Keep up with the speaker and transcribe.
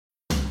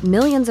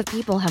Millions of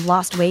people have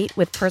lost weight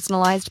with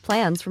personalized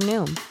plans from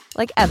Noom.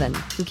 Like Evan,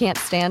 who can't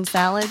stand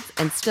salads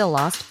and still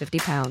lost 50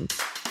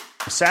 pounds.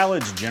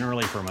 Salads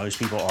generally for most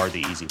people are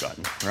the easy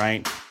button,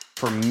 right?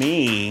 For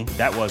me,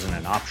 that wasn't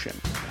an option.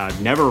 I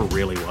never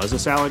really was a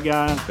salad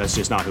guy. That's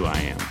just not who I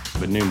am.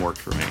 But Noom worked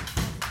for me.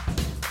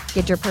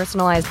 Get your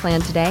personalized plan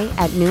today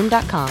at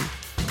Noom.com.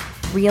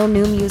 Real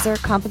Noom user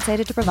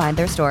compensated to provide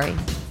their story.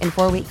 In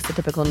 4 weeks, the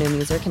typical Noom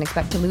user can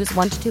expect to lose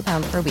 1 to 2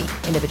 pounds per week.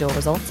 Individual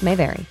results may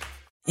vary.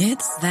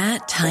 It's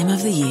that time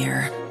of the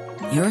year.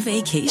 Your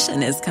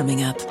vacation is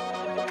coming up.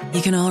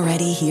 You can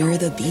already hear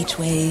the beach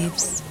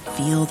waves,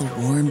 feel the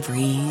warm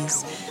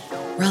breeze,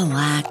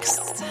 relax,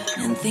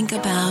 and think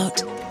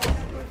about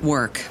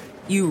work.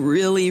 You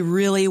really,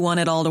 really want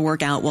it all to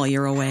work out while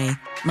you're away.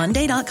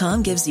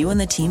 Monday.com gives you and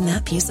the team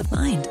that peace of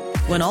mind.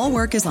 When all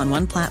work is on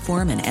one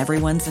platform and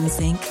everyone's in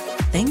sync,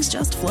 things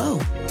just flow.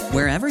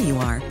 Wherever you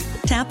are,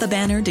 tap the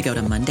banner to go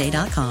to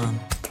Monday.com.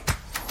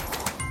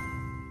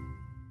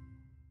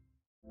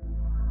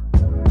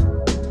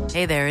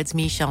 Hey there, it's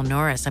Michelle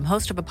Norris. I'm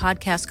host of a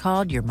podcast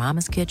called Your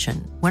Mama's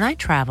Kitchen. When I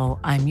travel,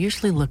 I'm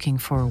usually looking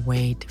for a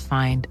way to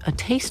find a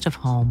taste of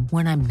home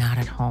when I'm not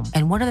at home.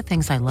 And one of the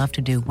things I love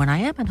to do when I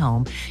am at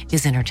home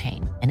is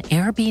entertain. And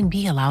Airbnb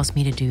allows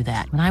me to do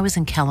that. When I was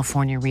in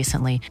California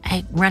recently,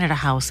 I rented a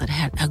house that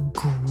had a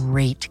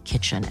great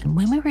kitchen. And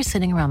when we were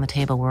sitting around the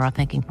table, we were all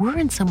thinking, we're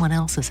in someone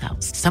else's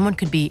house. Someone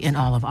could be in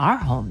all of our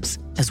homes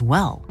as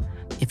well.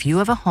 If you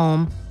have a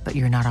home, but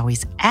you're not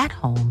always at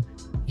home,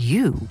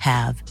 you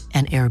have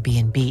an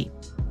Airbnb.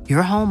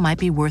 Your home might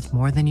be worth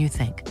more than you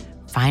think.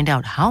 Find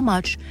out how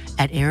much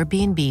at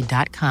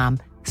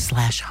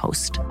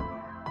airbnb.com/host.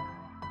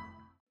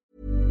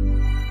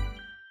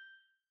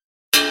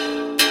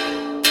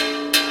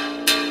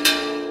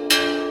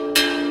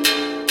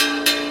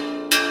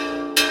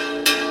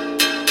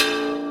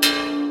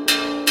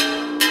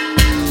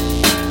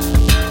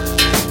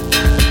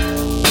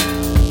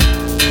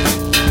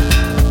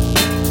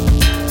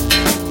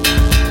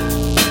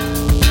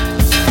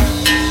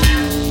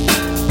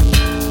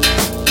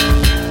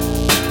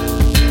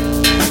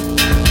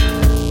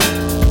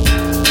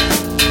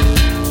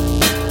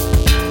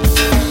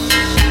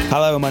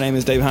 Hello, my name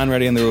is Dave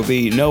Hanready and there will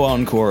be no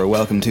encore.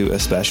 Welcome to a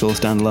special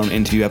standalone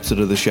interview episode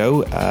of the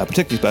show.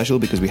 Particularly special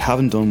because we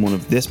haven't done one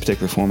of this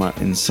particular format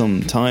in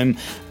some time.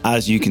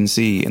 As you can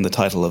see in the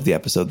title of the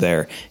episode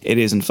there, it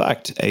is in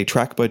fact a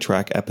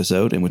track-by-track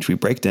episode in which we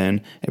break down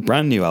a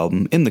brand new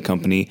album in the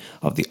company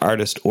of the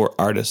artist or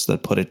artists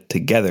that put it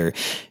together.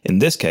 In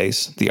this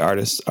case, the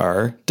artists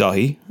are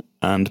Daithí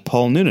and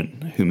Paul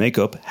Noonan, who make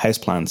up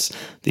Houseplants,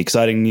 the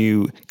exciting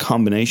new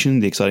combination,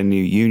 the exciting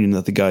new union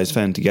that the guys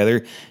found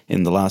together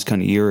in the last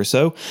kind of year or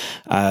so.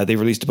 They've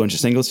released a bunch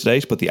of singles to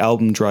date, but the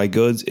album Dry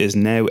Goods is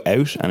now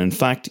out, and in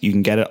fact, you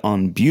can get it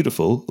on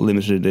beautiful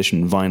limited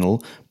edition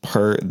vinyl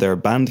per their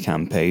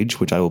Bandcamp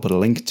page, which I will put a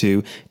link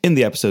to in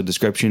the episode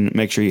description.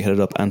 Make sure you hit it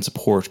up and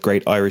support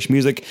great Irish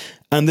music.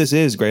 And this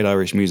is great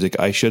Irish music,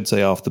 I should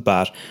say off the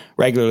bat.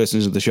 Regular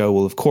listeners of the show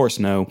will of course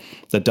know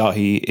that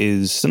Daithí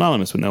is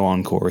synonymous with No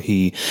Encore.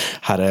 He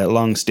had a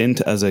long stint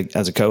as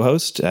a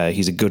co-host.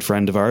 He's a good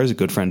friend of ours, a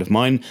good friend of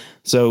mine.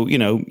 So, you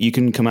know, you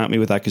can come at me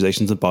with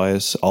accusations of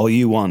bias all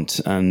you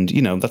want, and,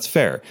 you know, that's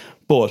fair.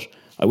 But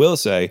I will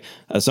say,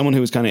 as someone who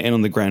was kind of in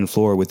on the ground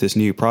floor with this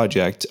new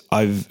project,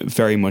 I've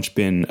very much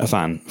been a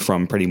fan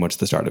from pretty much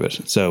the start of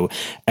it. So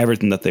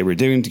everything that they were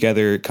doing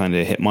together kind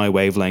of hit my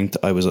wavelength.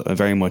 I was a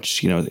very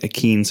much, you know, a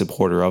keen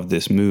supporter of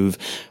this move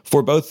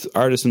for both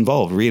artists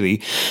involved,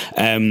 really.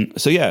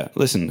 So yeah,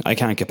 listen, I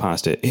can't get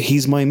past it.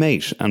 He's my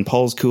mate, and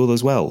Paul's cool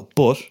as well.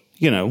 But,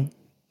 you know,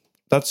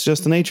 that's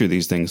just the nature of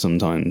these things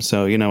sometimes.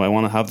 So, you know, I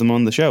want to have them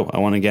on the show. I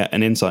want to get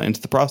an insight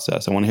into the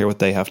process. I want to hear what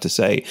they have to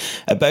say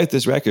about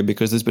this record,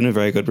 because there's been a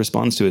very good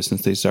response to it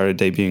since they started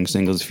debuting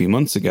singles a few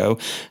months ago.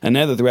 And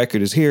now that the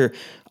record is here,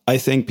 I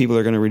think people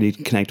are going to really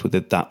connect with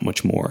it that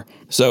much more.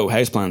 So,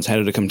 Houseplants, how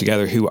did it come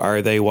together? Who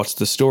are they? What's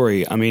the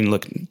story? I mean,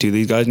 look, do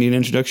these guys need an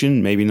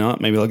introduction? Maybe not.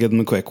 Maybe I'll give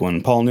them a quick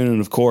one. Paul Noonan,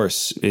 of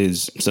course,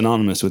 is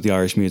synonymous with the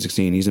Irish music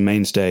scene. He's a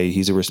mainstay.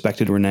 He's a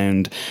respected,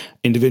 renowned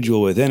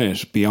individual within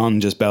it,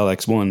 beyond just Bell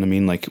X1. I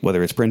mean, like,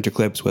 whether it's printer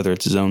clips, whether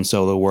it's his own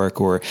solo work,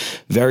 or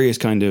various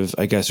kind of,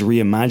 I guess,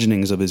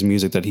 reimaginings of his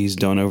music that he's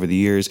done over the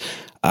years.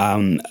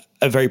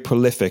 A very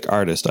prolific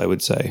artist, I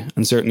would say,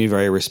 and certainly a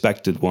very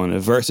respected one,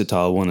 a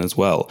versatile one as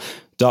well.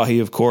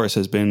 Daithí, of course,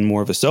 has been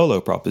more of a solo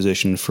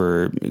proposition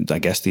for, I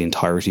guess, the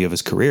entirety of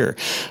his career.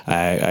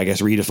 I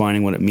guess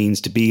redefining what it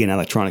means to be an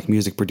electronic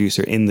music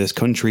producer in this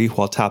country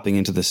while tapping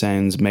into the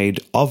sounds made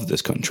of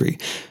this country.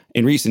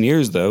 In recent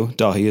years, though,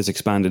 Daithí has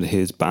expanded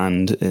his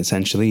band,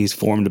 essentially. He's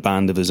formed a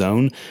band of his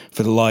own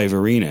for the live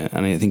arena,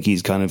 and I think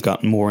he's kind of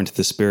gotten more into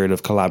the spirit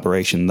of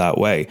collaboration that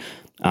way.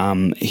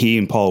 He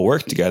and Paul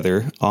worked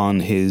together on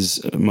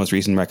his most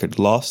recent record,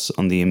 Loss,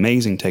 on the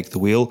amazing Take the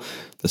Wheel,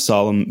 the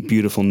solemn,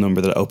 beautiful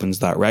number that opens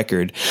that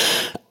record.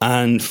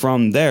 And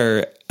from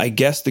there, I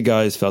guess the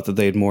guys felt that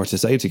they had more to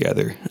say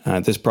together.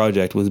 This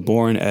project was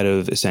born out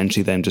of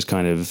essentially them just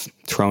kind of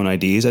throwing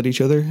ideas at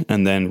each other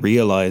and then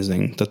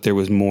realizing that there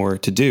was more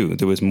to do.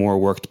 There was more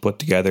work to put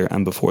together,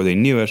 and before they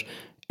knew it,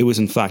 it was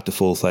in fact a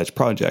full-fledged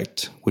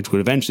project, which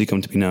would eventually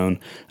come to be known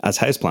as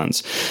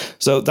Houseplants.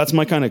 So that's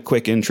my kind of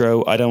quick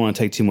intro. I don't want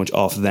to take too much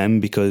off them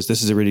because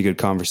this is a really good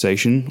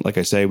conversation. Like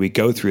I say, we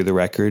go through the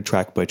record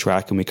track by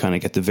track and we kind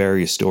of get the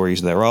various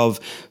stories thereof.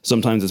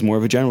 Sometimes it's more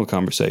of a general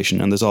conversation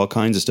and there's all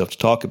kinds of stuff to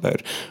talk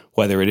about,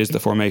 whether it is the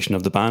formation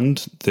of the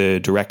band, the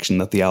direction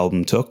that the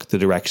album took, the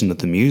direction that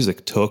the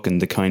music took,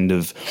 and the kind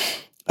of,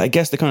 I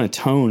guess, the kind of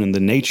tone and the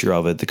nature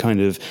of it, the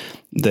kind of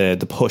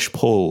the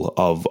push-pull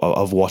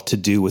of what to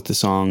do with the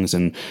songs,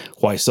 and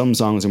why some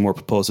songs are more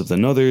propulsive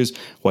than others,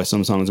 why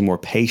some songs are more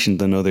patient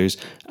than others,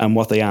 and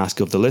what they ask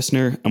of the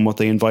listener and what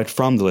they invite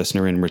from the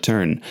listener in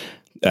return.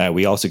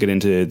 We also get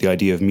into the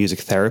idea of music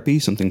therapy,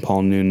 something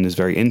Paul Noonan is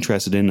very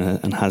interested in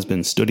and has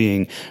been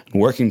studying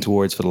and working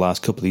towards for the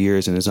last couple of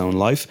years in his own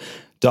life.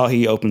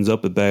 Daithí opens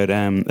up about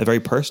a very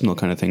personal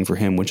kind of thing for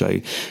him, which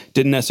I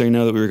didn't necessarily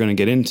know that we were going to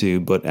get into,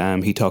 but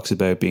he talks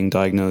about being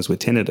diagnosed with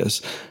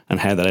tinnitus and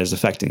how that is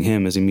affecting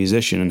him as a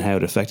musician and how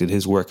it affected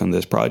his work on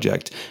this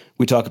project.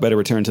 We talk about a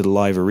return to the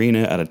live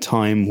arena at a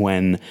time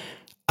when,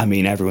 I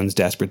mean, everyone's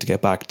desperate to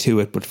get back to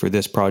it, but for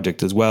this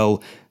project as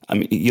well, I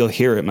mean, you'll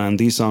hear it, man.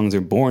 These songs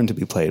are born to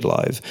be played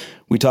live.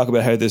 We talk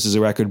about how this is a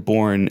record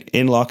born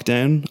in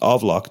lockdown,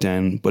 of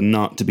lockdown, but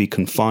not to be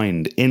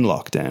confined in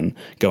lockdown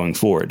going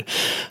forward.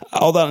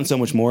 All that and so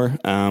much more.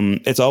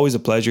 It's always a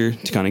pleasure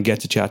to kind of get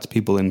to chat to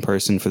people in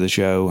person for the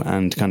show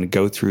and kind of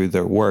go through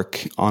their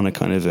work on a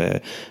kind of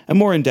a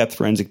more in-depth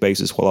forensic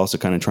basis while also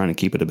kind of trying to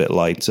keep it a bit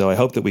light. So I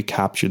hope that we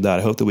captured that.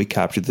 I hope that we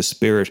captured the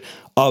spirit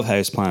of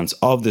Houseplants,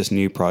 of this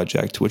new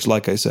project, which,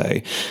 like I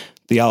say,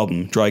 the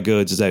album, Dry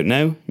Goods, is out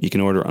now. You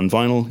can order it on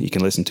vinyl. You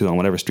can listen to it on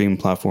whatever streaming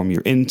platform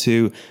you're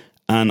into.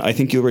 And I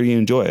think you'll really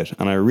enjoy it.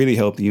 And I really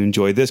hope that you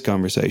enjoy this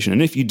conversation.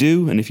 And if you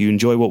do, and if you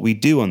enjoy what we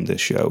do on this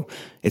show,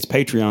 it's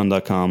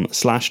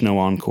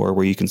patreon.com/NoEncore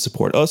where you can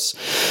support us.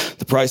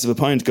 The price of a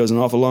pint goes an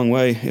awful long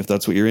way if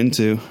that's what you're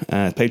into.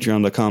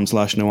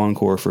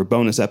 Patreon.com/NoEncore for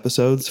bonus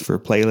episodes, for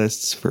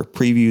playlists, for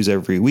previews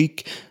every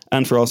week,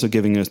 and for also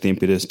giving us the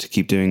impetus to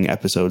keep doing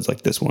episodes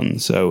like this one.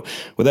 So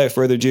without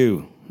further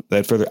ado,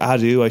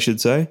 I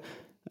should say,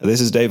 this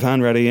is Dave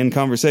Hanratty in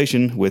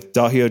conversation with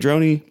Daithí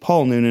O'Droney,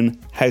 Paul Noonan,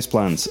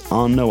 Houseplants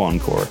on No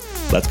Encore.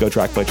 Let's go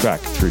track by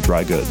track through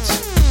Dry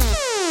Goods.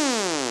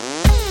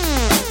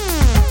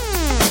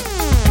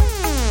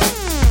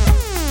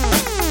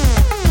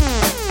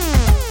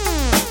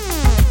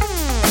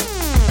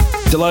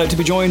 Delighted to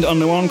be joined on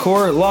No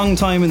Encore, long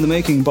time in the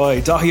making, by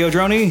Daithí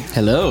O'Droney.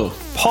 Hello.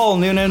 Paul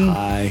Noonan.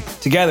 Hi.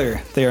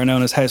 Together, they are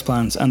known as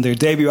Houseplants, and their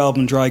debut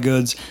album, Dry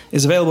Goods,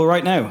 is available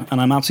right now,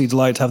 and I'm absolutely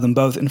delighted to have them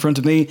both in front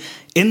of me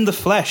in the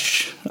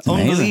flesh.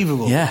 Amazing.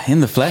 Unbelievable. Yeah, in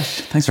the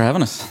flesh. Thanks for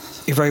having us.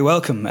 You're very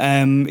welcome.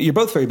 You're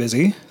both very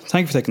busy.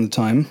 Thank you for taking the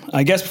time.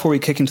 I guess before we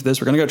kick into this,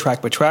 we're going to go track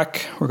by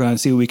track. We're going to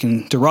see what we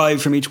can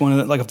derive from each one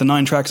of the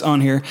 9 tracks on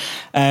here.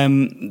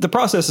 The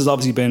process has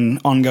obviously been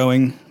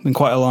ongoing, been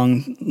quite a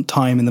long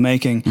time in the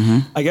making. Mm-hmm.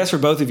 I guess for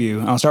both of you,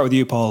 and I'll start with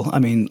you, Paul. I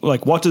mean,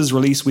 like, what does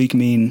release week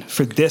mean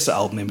for this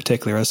album in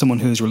particular, as someone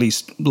who's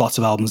released lots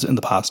of albums in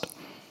the past?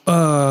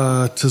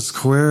 To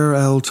square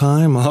L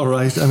time, all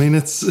right. I mean,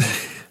 it's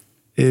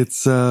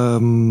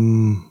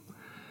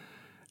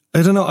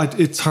I don't know.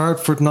 It's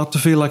hard for it not to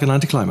feel like an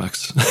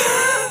anticlimax.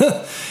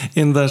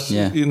 In that,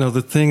 you know,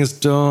 the thing is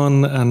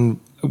done, and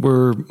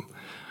we're,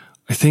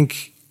 I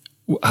think,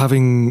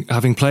 having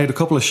played a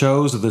couple of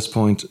shows at this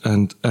point,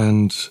 and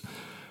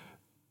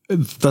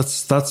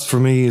that's for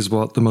me is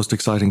what the most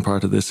exciting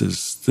part of this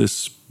is.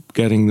 This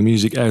getting the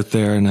music out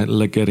there and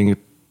like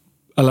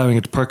allowing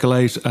it to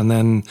percolate, and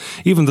then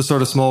even the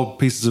sort of small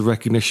pieces of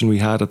recognition we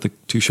had at the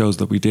 2 shows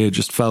that we did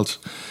just felt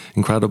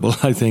incredible.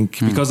 I think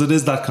because it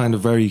is that kind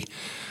of very,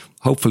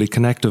 hopefully,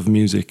 connective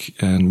music,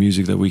 and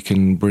music that we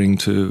can bring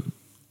to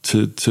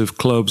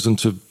clubs and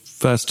to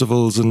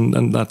festivals,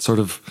 and that sort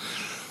of,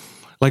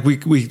 like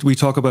we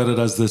talk about it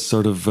as this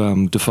sort of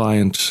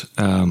defiant,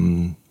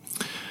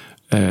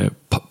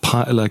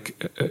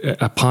 like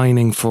a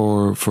pining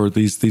for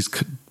these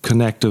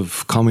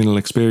connective communal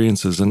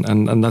experiences,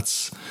 and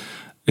that's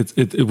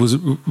it was,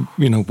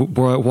 you know,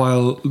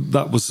 while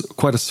that was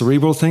quite a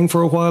cerebral thing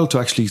for a while, to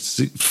actually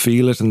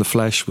feel it in the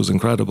flesh was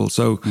incredible.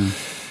 So.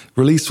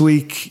 Release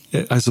week,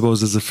 I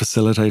suppose, is a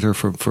facilitator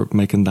for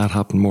making that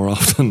happen more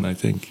often, I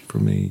think, for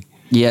me.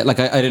 Yeah, like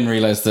I didn't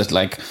realize that,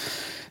 like,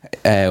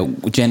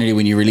 generally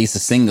when you release a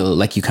single,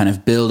 like, you kind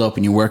of build up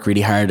and you work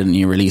really hard, and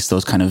you release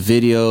those kind of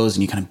videos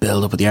and you kind of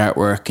build up with the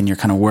artwork, and you're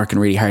kind of working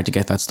really hard to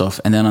get that stuff.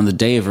 And then on the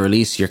day of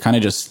release, you're kind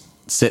of just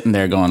sitting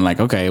there going like,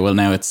 okay, well,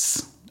 now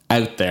it's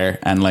out there,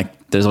 and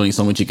like, there's only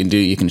so much you can do.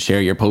 You can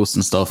share your posts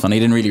and stuff. And I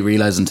didn't really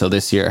realize until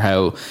this year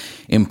how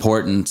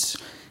important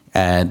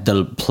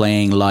the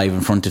playing live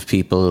in front of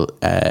people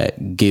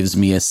gives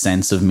me a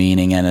sense of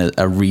meaning and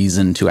a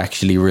reason to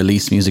actually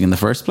release music in the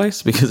first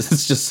place, because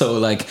it's just so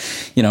like,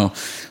 you know,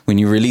 when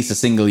you release a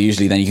single,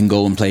 usually then you can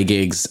go and play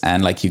gigs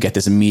and like you get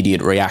this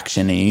immediate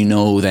reaction, and you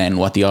know then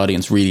what the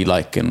audience really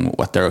like and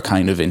what they're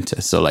kind of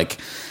into. So like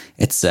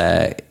it's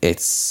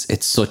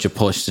such a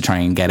push to try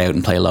and get out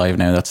and play live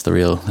now. That's the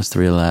real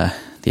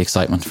the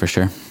excitement for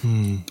sure.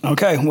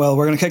 Okay, well,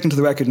 we're going to kick into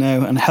the record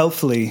now, and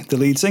hopefully the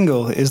lead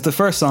single is the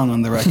first song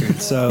on the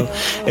record. So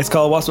it's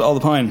called What's With All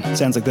the Pine. It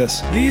sounds like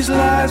this. These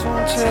lies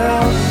won't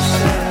tell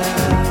themselves.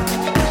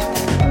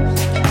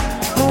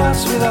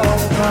 What's with all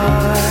the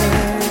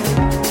pine?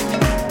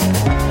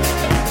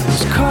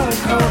 This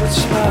color-coded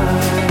smile.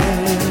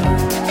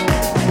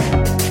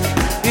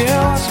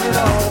 Yeah, what's with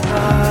all the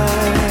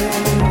pine?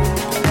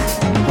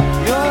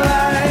 Your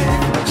life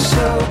looks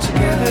so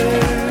together,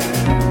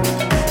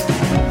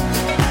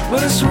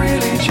 but it's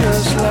really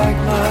just like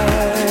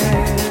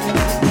mine.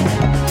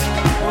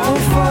 One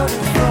foot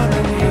in front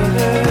of the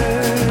other.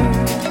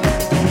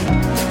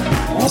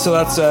 So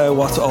that's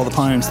What's All the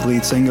Pine, the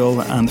lead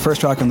single and the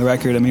first track on the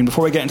record. I mean,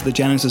 before we get into the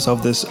genesis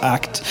of this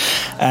act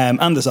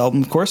and this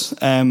album, of course,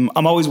 I'm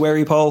always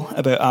wary, Paul,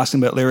 about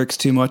asking about lyrics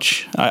too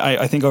much.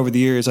 I think over the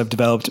years I've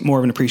developed more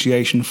of an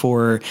appreciation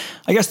for,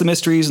 I guess, the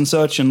mysteries and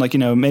such, and like, you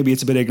know, maybe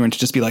it's a bit ignorant to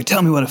just be like,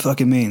 tell me what it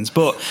fucking means.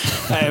 But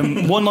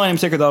one line in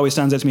particular that always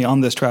stands out to me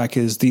on this track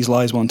is "These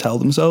lies won't tell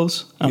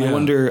themselves," and I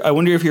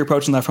wonder if you're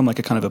approaching that from like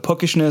a kind of a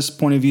puckishness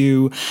point of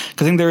view,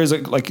 because I think there is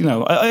like, you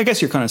know, I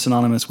guess you're kind of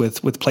synonymous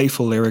with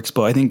playful lyrics,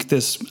 but I think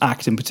this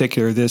act in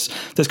particular, this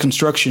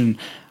construction,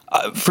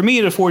 for me,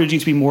 it afforded you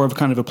to be more of a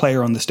kind of a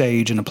player on the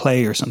stage in a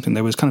play or something.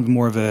 There was kind of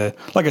more of a,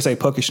 like I say,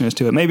 puckishness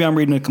to it. Maybe I'm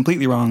reading it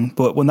completely wrong,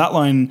 but when that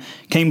line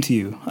came to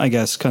you, I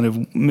guess, kind of,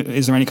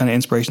 is there any kind of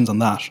inspirations on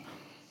that?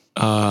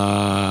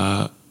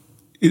 I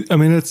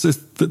mean, it's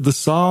the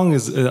song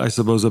is, I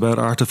suppose, about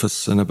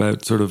artifice and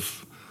about sort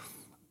of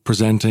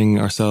presenting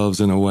ourselves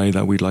in a way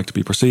that we'd like to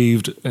be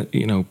perceived,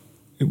 you know,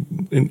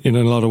 in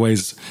a lot of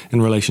ways in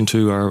relation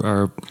to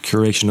our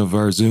curation of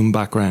our Zoom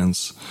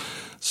backgrounds.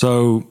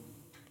 So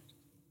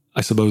I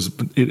suppose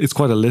it's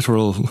quite a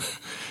literal,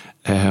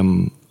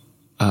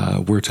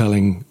 we're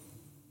telling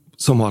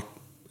somewhat,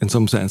 in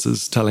some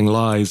senses, telling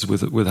lies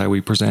with how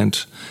we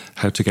present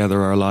how together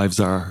our lives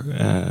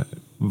are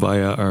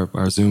via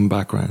our Zoom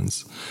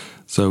backgrounds.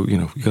 So, you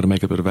know, you got to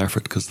make a bit of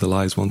effort because the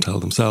lies won't tell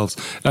themselves.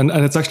 And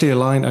it's actually a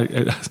line,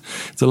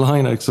 it's a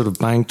line I sort of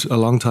banked a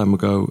long time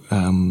ago.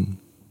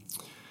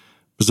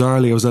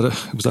 Bizarrely, I was at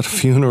a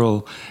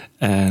funeral,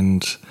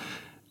 and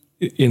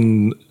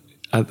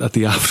at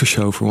the after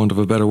show, for want of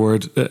a better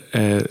word,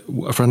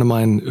 a friend of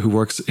mine who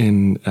works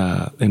in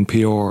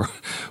PR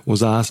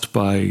was asked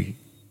by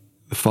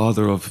the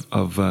father of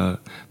the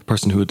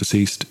person who had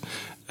deceased,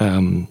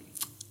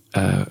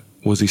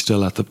 was he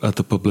still at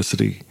the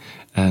publicity?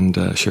 And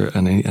sure,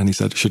 and he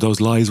said, "Sure, those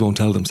lies won't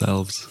tell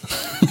themselves."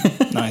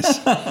 Nice,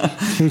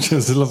 which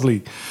is a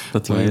lovely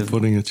way of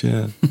putting it.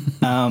 Yeah.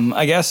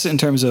 I guess in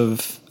terms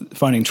of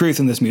finding truth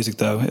in this music,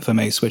 though, if I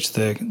may switch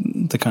the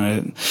kind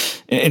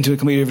of into a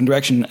completely different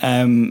direction,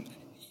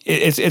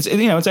 it's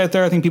you know, it's out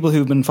there. I think people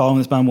who've been following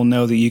this band will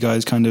know that you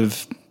guys kind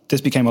of,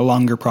 this became a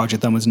longer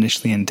project than was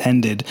initially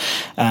intended.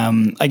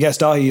 I guess,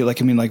 Dahi,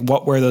 like, I mean, like,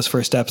 what were those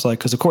first steps like?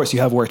 Because of course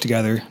you have worked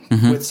together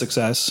with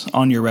success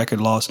on your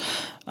record, Loss.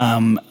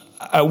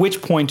 At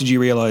which point did you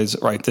realize,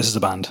 right, this is a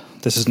band,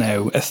 this is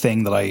now a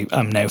thing that I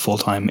am now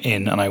full-time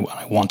in, and I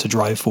want to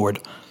drive forward?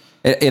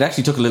 It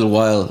actually took a little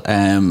while.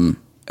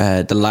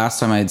 The last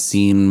time I had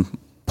seen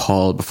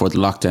Paul before the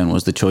lockdown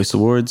was the Choice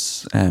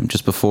Awards,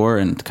 just before,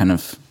 and kind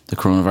of the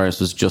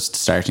coronavirus was just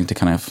starting to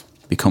kind of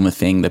become a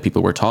thing that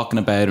people were talking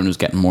about, and it was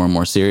getting more and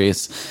more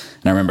serious.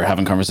 And I remember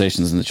having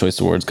conversations in the Choice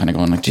Awards, kind of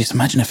going like, geez,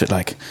 imagine if it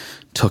like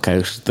took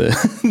out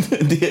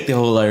the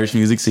whole Irish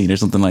music scene or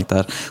something like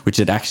that, which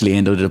it actually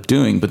ended up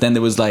doing. But then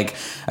there was like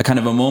a kind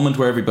of a moment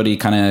where everybody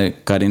kind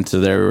of got into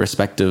their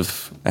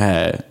respective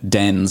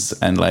dens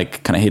and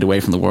like kind of hid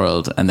away from the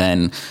world. And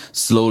then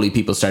slowly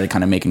people started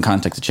kind of making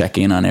contact to check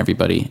in on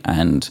everybody.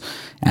 And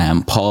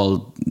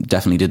Paul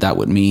definitely did that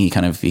with me. He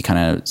kind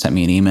of sent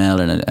me an email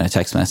and a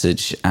text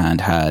message,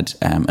 and had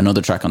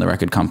another track on the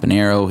record,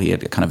 Campanero. He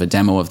had kind of a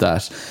demo of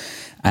that.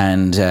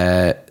 And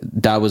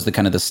that was the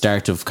kind of the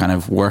start of kind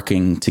of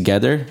working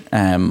together.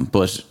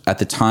 But at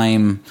the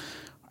time,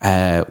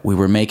 we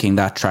were making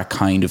that track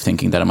kind of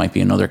thinking that it might be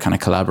another kind of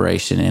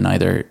collaboration in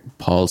either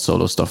Paul's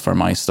solo stuff or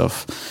my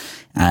stuff.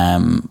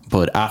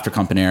 But after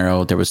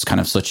Campanero, there was kind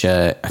of such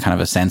a kind of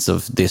a sense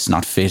of this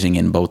not fitting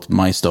in both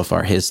my stuff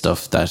or his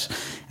stuff that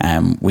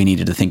we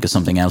needed to think of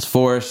something else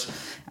for it.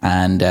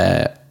 And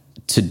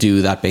to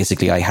do that,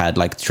 basically, I had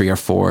like 3 or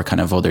 4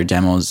 kind of other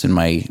demos in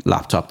my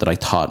laptop that I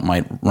thought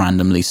might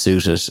randomly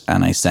suit it.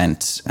 And I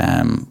sent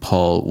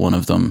Paul one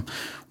of them,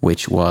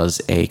 which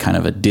was a kind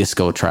of a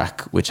disco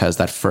track, which has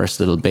that first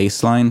little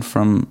bass line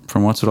from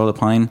What's With All the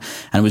Pine.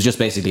 And it was just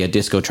basically a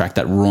disco track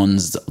that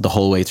runs the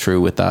whole way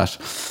through with that.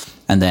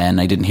 And then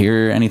I didn't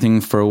hear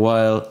anything for a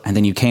while. And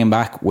then you came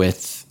back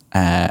with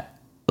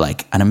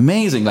like an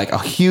amazing, like a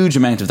huge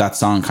amount of that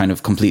song kind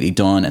of completely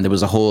done, and there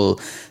was a whole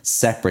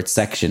separate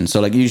section.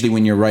 So like usually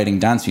when you're writing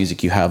dance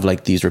music, you have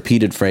like these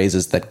repeated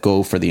phrases that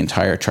go for the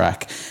entire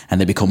track, and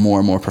they become more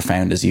and more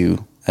profound as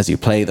you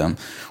play them.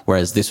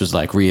 Whereas this was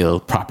like real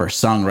proper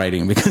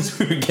songwriting, because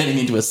we were getting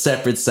into a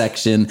separate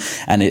section,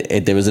 and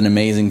there was an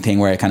amazing thing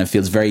where it kind of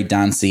feels very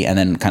dancey and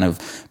then kind of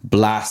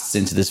blasts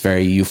into this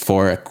very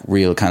euphoric,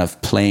 real kind of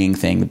playing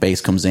thing. The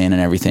bass comes in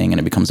and everything, and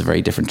it becomes a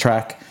very different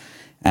track.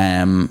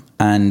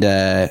 And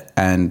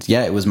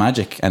yeah, it was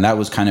magic. And that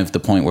was kind of the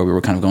point where we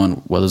were kind of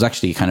going, well, there's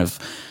actually kind of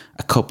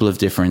a couple of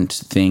different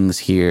things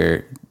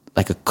here,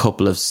 like a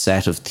couple of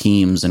set of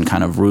themes and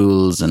kind of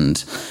rules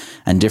and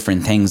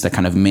different things that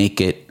kind of make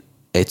it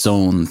its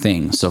own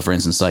thing. So for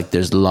instance, like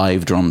there's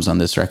live drums on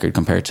this record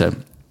compared to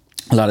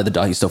a lot of the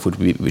Daithí stuff, which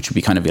would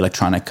be kind of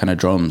electronic kind of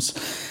drums.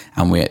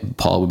 And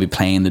Paul would be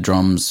playing the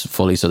drums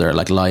fully, so they're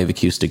like live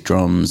acoustic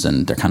drums,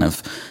 and they're kind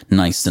of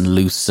nice and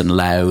loose and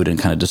loud and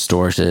kind of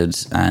distorted.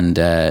 And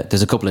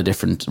there's a couple of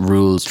different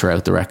rules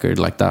throughout the record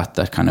like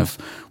that kind of,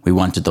 we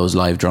wanted those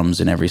live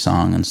drums in every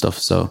song and stuff.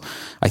 So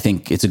I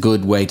think it's a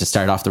good way to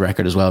start off the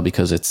record as well,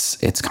 because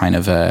it's kind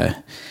of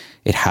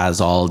it has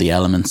all the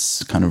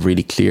elements kind of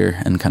really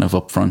clear and kind of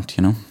up front,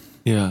 you know?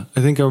 Yeah.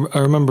 I think I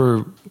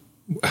remember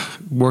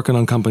working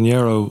on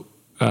Compañero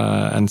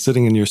and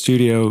sitting in your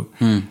studio,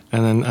 and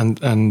then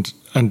and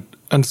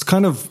it's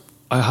kind of,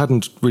 I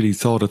hadn't really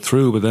thought it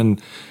through, but then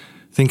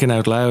thinking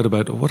out loud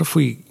about what if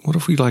we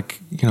like,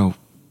 you know,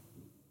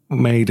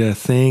 made a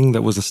thing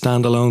that was a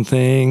standalone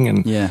thing,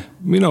 and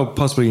you know,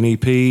 possibly an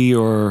EP,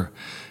 or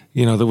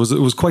you know, it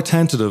was quite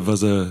tentative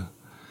as a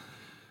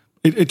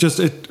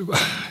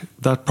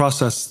that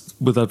process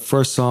with that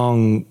first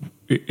song,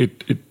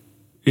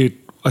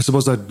 I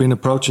suppose I'd been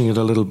approaching it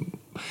a little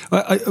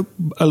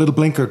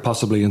blinkered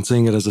possibly, and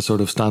seeing it as a sort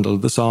of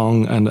standalone, the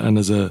song, and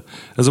as a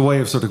way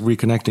of sort of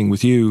reconnecting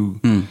with you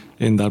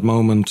in that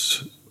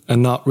moment,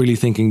 and not really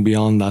thinking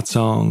beyond that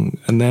song.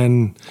 And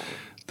then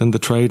the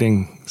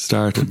trading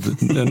started.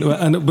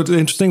 But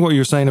interesting what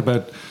you're saying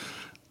about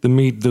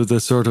the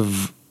sort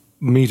of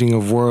meeting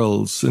of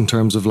worlds, in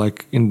terms of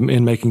like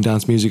in making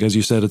dance music, as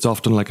you said, it's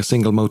often like a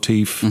single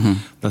motif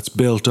that's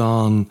built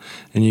on,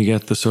 and you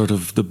get the sort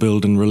of the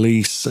build and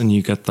release, and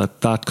you get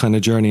that kind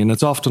of journey. And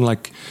it's often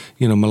like,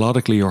 you know,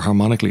 melodically or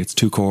harmonically, it's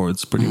two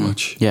chords pretty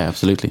much. Yeah,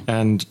 absolutely.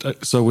 And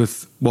so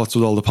with Waltz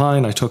with All the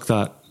Pine, I took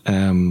that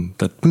boom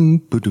boom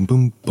boom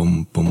boom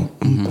boom boom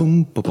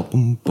boom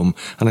boom boom,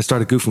 and I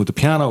started goofing with the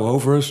piano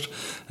over it,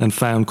 and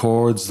found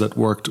chords that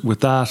worked with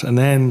that. And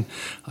then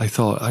I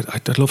thought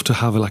I'd love to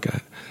have like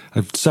a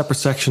separate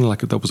section,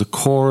 like that was a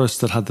chorus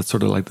that had that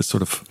sort of like this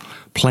sort of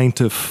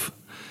plaintive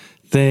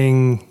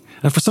thing.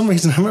 And for some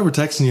reason, I remember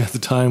texting you at the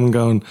time and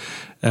going,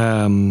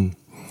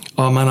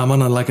 oh man,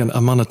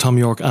 I'm on a Tom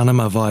York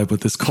Anima vibe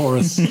with this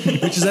chorus,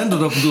 which has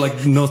ended up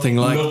like nothing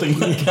like.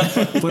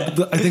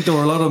 But I think there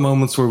were a lot of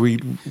moments where we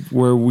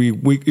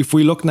if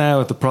we look now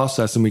at the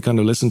process and we kind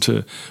of listen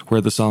to where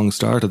the song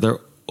started, they're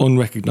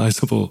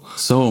unrecognizable.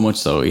 So much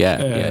so,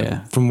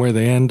 yeah. From where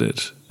they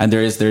ended. And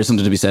there is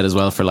something to be said as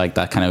well for like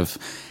that kind of,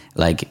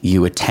 like,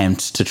 you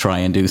attempt to try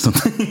and do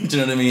something, do you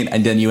know what I mean?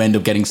 And then you end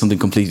up getting something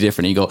completely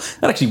different, and you go,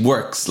 that actually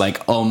works,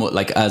 like almost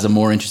like as a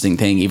more interesting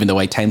thing. Even though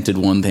I attempted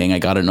one thing, I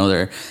got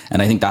another.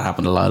 And I think that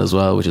happened a lot as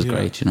well, which is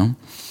great, you know?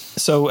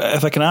 So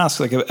if I can ask,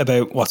 like,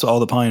 about What's All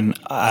the Pine,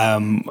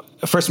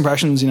 first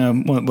impressions, you know,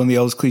 one of the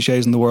oldest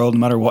cliches in the world, no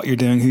matter what you're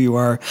doing, who you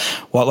are,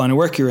 what line of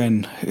work you're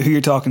in, who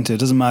you're talking to, it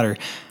doesn't matter.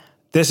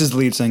 This is the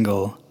lead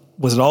single.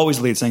 Was it always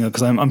the lead single?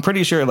 Because I'm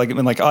pretty sure, like, I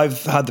mean, like,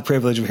 I've had the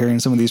privilege of hearing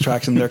some of these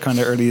tracks in their kind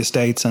of earliest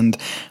states, and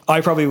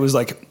I probably was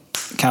like,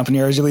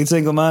 Compañero is your lead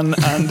single, man,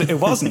 and it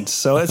wasn't.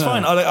 So it's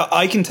fine.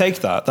 I can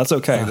take that. That's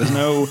okay. There's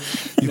no...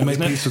 You've made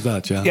peace with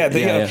that, yeah.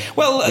 Yeah.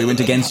 Well, we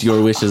went against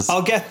your wishes.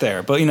 I'll get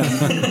there, but, you know,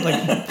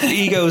 like, the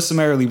ego is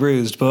summarily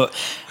bruised, but...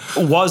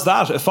 Was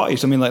that a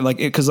fight? I mean, like,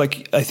 because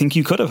like I think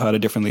you could have had a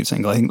different lead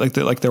single. I think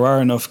like there are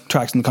enough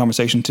tracks in the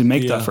conversation to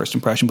make that first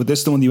impression, but this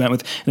is the one you went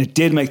with, and it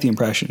did make the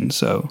impression.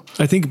 So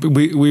I think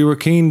we were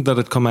keen that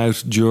it come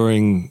out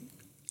during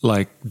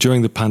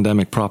the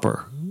pandemic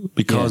proper,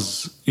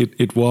 because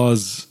it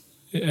was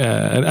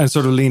and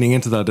sort of leaning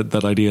into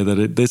that idea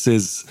that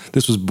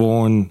this was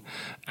born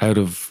out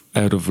of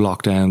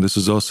lockdown. This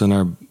was us in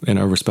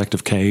our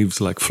respective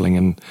caves, like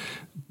flinging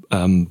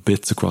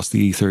bits across the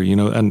ether, you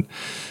know, and.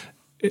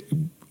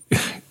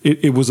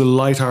 It was a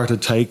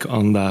light-hearted take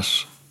on that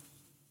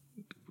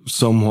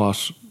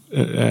somewhat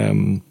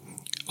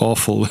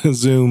awful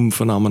Zoom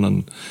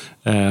phenomenon.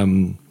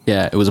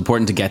 Yeah, it was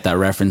important to get that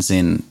reference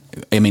in.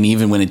 I mean,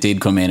 even when it did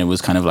come in, it was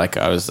kind of like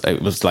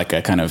it was like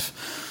a kind of,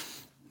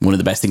 one of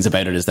the best things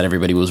about it is that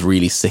everybody was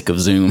really sick of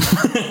Zoom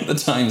at the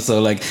time.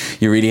 So like,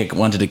 you really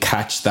wanted to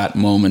catch that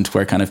moment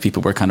where kind of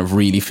people were kind of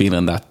really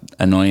feeling that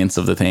annoyance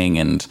of the thing,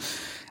 and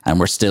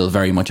we're still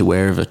very much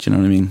aware of it. You know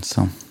what I mean?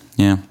 So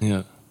yeah.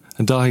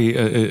 And Daithí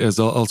is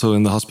also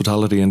in the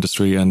hospitality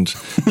industry, and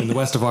in the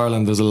west of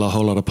Ireland, there's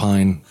whole lot of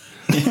pine.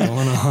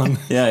 going on.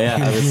 Yeah.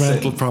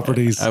 Rental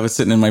properties. I was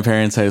sitting in my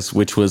parents' house,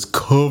 which was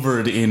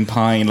covered in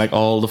pine, like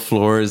all the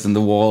floors and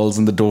the walls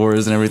and the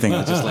doors and everything.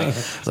 I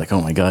was like,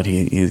 oh my God,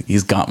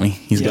 he's got me.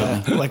 He's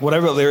got me. Like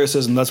whatever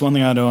lyricism, that's one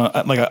thing I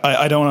don't like.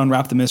 I don't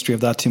unwrap the mystery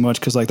of that too much,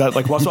 because like that,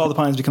 like What's All the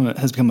Pine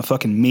has become a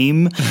fucking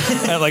meme.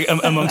 Like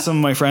among some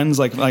of my friends,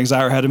 like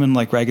Zara Hedman,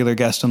 like regular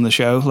guest on the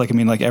show. Like I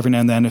mean, like every now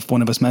and then, if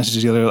one of us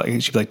messages the other,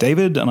 like she'd be like,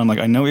 David, and I'm like,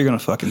 I know what you're gonna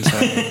fucking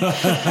say.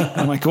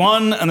 I'm like, go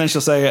on, and then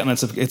she'll say it, and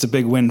it's a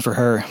big win for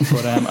her.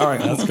 But all right,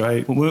 that's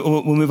great.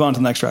 We'll move on to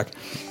the next track.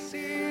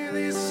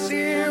 This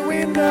here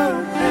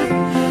window,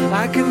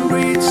 I can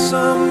breathe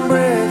some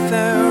breath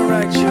and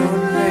write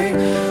your name.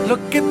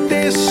 Look at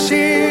this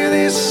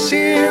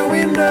here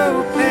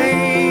window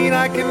pane.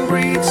 I can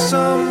breathe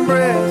some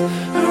breath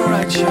and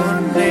write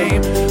your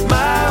name.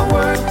 My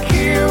work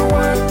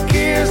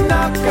here's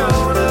not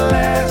gonna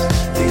last.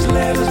 These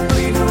letters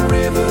bleeding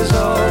rivers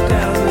all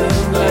down the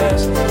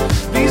glass.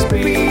 These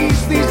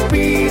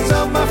beads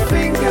on my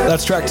finger.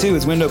 That's track 2.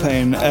 It's Window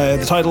Pane.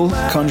 The title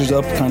conjures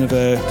up kind of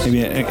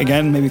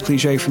maybe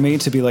cliche for me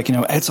to be like,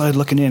 outside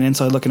looking in,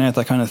 inside looking out,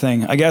 that kind of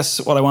thing. I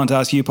guess what I wanted to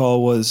ask you,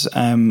 Paul, was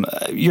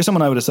you're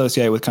someone I would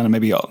associate with kind of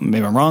maybe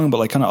I'm wrong, but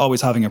like kind of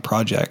always having a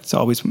project,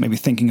 always maybe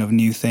thinking of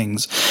new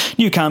things,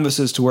 new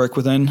canvases to work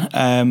within.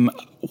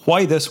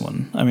 Why this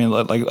one? I mean,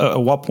 like at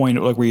what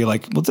point like were you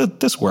like, well,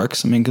 this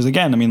works? I mean, because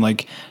again, I mean,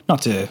 like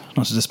not to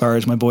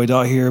disparage my boy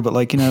Dot here, but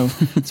like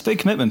it's a big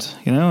commitment.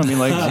 I mean,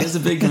 like it is a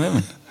big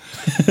commitment.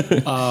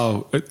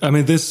 I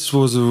mean, this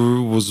was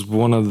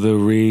one of the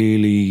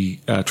really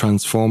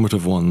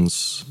transformative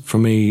ones for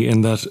me,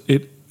 in that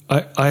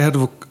I had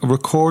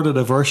recorded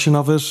a version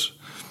of it.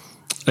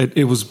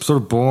 It was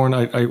sort of born.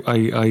 I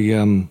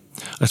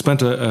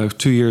spent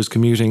 2 years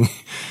commuting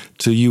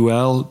to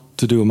UL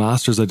to do a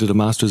master's. I did a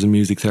master's in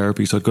music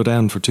therapy, so I'd go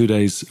down for 2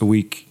 days a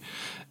week,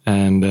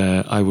 and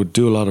I would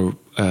do a lot of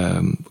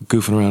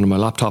goofing around on my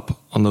laptop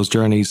on those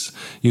journeys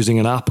using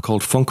an app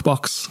called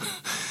Funkbox.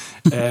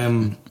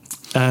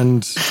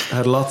 And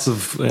had lots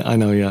of, I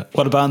know, yeah.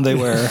 What a band they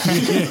were.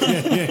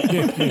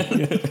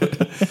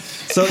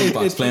 So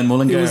it's playing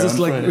Mullingar. It was just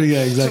like,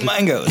 yeah, exactly. Some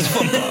mangoes,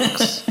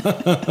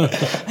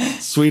 Funkbox.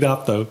 Sweet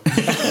app though.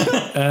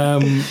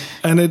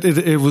 And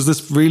it was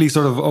this really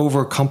sort of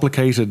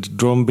overcomplicated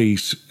drum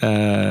beat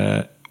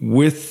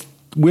with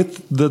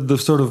the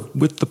sort of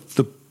with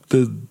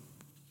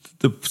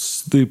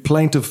the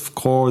plaintive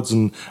chords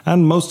and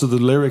most of the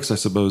lyrics, I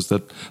suppose,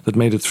 that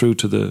made it through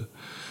to the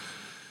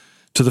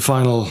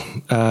final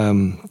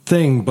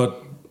thing,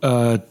 but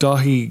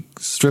Dahi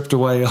stripped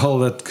away all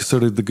that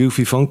sort of the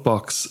goofy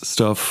Funkbox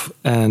stuff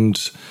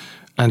and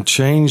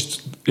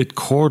changed it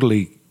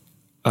chordally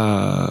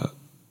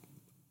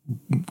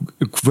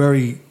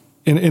very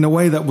in a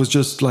way that was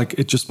just like,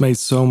 it just made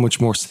so much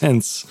more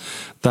sense,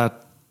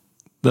 that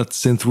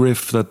synth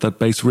riff, that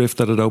bass riff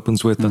that it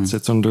opens with, that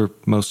sits under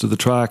most of the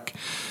track.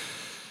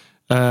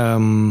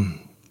 And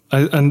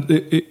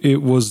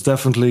it was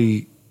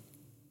definitely,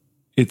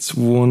 it's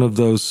one of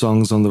those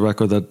songs on the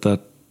record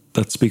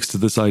that speaks to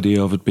this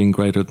idea of it being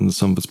greater than the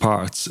sum of its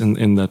parts,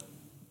 in that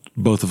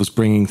both of us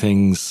bringing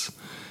things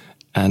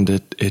and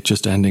it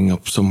just ending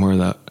up somewhere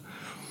that,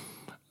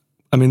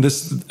 I mean,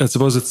 this, I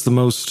suppose it's the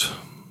most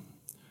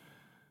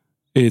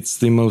in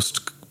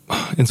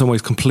some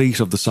ways complete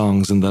of the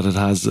songs, in that it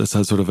has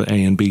sort of an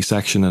A and B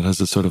section. It has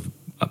a sort of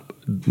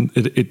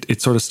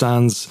it sort of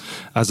stands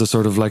as a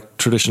sort of like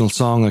traditional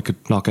song I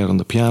could knock out on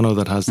the piano,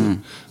 that has the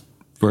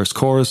verse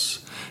chorus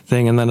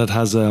thing, and then it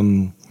has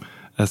a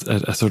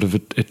sort of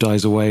it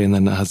dies away, and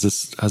then it has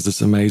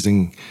this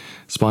amazing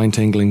spine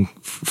tingling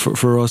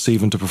for us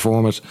even to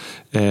perform it,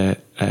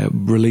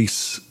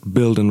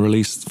 build and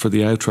release for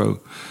the outro,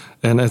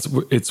 and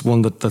it's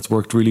one that's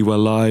worked really well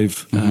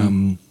live.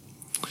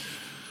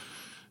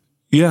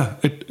 Yeah,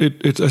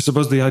 I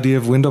suppose the idea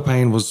of Window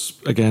Pane was,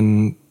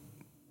 again,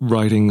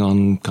 writing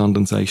on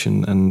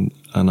condensation and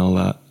all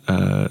that,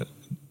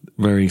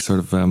 very sort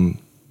of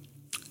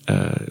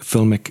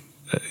filmic.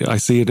 I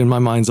see it in my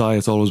mind's eye.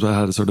 It's always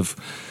had a sort of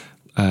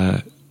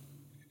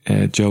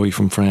Joey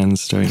from Friends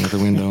staring out the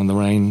window in the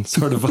rain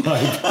sort of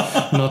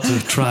vibe. Not to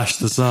trash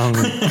the song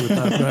with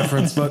that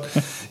reference, but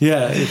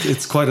yeah,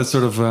 it's quite a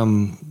sort of,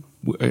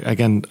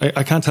 again,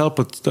 I can't help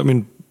but, I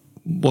mean,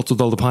 What's With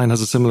All the Pine has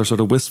a similar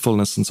sort of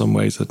wistfulness in some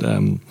ways that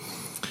I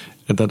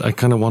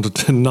kind of wanted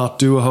to not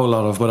do a whole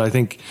lot of, but I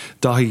think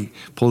Dahi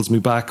pulls me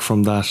back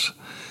from that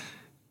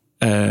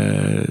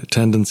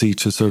tendency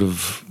to sort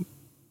of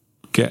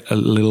get a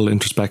little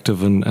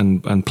introspective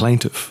and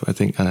plaintive, I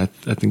think, and I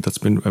think that's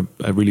been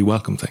a really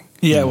welcome thing.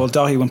 Yeah, well,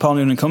 Dahi, when Paul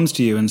Noonan comes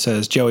to you and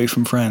says, Joey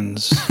from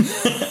Friends,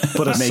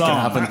 put a make song. It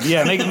happen.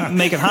 Yeah, make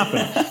it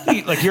happen.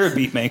 Like, you're a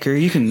beat maker,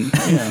 you can,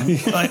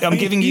 like, I'm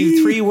giving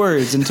you 3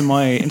 words into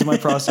my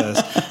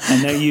process,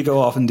 and now you go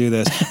off and do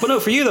this. But no,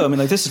 for you though, I mean,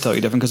 like, this is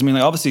totally different, because I mean,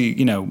 like, obviously,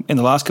 in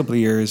the last couple of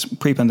years,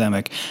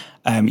 pre-pandemic,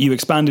 you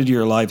expanded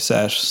your live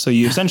set, so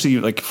you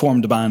essentially like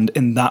formed a band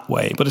in that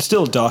way, but it's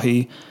still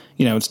Dahi.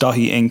 It's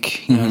Dahi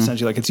Inc.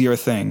 Essentially, like, it's your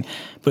thing.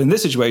 But in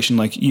this situation,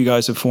 like, you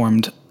guys have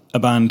formed a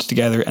band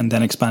together and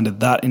then expanded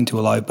that into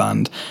a live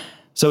band.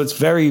 So it's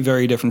very,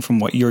 very different from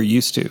what you're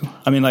used to.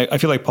 I mean, like, I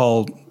feel like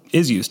Paul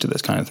is used to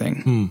this kind of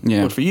thing.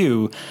 Yeah. But for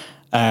you,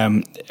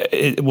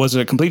 was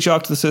it a complete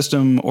shock to the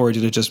system, or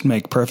did it just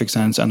make perfect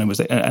sense? And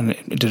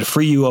did it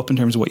free you up in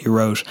terms of what you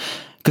wrote?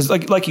 Because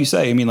like you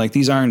say, I mean, like,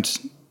 these aren't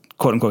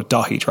quote unquote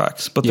Daithí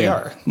tracks, but they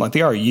are. Like,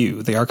 they are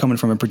you. They are coming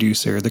from a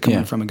producer. They're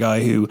coming from a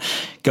guy who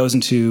goes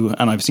into,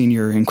 and I've seen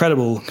your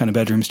incredible kind of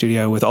bedroom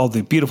studio with all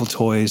the beautiful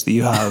toys that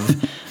you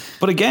have.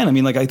 But again, I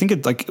mean, like, I think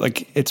it's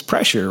like it's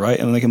pressure, right?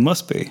 And like, it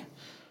must be.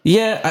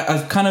 Yeah,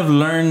 I've kind of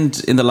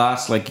learned in the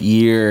last like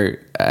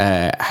year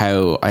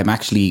how I'm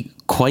actually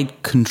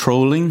quite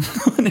controlling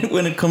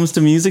when it comes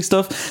to music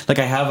stuff. Like,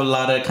 I have a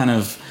lot of kind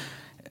of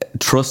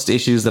trust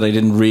issues that I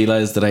didn't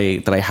realize that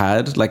I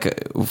had. Like,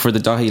 for the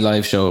Daithí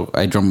live show,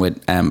 I drum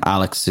with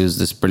Alex, who's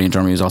this brilliant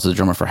drummer, who's also the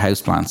drummer for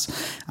Houseplants.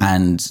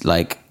 And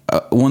like,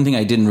 one thing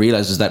I didn't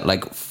realize is that,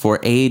 like, for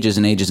ages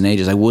and ages and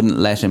ages, I wouldn't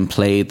let him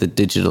play the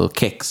digital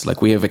kicks.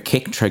 Like, we have a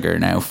kick trigger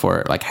now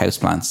for like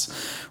Houseplants,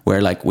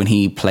 where like when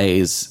he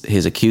plays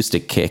his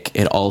acoustic kick,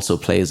 it also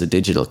plays a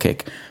digital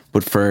kick.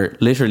 But for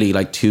literally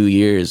like 2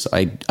 years,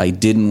 I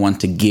didn't want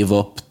to give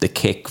up the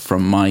kick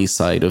from my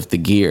side of the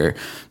gear,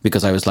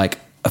 because I was like,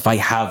 if I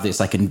have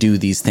this, I can do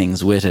these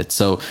things with it.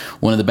 So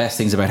one of the best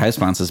things about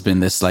Houseplants has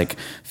been this like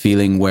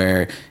feeling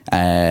where,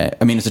 I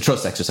mean, it's a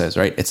trust exercise,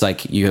 right? It's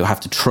like you have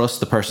to trust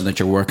the person that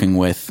you're working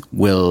with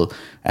will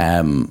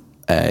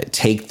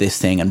take this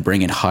thing and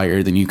bring it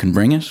higher than you can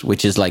bring it,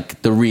 which is like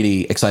the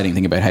really exciting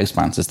thing about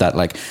Houseplants, is that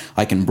like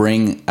I can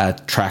bring a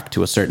track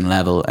to a certain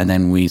level and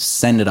then we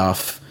send it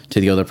off to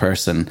the other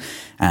person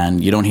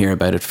and you don't hear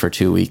about it for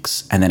 2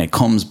 weeks, and then it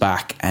comes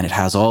back and it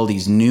has all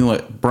these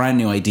brand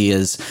new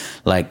ideas,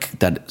 like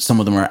that. Some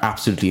of them are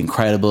absolutely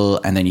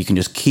incredible, and then you can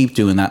just keep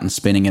doing that and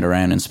spinning it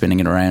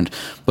around.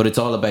 But it's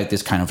all about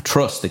this kind of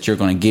trust that you're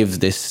going to give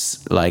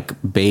this like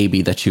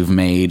baby that you've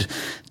made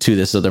to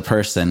this other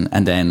person,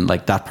 and then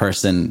like that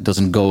person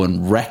doesn't go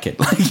and wreck it.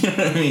 Like, you know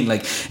what I mean?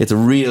 Like, it's a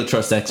real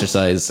trust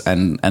exercise,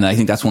 and I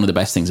think that's one of the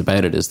best things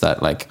about it, is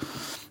that like,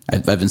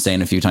 I've been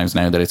saying a few times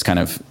now that it's kind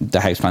of, the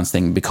Houseplants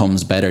thing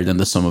becomes better than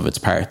the sum of its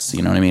parts.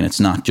 You know what I mean?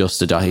 It's not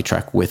just a Daithí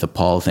track with a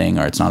Paul thing,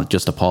 or it's not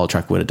just a Paul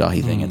track with a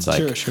Daithí thing. It's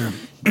like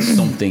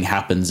something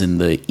happens in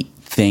the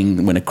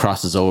thing when it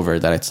crosses over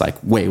that it's like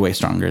way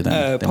stronger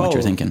than Paul, what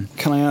you're thinking.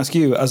 Can I ask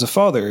you, as a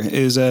father,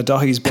 is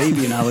Daithí's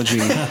baby analogy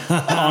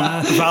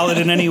valid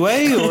in any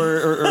way,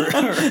 or?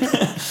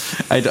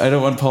 I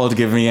don't want Paul to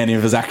give me any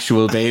of his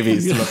actual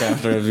babies to look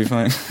after. It'll be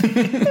fine.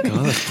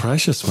 God, that's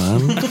precious,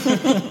 man.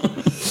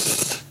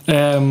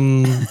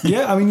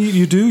 Yeah, I mean,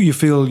 you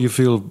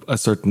feel a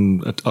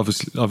certain,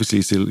 obviously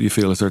you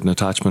feel a certain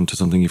attachment to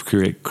something you've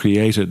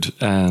created,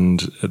 and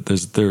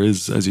there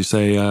is, as you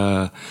say,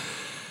 a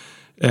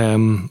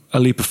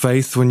leap of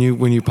faith when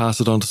you pass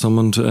it on to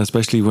someone,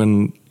 especially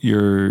when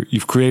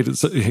you've created.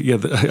 So, yeah,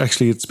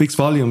 actually, it speaks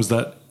volumes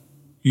that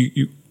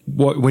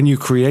when you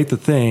create the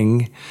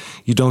thing,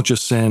 you don't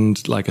just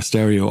send like a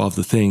stereo of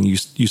the thing. You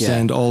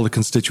send all the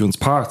constituent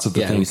parts of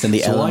the thing. Send the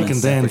so I can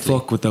then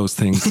fuck with those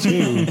things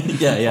too,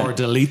 or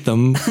delete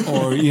them,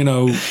 or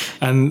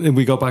and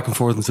we go back and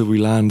forth until we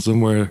land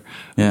somewhere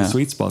in the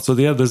sweet spot. So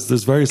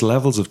there's various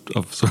levels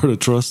of sort of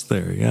trust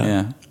there.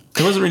 Yeah.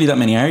 There wasn't really that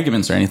many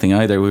arguments or anything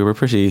either. We were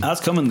pretty. That's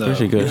coming though.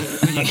 Pretty good.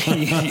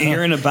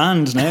 You're in a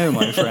band now,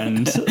 my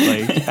friend.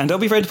 Like, and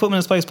don't be afraid to put me in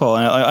a space, Paul.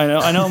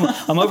 I know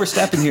I'm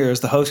overstepping here as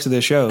the host of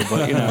this show,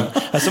 but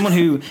as someone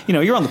who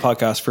you're on the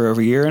podcast for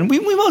over a year, and we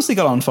mostly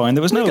got on fine.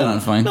 There was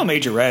no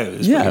major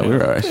rows. Yeah, we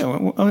were alright.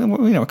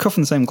 We're cut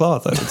from the same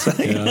cloth, I would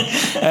say.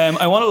 Yeah.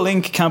 I want to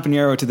link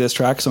Campanero to this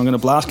track, so I'm going to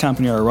blast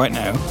Campanero right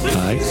now.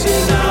 Nice.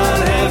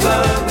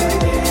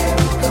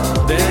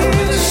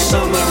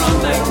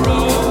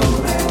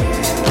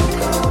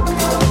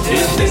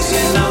 If this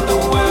is not the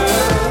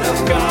word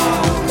of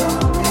God,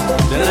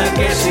 then I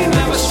guess he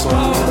never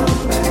spoke.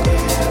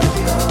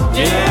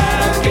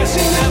 Yeah, I guess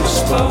he never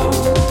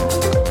spoke.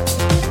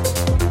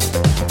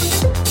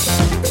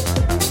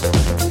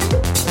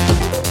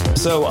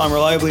 So I'm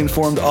reliably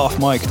informed off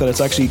mic that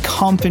it's actually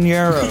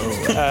Campanero,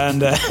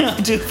 and I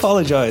do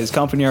apologise,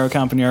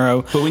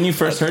 Campanero. But when you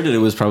first heard it, it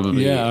was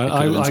probably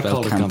I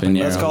called it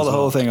Campanero. Let's call the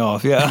whole thing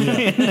off. Yeah.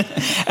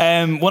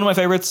 One of my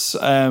favourites.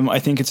 I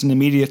think it's an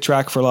immediate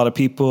track for a lot of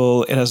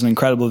people. It has an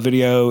incredible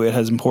video. It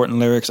has important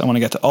lyrics. I want to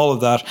get to all of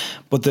that,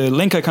 but the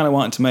link I kind of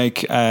wanted to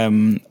make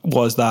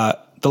was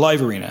that the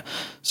live arena.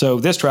 So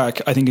this track,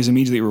 I think, is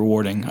immediately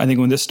rewarding. I think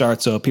when this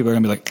starts up, people are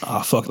going to be like,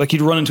 oh, fuck. Like,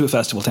 you'd run into a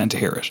festival tent to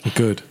hear it.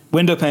 Good.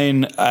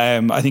 Windowpane,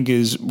 I think,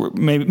 is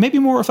maybe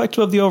more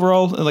reflective of the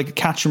overall, like,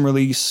 catch and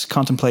release,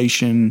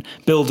 contemplation,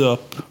 build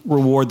up,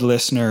 reward the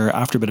listener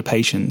after a bit of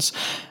patience.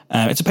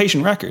 It's a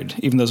patient record,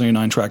 even though there's only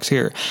 9 tracks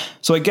here.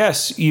 So I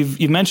guess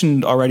you've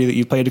mentioned already that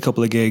you've played a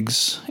couple of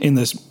gigs in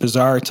this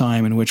bizarre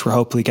time in which we're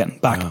hopefully getting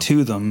back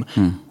to them,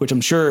 which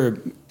I'm sure...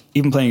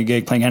 Even playing a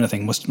gig, playing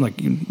anything,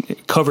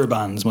 cover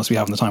bands must be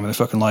having the time of their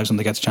fucking lives when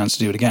they get the chance to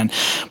do it again.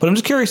 But I'm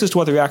just curious as to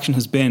what the reaction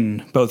has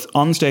been, both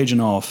on stage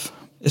and off,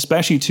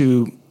 especially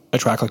to a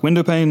track like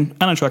Windowpane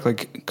and a track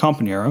like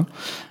Compañero.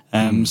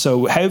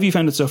 So how have you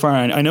found it so far?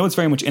 I know it's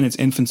very much in its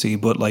infancy,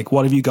 but like,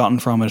 what have you gotten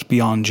from it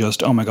beyond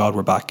just, oh my God,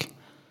 we're back?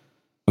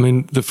 I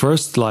mean, the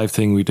first live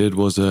thing we did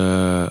was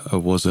a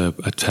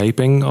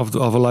taping of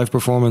a live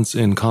performance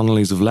in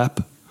Connolly's of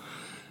Lepp,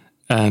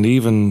 and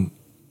even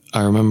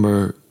I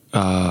remember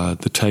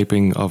the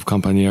taping of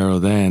Compañero.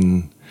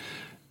 Then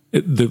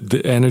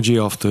the energy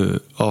of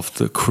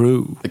the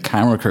crew, the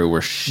camera crew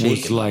were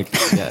shaking. Was like,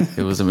 yeah,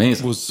 it was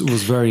amazing.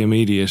 was very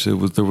immediate.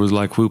 There was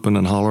like whooping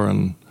and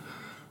hollering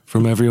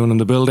from everyone in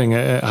the building,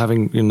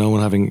 no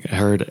one having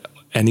heard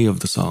any of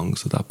the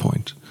songs at that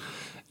point.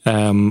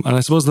 And I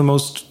suppose the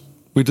most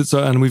we did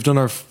so, and we've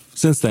done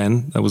since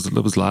then. That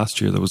was last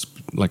year. That was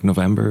like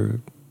November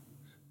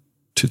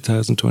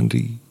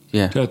 2020.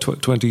 Yeah,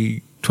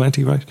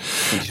 2020, right?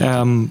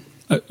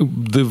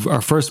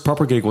 Our first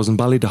proper gig was in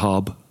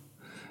Ballydehob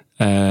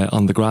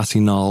on the grassy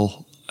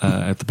knoll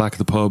at the back of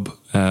the pub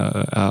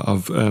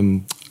of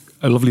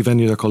a lovely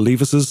venue there called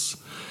Levis's.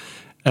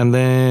 And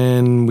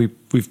then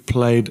we've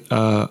played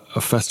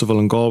a festival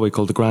in Galway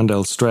called the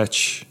Grandel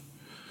Stretch.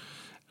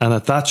 And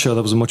at that show,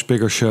 that was a much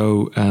bigger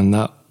show, and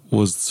that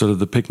was sort of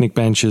the picnic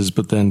benches,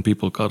 but then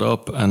people got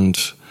up, and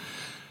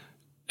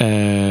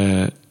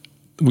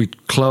we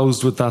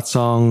closed with that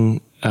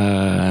song,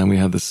 and we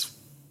had this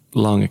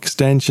long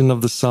extension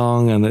of the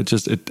song, and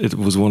it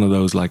was one of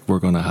those, like, we're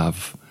going to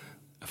have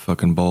a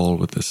fucking ball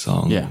with this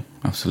song. Yeah,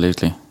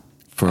 absolutely.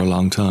 For a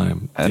long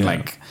time. And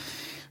like,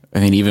 I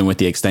mean, even with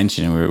the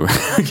extension, we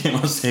came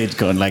on stage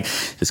going like,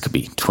 this could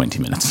be 20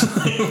 minutes.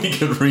 We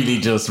could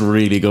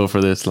really go for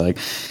this. Like,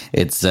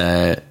 it's,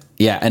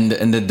 yeah. And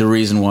the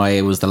reason why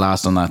it was the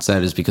last on that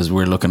set is because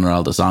we're looking at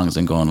all the songs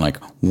and going like,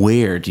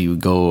 where do you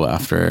go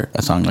after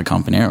a song like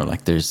Compañero?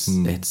 Like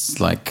it's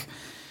like,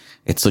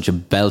 it's such a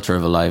belter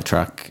of a live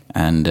track.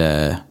 And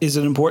is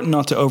it important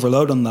not to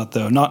overload on that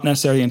though? Not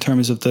necessarily in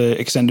terms of the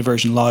extended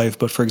version live,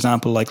 but for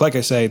example, like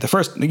I say, the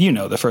first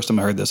time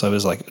I heard this, I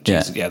was like,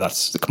 Jesus, yeah,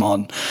 that's, come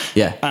on.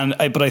 Yeah.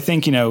 But I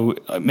think,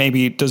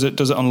 maybe does it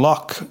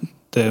unlock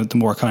the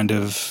more kind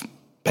of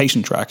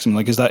patient tracks? And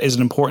like, is it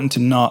important to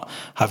not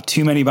have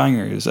too many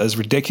bangers, as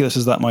ridiculous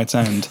as that might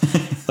sound?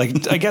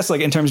 Like, I guess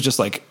like in terms of just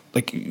like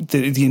the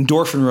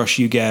endorphin rush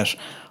you get,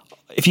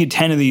 if you had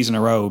 10 of these in a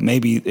row,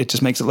 maybe it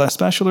just makes it less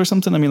special or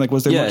something. I mean, like,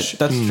 was there much? Yeah,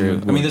 that's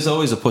true. I mean, there's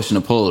always a push and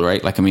a pull,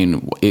 right? Like, I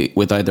mean,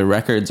 with either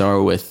records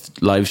or with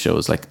live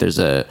shows, like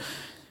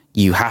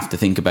you have to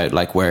think about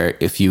like where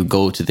if you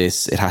go to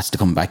this, it has to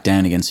come back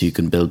down again so you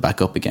can build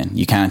back up again.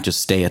 You can't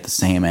just stay at the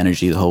same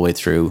energy the whole way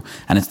through.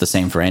 And it's the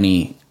same for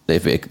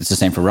it's the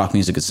same for rock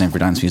music, it's the same for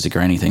dance music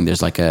or anything.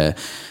 There's like a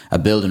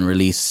build and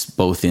release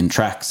both in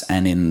tracks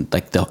and in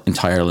like the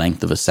entire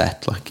length of a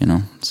set, like,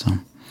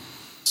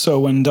 So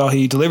when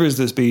Daithí delivers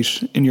this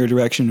beat in your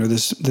direction, or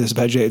this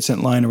arpeggiated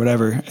synth line or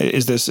whatever,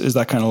 is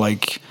that kind of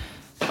like,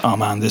 oh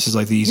man, this is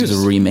like the easiest? It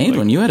was a remade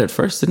one. You had it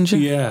first, didn't you?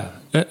 Yeah.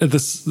 The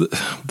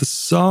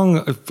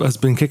song has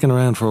been kicking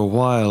around for a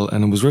while,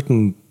 and it was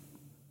written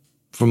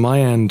from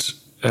my end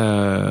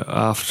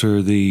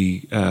after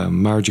the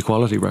marriage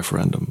equality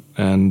referendum.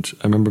 And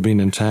I remember being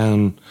in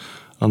town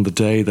on the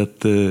day that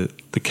the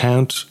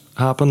count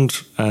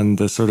happened, and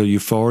the sort of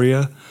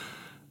euphoria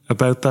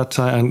about that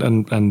time,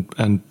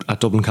 and at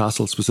Dublin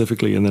Castle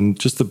specifically, and then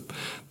just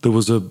there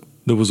was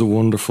a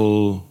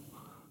wonderful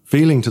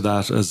feeling to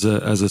that as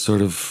a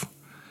sort of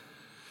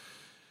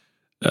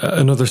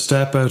another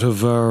step out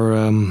of our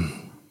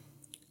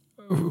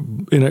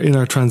in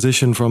our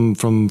transition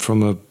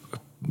from a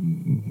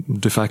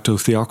de facto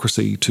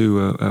theocracy to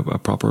a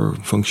proper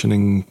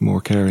functioning,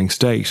 more caring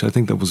state. I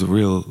think that was a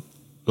real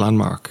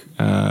landmark,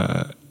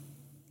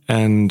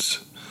 and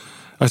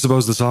I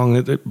suppose the song,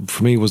 it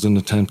for me, was an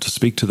attempt to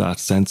speak to that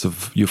sense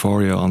of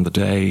euphoria on the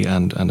day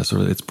and a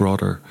sort of its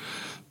broader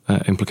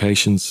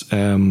implications.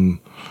 And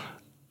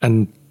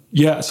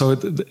yeah, so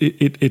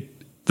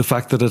the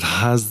fact that it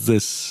has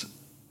this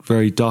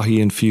very Daithí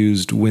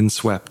infused,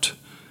 windswept,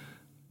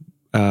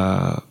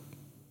 in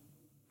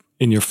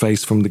your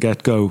face from the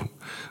get go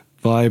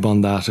vibe on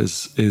that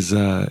is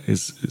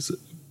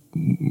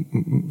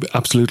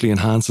absolutely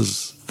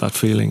enhances that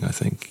feeling, I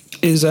think.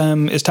 Is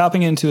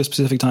tapping into a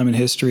specific time in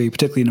history,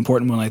 particularly an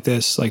important one like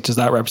this, like, does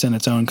that represent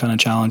its own kind of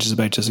challenges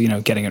about just,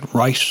 getting it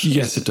right?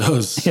 Yes, it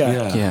does.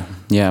 Yeah,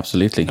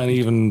 absolutely. And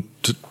even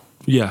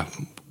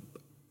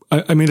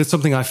I mean, it's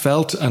something I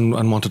felt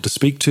and wanted to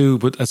speak to,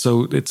 but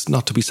so it's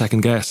not to be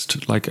second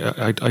guessed. Like,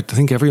 I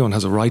think everyone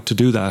has a right to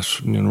do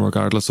that,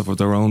 regardless of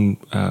their own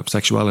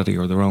sexuality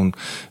or their own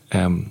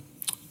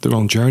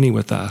journey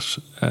with that.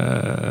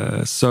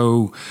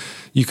 So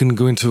you can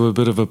go into a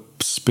bit of a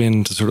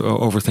spin to sort of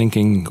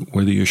overthinking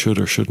whether you should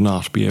or should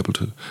not be able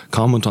to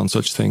comment on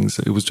such things.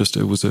 It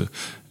was an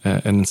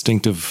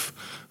instinctive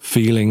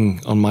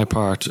feeling on my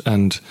part,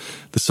 and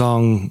the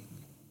song,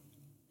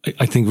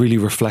 I think, really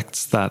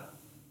reflects that.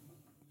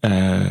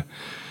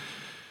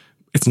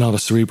 It's not a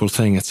cerebral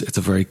thing. It's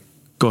a very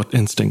gut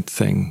instinct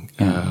thing.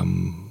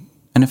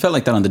 And it felt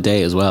like that on the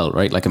day as well,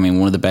 right? Like, I mean,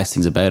 one of the best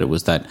things about it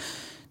was that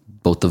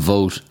both the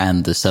vote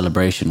and the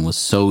celebration was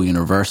so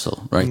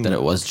universal, right? That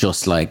it was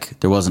just like,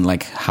 there wasn't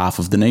like half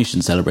of the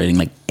nation celebrating.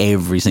 Like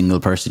every single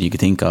person you could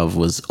think of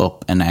was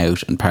up and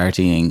out and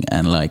partying,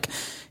 and like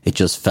it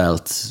just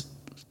felt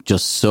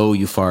just so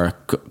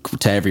euphoric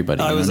to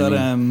everybody. I was at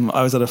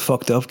a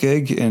fucked up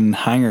gig in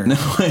Hangar.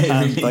 No way,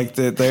 and really? like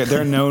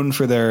they're known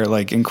for their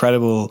like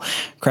incredible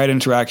crowd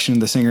interaction.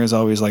 The singer is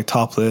always like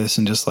topless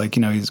and just like,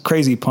 you know, he's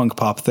crazy punk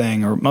pop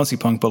thing, or mostly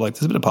punk, but like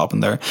there's a bit of pop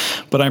in there.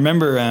 But I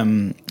remember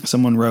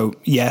someone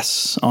wrote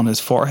yes on his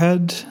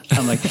forehead,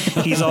 and like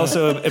he's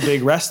also a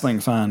big wrestling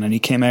fan, and he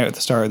came out at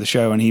the start of the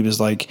show and he was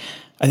like,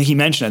 I think he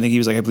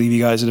was like, I believe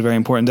you guys had a very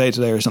important day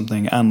today or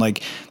something. And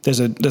like, there's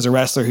a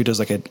wrestler who does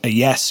like a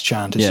yes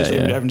chant. It's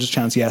everyone just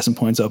chants yes and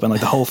points up, and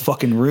like the whole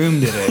fucking room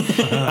did it.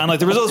 And like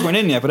the results weren't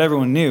in yet, but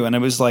everyone knew. And it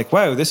was like,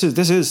 wow, this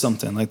is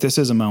something. Like this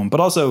is a moment. But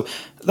also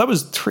that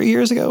was 3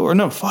 years ago, or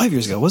no, 5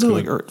 years ago. Was it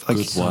like a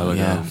while ago?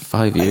 Yeah,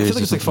 5 years. I feel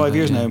like it's like 5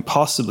 years now,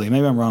 possibly.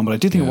 Maybe I'm wrong, but I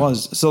do think it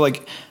was. So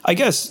like, I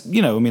guess,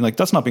 you know, I mean, like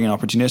that's not being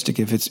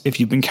opportunistic if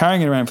you've been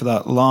carrying it around for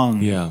that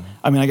long. Yeah.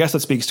 I mean, I guess that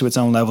speaks to its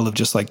own level of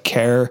just like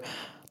care.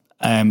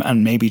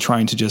 And maybe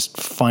trying to just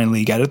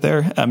finally get it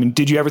there. I mean,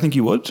 did you ever think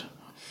you would?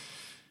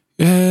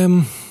 I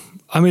mean,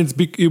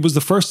 it was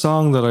the first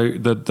song that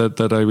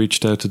I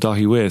reached out to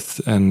Daithí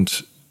with, and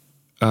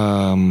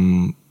I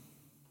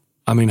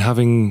mean,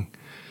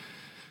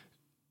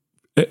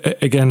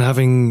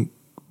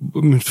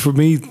 for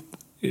me,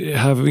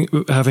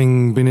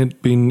 having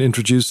been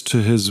introduced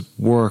to his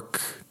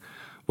work,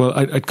 well,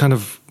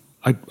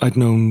 I'd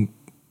known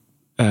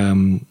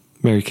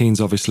Mary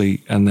Keane's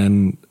obviously, and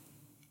then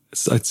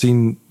I'd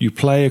seen you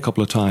play a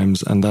couple of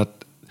times, and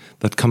that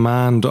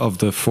command of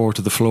the four to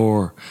the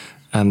floor,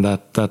 and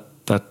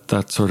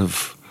that sort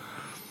of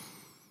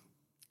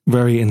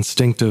very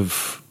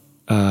instinctive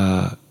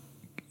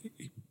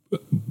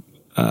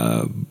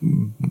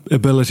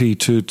ability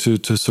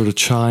to sort of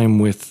chime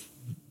with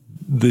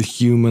the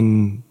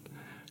human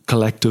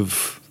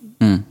collective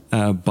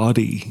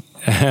body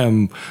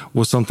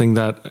was something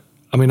that,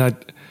 I mean, I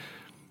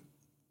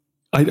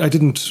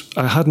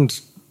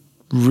hadn't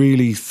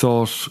really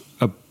thought,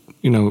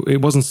 you know,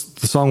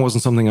 the song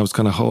wasn't something I was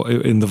kind of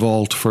in the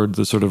vault for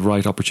the sort of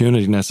right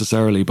opportunity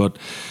necessarily, but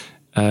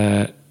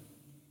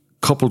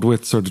coupled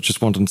with sort of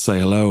just wanting to say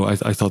hello,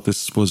 I thought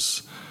this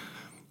was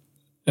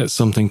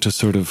something to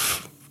sort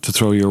of to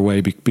throw your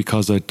way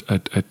because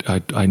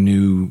I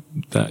knew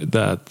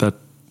that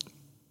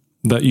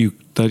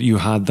you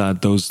had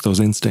those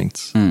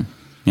instincts.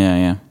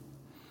 Yeah.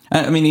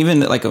 I mean,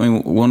 even like,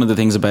 one of the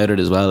things about it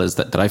as well is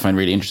that I find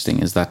really interesting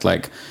is that,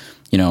 like,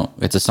 you know,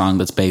 it's a song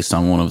that's based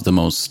on one of the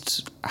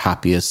most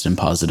happiest and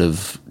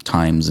positive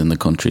times in the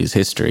country's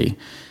history.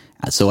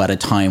 So at a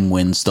time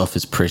when stuff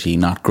is pretty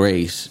not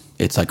great,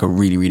 it's like a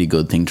really, really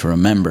good thing to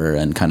remember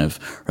and kind of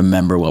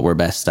remember what we're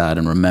best at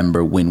and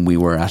remember when we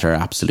were at our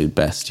absolute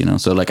best, you know?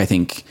 So like, I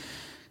think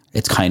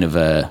it's kind of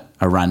a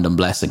random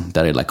blessing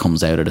that it like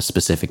comes out at a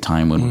specific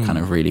time when we're kind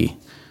of really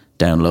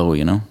down low,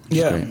 you know?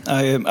 Yeah,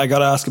 I got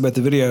to ask about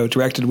the video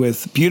directed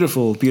with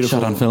beautiful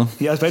shot on film.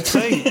 Yeah, I was about to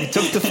say it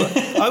took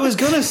I was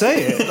gonna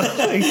say it.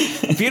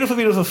 Like,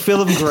 beautiful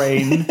film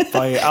grain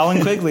by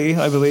Alan Quigley,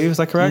 I believe. Is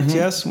that correct?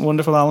 Yes,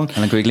 wonderful Alan.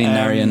 Alan Quigley and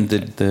Narian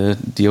did the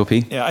DOP.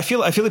 Yeah, I feel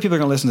like people are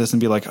gonna listen to this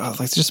and be like, oh,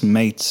 like it's just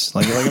mates.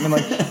 Like I mean,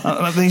 like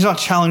he's not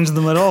challenging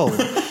them at all.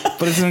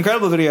 But it's an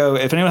incredible video.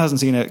 If anyone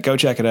hasn't seen it, go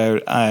check it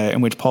out.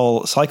 In which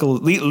Paul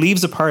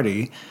leaves a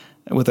party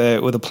with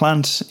a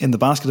plant in the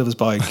basket of his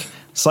bike,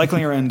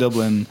 cycling around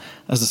Dublin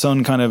as the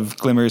sun kind of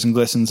glimmers and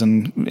glistens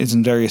and is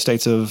in various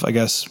states of, I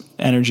guess,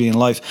 energy and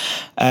life.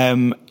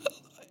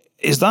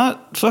 Is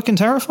that fucking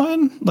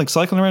terrifying? Like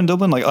cycling around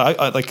Dublin? Like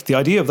I like the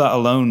idea of that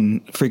alone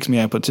freaks me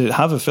out. But to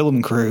have a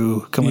film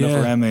crew coming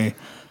up around me.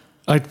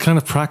 I'd kind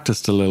of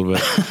practiced a little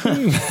bit.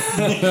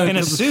 In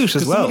a suit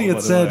as well. Somebody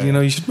had said, you know,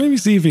 you should maybe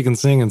see if you can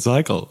sing and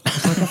cycle. I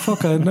was like, oh,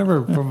 fuck, I'd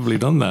never probably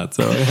done that.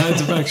 So I had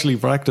to actually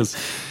practice.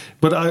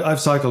 But I've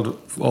cycled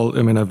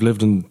I've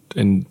lived in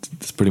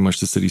pretty much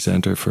the city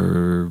centre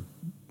for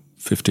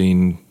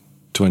 15,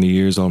 20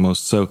 years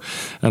almost. So,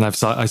 and I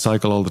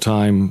cycle all the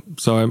time.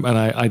 So,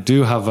 I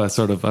do have a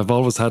sort of, I've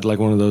always had like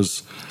one of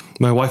those,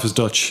 my wife is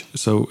Dutch.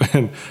 So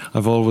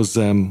I've always,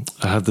 I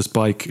have this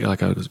bike,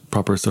 like a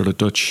proper sort of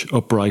Dutch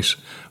upright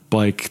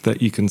bike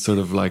that you can sort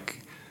of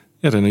like,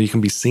 I don't know, you can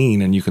be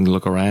seen and you can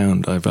look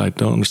around. I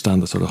don't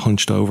understand the sort of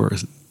hunched over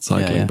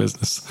cycling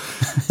business.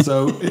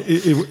 So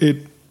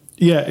it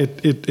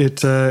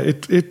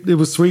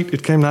was sweet.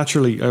 It came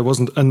naturally.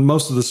 And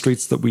most of the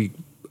streets that we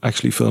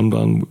actually filmed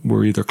on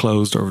were either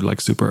closed or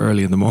like super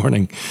early in the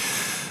morning.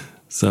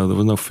 So there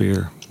was no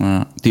fear.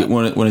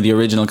 One of the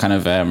original kind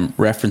of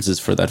references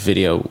for that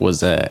video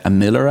was a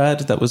Miller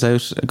ad that was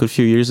out a good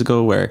few years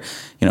ago, where,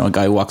 you know, a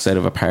guy walks out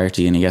of a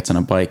party and he gets on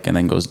a bike and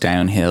then goes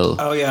downhill.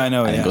 Oh yeah, I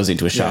know. And then goes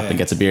into a shop and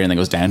gets a beer and then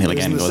goes downhill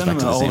again and goes back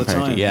to the same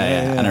party.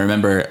 Yeah. And I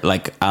remember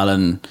like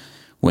Alan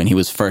when he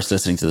was first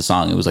listening to the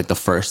song, it was like the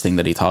first thing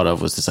that he thought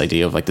of was this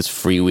idea of like this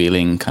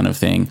freewheeling kind of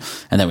thing.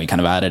 And then we kind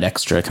of added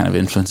extra kind of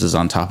influences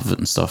on top of it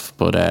and stuff.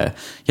 But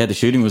yeah, the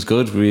shooting was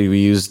good. We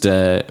used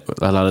a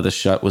lot of the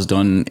shot was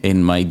done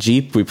in my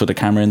Jeep. We put a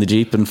camera in the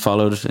Jeep and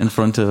followed in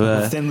front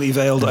of thinly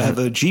veiled. I have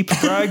a Jeep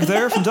brag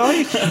there from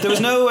Dolly. There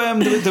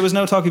was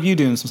no talk of you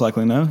doing some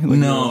cycling, no? Like,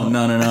 no.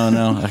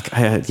 Like,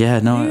 I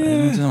don't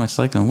know much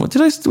cycling. What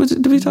did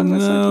we talk about?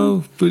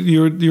 No, but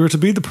you were to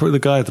be the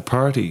guy at the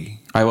party.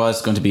 I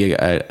was going to be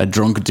a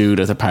drunk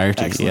dude at a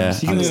party.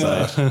 Excellent. Yeah, on the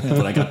side.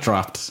 But I got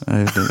dropped.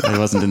 I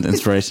wasn't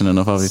inspiration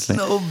enough, obviously.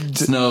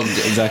 Snubbed,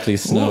 exactly,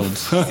 snubbed.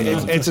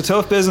 It's a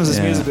tough business, it's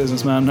music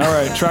business, man. All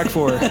right, track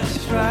 4.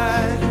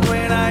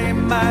 When I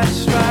am my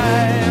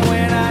stride,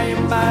 when I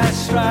am my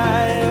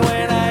stride,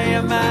 when I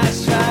am my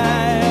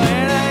stride,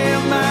 when I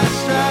am my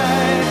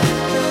stride,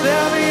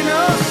 there'll be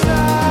no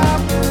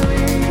stopping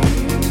me.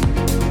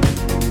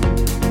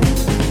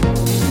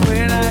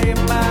 When I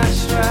am my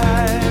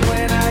stride,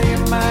 when I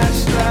am my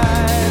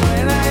stride,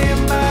 when I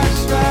am my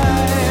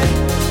stride,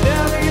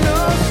 there'll be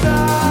no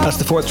stopping. That's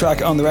the 4th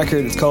track on the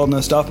record. It's called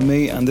No Stopping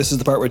Me, and this is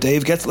the part where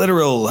Dave gets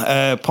literal.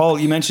 Paul,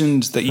 you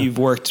mentioned that you've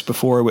worked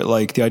before with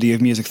like the idea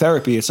of music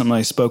therapy. It's something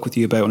I spoke with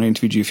you about when I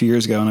interviewed you a few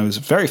years ago, and I was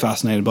very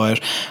fascinated by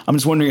it. I'm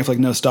just wondering if like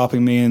No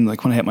Stopping Me and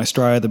like when I hit my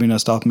stride, there'll be no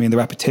stopping me, and the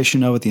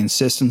repetition of it, the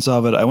insistence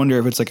of it. I wonder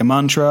if it's like a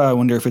mantra. I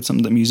wonder if it's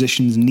something that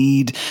musicians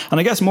need. And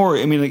I guess more,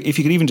 I mean, like if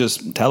you could even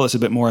just tell us a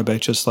bit more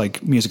about just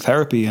like music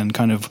therapy and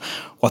kind of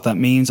what that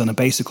means on a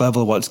basic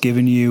level, what it's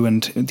given you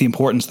and the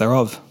importance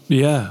thereof.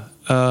 Yeah.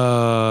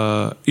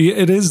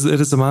 It is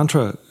a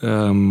mantra.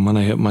 When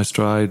I hit my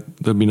stride,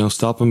 there'll be no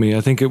stopping me.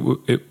 I think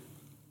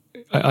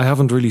I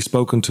haven't really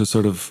spoken to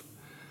sort of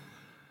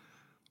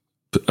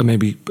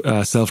maybe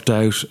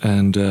self-doubt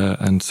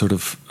and sort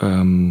of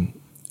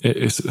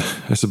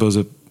I suppose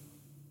a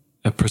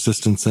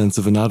persistent sense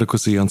of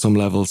inadequacy on some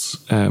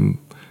levels in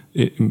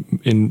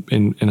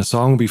a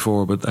song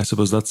before, but I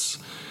suppose that's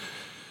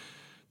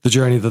the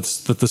journey that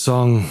the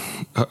song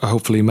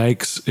hopefully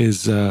makes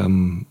is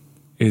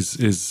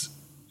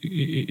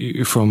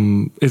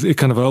from it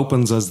kind of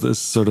opens as this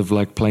sort of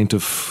like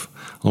plaintive,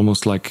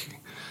 almost like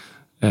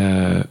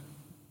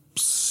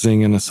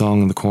singing a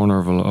song in the corner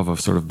of a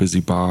sort of busy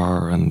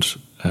bar, and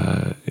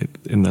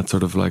in that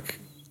sort of like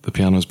the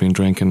piano's been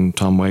drinking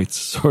Tom Waits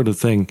sort of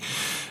thing,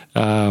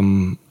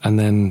 and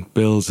then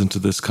builds into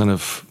this kind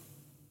of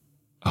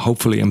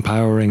hopefully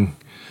empowering,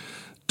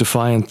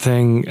 defiant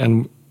thing.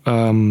 And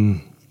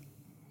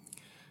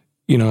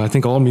I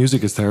think all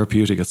music is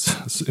therapeutic. It's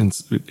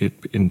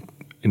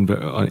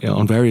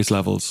on various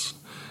levels.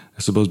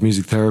 I suppose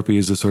music therapy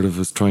is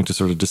trying to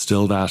sort of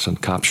distill that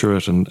and capture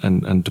it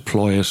and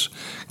deploy it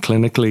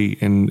clinically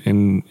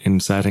in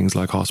settings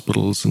like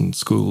hospitals and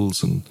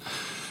schools and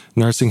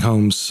nursing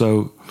homes.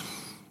 So,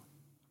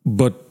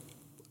 but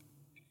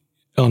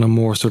on a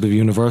more sort of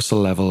universal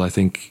level, I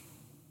think,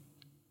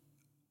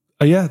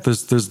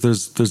 there's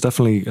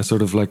definitely a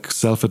sort of like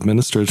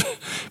self-administered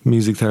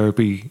music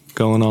therapy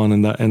going on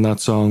in that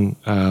song.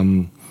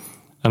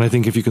 And I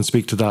think if you can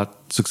speak to that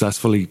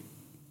successfully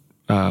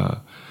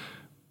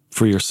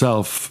for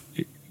yourself,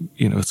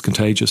 it's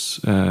contagious.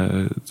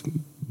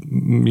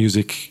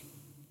 Music,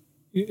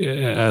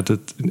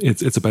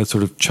 it's about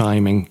sort of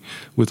chiming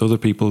with other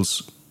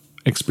people's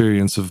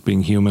experience of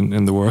being human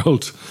in the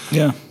world.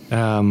 Yeah.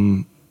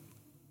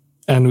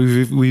 And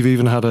we've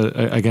even had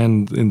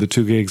again in the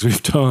 2 gigs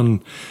we've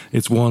done,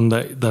 it's one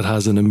that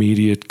has an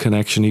immediate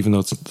connection, even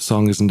though the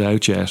song isn't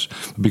out yet,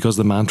 because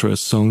the mantra is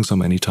sung so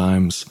many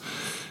times.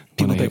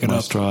 When I hit my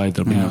stride,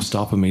 there'll be no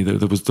stopping me.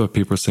 There was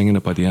people singing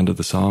it by the end of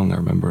the song. I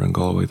remember in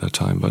Galway that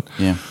time, but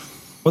yeah.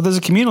 Well, there's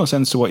a communal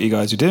sense to what you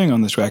guys are doing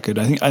on this record.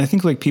 I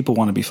think like people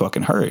want to be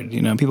fucking heard.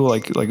 People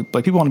like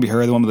people want to be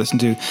heard. They want to listen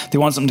to. They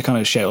want something to kind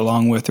of shout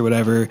along with or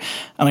whatever.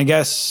 And I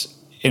guess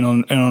in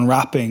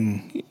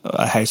unwrapping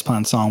a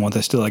Houseplant song, while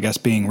they're still, I guess,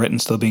 being written,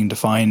 still being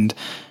defined,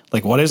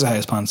 like what is a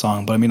Houseplant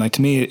song? But I mean, like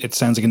to me, it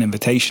sounds like an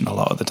invitation a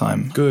lot of the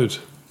time. Good.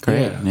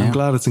 Great. Yeah. I'm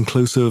glad it's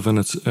inclusive, and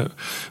it's.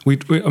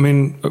 We've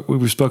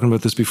spoken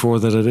about this before,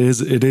 that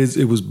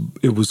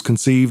it was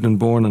conceived and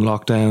born in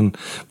lockdown,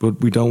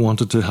 but we don't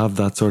want it to have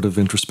that sort of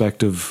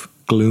introspective,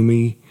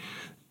 gloomy,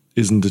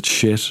 isn't it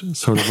shit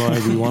sort of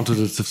vibe. We wanted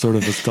it to sort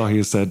of, as Dahi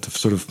has said, to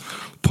sort of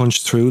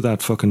punch through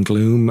that fucking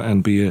gloom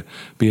and be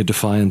a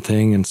defiant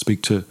thing and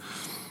speak to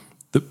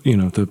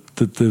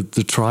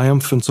the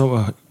triumph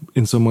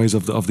in some ways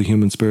of the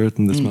human spirit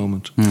in this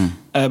moment.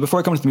 Before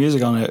I come to the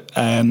music on it,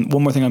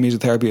 one more thing on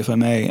music therapy, if I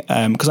may,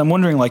 because I'm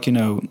wondering, like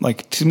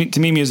to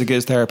me, music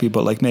is therapy,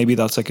 but like maybe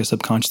that's like a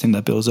subconscious thing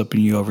that builds up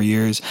in you over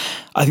years.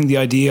 I think the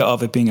idea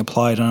of it being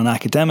applied on an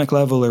academic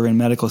level or in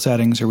medical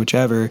settings or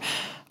whichever,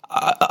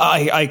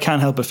 I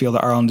can't help but feel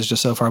that Ireland is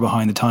just so far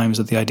behind the times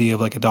that the idea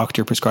of like a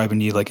doctor prescribing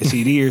you like a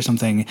CD or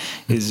something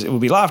it will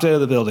be laughed out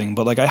of the building.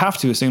 But like I have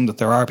to assume that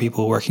there are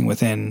people working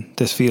within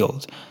this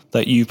field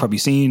that you've probably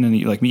seen,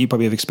 and like me, you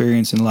probably have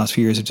experienced in the last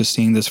few years of just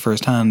seeing this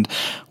firsthand,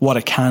 what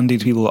it can do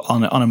to people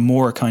on a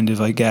more kind of,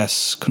 I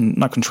guess,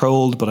 not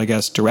controlled, but I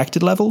guess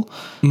directed level.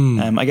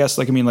 I guess,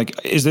 like, I mean, like,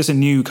 is this a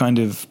new kind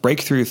of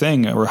breakthrough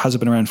thing, or has it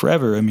been around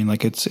forever? I mean,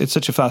 like, it's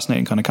such a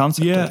fascinating kind of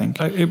concept, I think.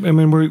 I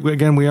mean,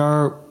 we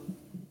are,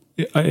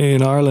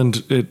 in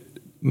Ireland,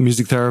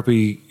 music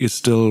therapy is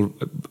still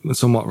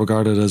somewhat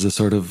regarded as a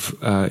sort of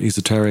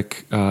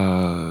esoteric,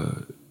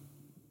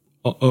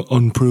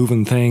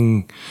 unproven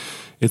thing.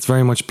 It's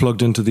very much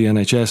plugged into the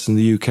NHS in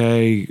the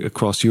UK,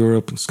 across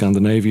Europe,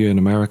 Scandinavia, and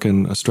America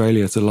and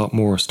Australia. It's a lot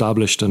more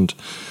established and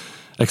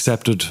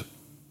accepted,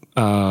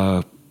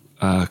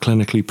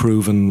 clinically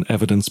proven,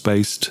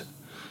 evidence-based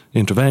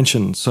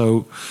intervention.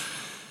 So,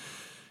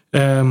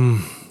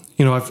 I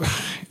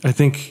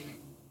think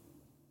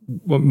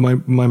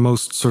my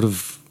most sort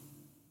of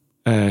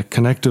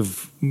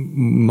connective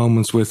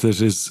moments with it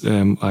is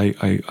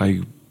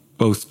I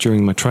both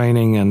during my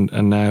training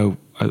and now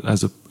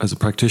as a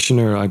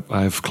practitioner,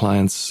 I have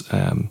clients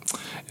in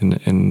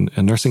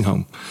a nursing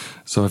home.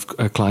 So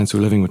I've clients who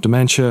are living with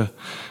dementia,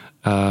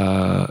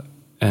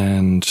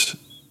 and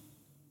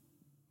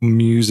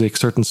music,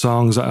 certain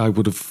songs I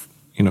would have,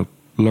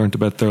 learned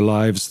about their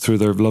lives through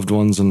their loved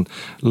ones, and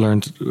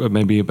learned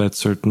maybe about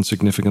certain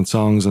significant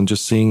songs, and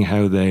just seeing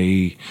how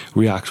they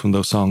react when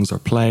those songs are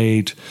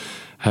played,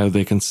 how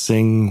they can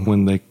sing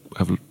when they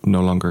have no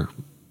longer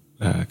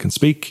can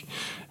speak,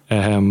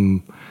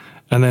 and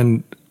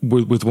then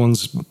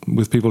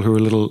with people who are a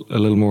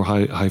little more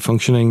high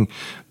functioning,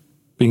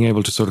 being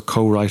able to sort of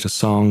co-write a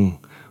song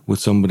with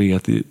somebody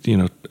at the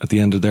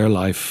end of their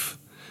life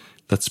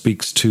that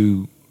speaks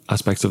to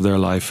aspects of their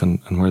life and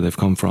where they've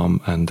come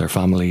from and their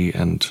family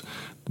and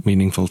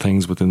meaningful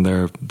things within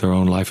their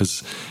own life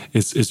is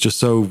just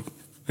so,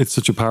 it's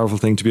such a powerful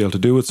thing to be able to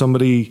do with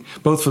somebody,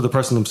 both for the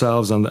person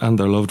themselves and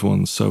their loved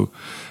ones. So,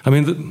 I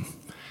mean,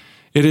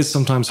 it is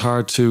sometimes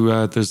hard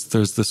to, there's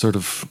this sort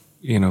of,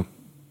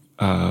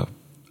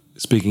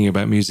 speaking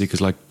about music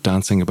is like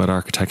dancing about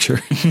architecture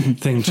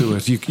thing to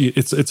it.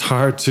 It's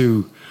hard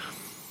to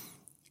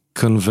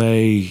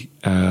convey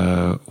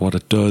what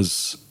it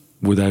does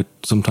without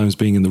sometimes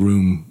being in the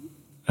room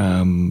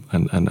and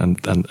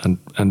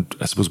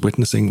I suppose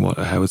witnessing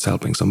how it's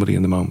helping somebody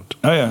in the moment.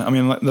 Oh yeah, I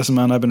mean, listen,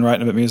 man, I've been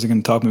writing about music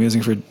and talking about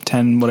music for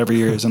 10 whatever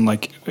years, and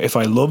like if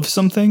I love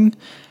something,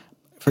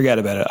 forget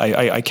about it.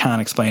 I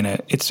can't explain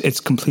it.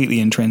 It's completely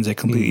intrinsic,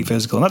 completely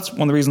physical. And that's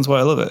one of the reasons why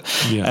I love it.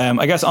 Yeah.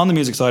 I guess on the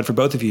music side for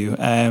both of you,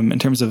 in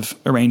terms of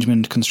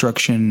arrangement,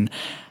 construction,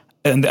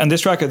 and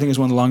this track I think is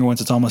one of the longer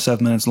ones. It's almost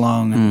 7 minutes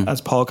long. And as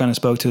Paul kind of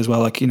spoke to as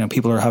well, like,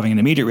 people are having an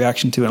immediate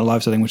reaction to it in a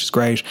live setting, which is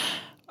great.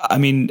 I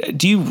mean,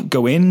 do you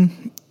go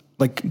in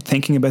like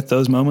thinking about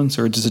those moments,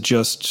 or is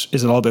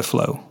it all a bit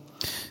flow?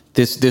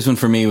 This one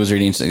for me was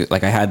really interesting.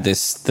 Like I had the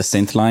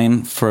synth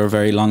line for a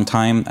very long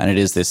time, and it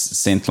is this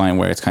synth line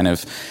where it's kind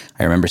of,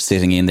 I remember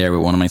sitting in there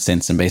with one of my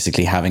synths and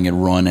basically having it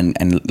run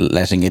and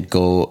letting it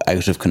go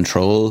out of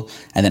control,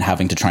 and then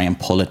having to try and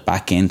pull it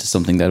back into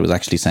something that was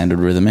actually sounded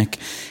rhythmic.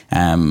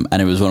 And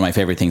it was one of my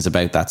favorite things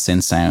about that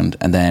synth sound.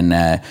 And then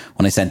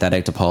when I sent that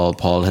out to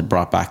Paul had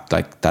brought back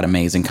like that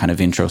amazing kind of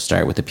intro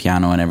start with the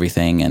piano and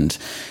everything. And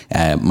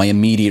my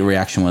immediate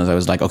reaction was, I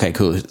was like, okay,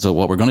 cool. So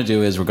what we're going to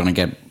do is we're going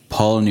to get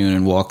Paul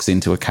Noonan walks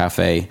into a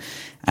cafe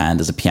and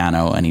there's a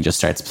piano and he just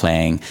starts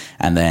playing,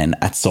 and then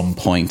at some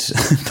point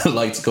the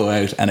lights go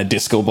out and a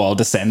disco ball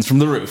descends from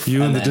the roof.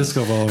 And the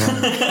disco ball,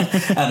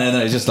 right? And then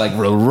I just like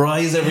will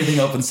rise everything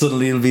up, and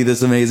suddenly it'll be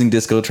this amazing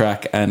disco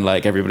track and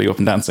like everybody up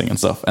and dancing and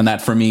stuff. And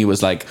that for me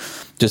was like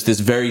just this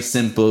very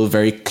simple,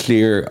 very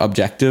clear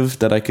objective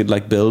that I could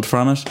like build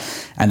from it.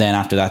 And then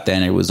after that,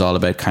 then it was all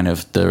about kind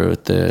of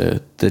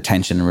the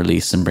tension and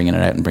release and bringing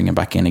it out and bringing it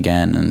back in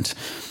again. And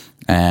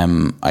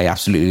I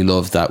absolutely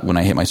love that when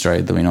I hit my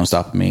stride, there'll be no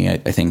stopping me. I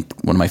think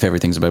one of my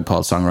favorite things about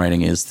Paul's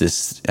songwriting is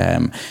this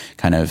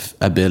kind of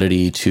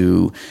ability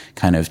to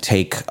kind of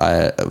take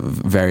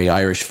very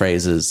Irish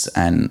phrases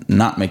and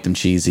not make them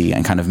cheesy,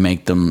 and kind of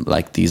make them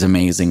like these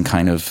amazing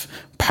kind of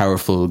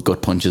powerful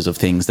gut punches of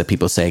things that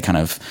people say kind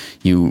of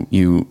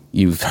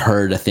you've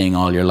heard a thing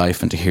all your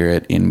life, and to hear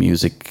it in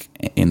music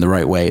in the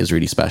right way is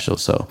really special.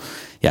 So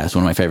yeah, it's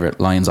one of my favorite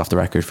lines off the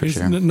record for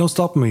sure. No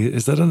Stopping Me.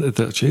 Is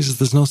that Jesus,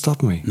 there's no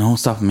stopping me. No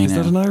Stopping Me. Is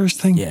that an Irish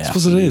thing? Yeah, I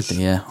suppose it is.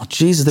 Yeah. Oh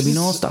Jesus, there'd be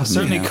no stopping me.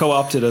 Certainly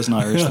co-opted as an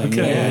Irish thing.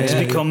 Okay. Yeah, it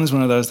just becomes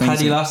one of those things.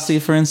 Paddy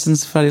Losty, for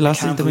instance. Paddy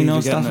Losty, there'd be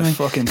no stopping me.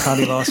 Fucking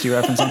Paddy Losty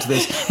reference onto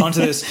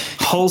this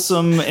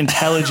wholesome,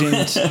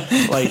 intelligent,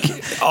 like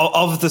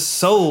of the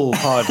soul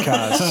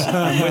podcast.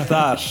 And with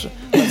that,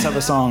 let's have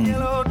a song.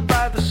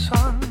 By the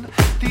sun,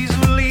 these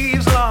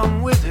leaves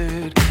long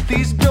withered,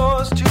 these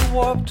doors too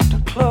warped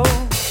to close.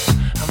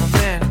 I'm a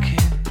mannequin,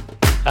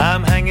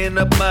 I'm hanging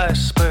up my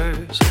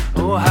spurs.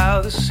 Oh,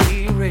 how the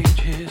sea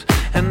rages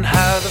and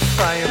how the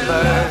fire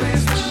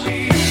burns.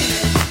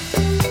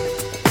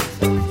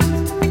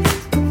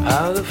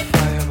 How the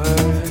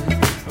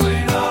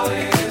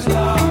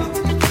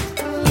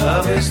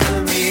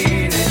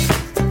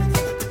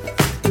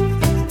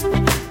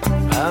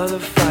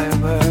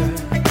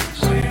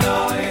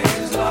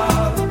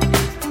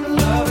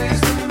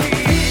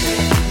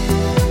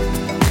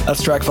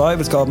That's track 5.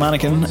 It's called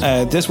Mannequin.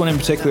 This one in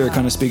particular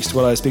kind of speaks to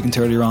what I was speaking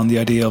to earlier on, the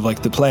idea of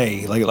like the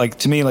play. Like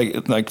to me,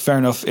 like fair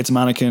enough, it's a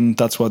mannequin.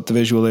 That's what the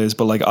visual is.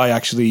 But like I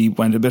actually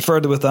went a bit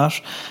further with that.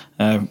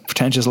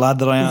 Pretentious lad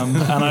that I am,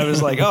 and I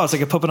was like, oh, it's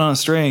like a puppet on a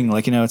string.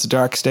 Like, you know, it's a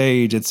dark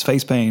stage. It's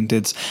face paint.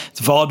 It's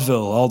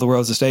vaudeville. All the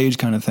world's a stage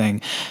kind of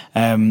thing.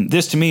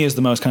 This to me is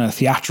the most kind of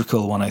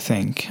theatrical one, I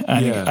think.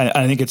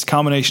 I think it's a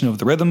combination of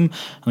the rhythm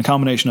and a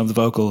combination of the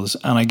vocals.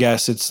 And I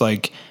guess it's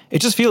like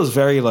it just feels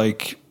very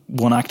like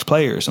one act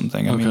play or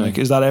something. I mean, like,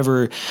 is that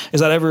ever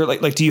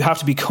like, do you have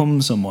to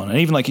become someone? And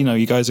even like, you know,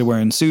 you guys are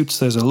wearing suits.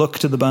 There's a look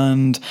to the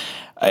band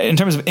in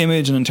terms of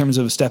image and in terms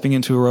of stepping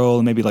into a role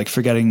and maybe like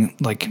forgetting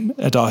like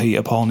a Daithí,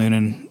 a Paul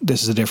Noonan.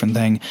 This is a different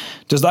thing.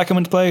 Does that come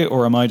into play,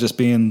 or am I just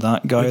being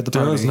that guy at the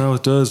party? No,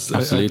 it does.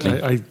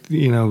 Absolutely. I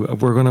you know,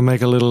 we're going to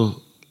make a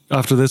little.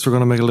 After this, we're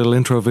going to make a little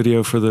intro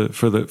video for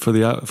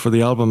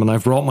the album, and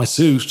I've brought my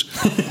suit.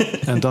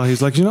 And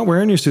Daithí's like, "You're not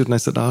wearing your suit," and I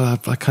said, "Oh,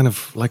 I kind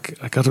of like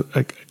I got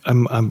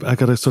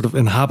to sort of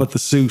inhabit the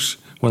suit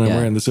when I'm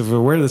wearing the suit. If I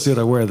wear the suit,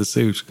 I wear the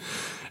suit."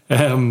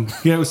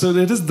 Yeah, so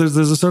it is. There's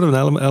a sort of an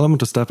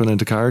element of stepping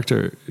into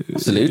character,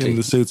 absolutely, in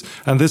the suits.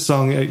 And this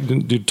song,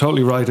 you're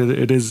totally right.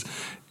 It is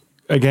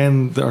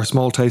again our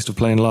small taste of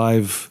playing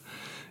live.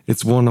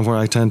 It's one where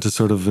I tend to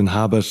sort of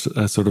inhabit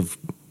a sort of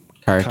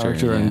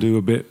character and do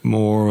a bit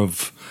more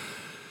of.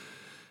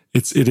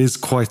 It is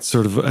quite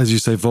sort of, as you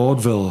say,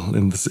 vaudeville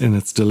in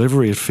its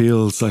delivery. It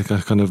feels like I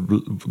kind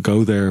of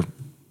go there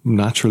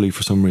naturally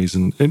for some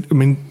reason.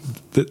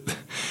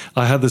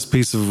 I had this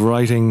piece of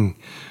writing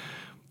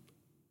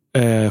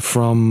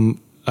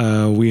from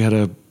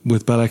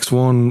with Bell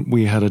X1.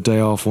 We had a day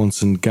off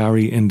once in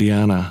Gary,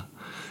 Indiana,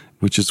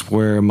 which is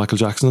where Michael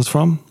Jackson is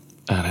from,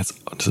 and it's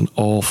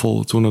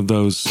it's one of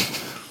those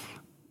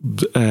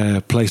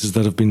places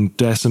that have been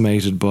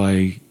decimated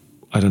by,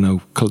 I don't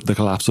know, the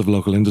collapse of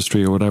local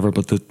industry or whatever,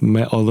 but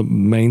all the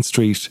main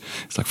street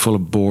is like full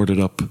of boarded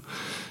up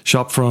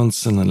shop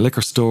fronts and then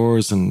liquor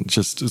stores, and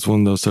just it's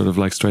one of those sort of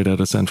like straight out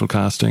of Central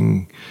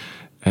Casting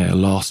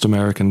lost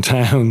American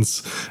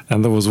towns.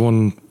 And there was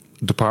one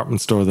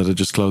department store that had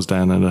just closed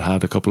down, and it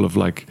had a couple of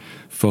like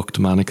fucked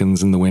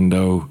mannequins in the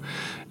window,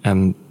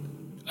 and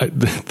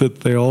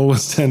they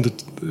always tend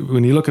to,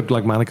 when you look at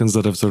like mannequins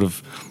that have sort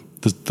of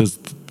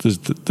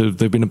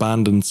they've been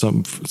abandoned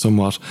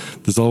somewhat.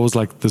 There's always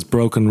like there's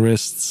broken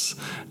wrists,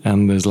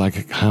 and there's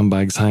like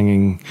handbags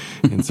hanging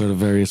in sort of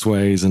various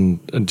ways,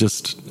 and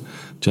just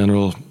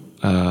general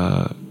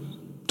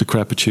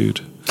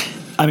decrepitude.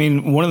 I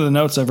mean, one of the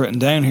notes I've written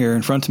down here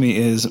in front of me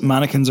is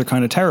mannequins are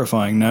kind of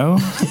terrifying. No,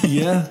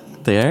 yeah.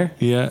 They are?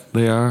 Yeah,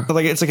 they are. But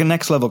like it's like a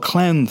next level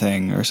clown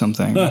thing or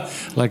something.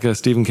 Like a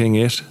Stephen King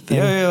It thing.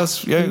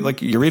 Yeah,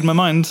 like you read my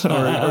mind.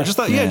 Or just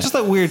that just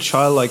that weird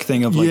childlike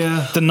thing of like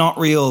they're not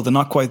real, they're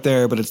not quite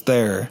there, but it's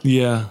there.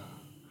 Yeah.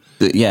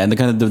 And the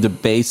kind of the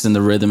bass and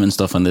the rhythm and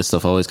stuff on this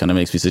stuff always kind of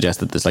makes me suggest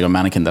that there's like a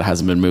mannequin that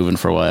hasn't been moving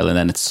for a while, and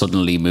then it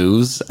suddenly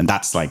moves, and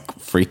that's like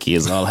freaky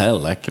as all hell,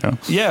 like, you know.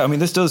 Yeah, I mean,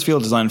 this does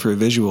feel designed for a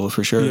visual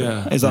for sure.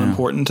 Yeah. Is that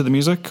important to the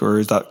music,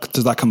 or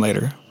does that come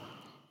later?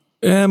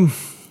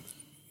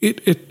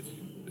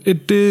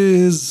 It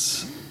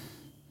is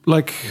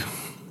like,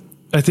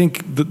 I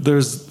think that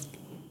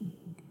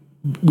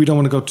we don't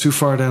want to go too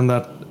far down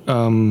that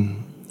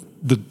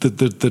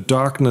the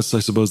darkness, I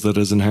suppose, that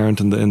is inherent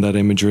in that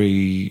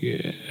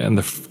imagery, and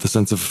the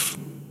sense of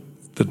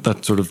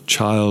that sort of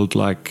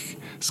childlike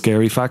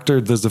scary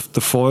factor. There's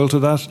the foil to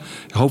that,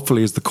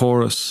 hopefully, is the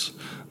chorus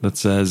that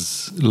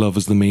says love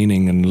is the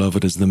meaning and love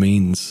it is the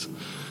means.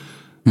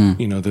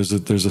 You know, there's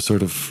a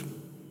sort of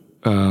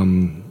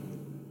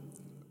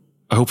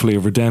hopefully a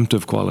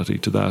redemptive quality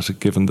to that,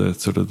 given the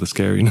sort of the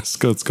scariness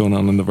that's going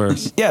on in the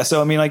verse. Yeah,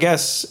 so I mean, I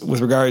guess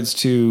with regards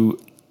to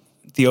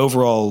the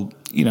overall,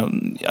 you know,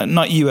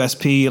 not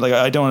USP, like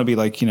I don't want to be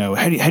like, you know,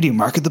 how do you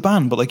market the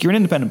band? But like, you're an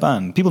independent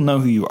band, people know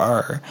who you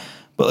are,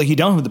 but like you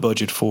don't have the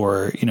budget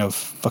for, you know,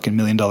 fucking $1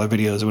 million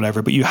videos or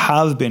whatever, but you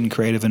have been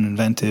creative and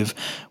inventive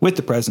with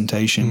the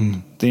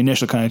presentation, the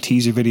initial kind of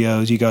teaser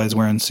videos, you guys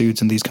wearing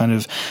suits and these kind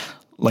of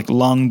like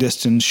long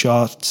distance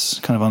shots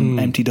kind of on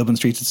empty Dublin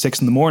streets at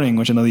 6 a.m,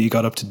 which I know that you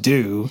got up to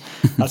do.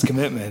 That's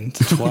commitment.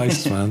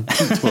 Twice, man.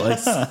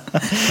 Twice.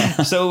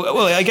 So,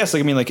 well, I guess,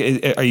 like, I mean, like,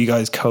 are you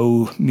guys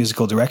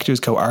co-musical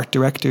directors, co-art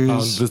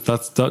directors?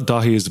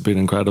 Daithí has been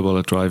incredible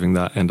at driving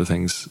that end of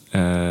things.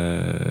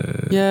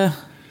 Yeah.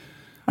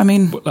 I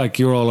mean, like,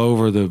 you're all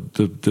over the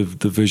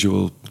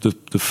visual,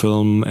 the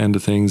film end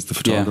of things, the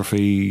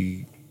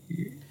photography.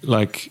 Yeah.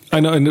 Like,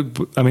 I know,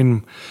 I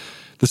mean,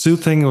 the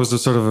suit thing was a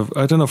sort of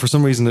I don't know, for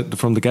some reason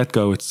from the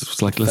get-go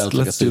it's like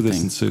let's do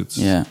this in suits.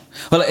 Yeah.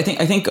 Well, I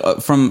think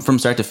from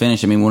start to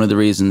finish, I mean, one of the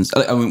reasons,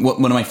 I mean,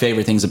 one of my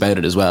favorite things about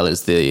it as well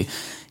is the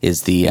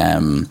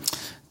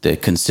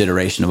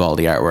consideration of all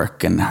the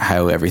artwork and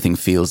how everything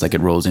feels like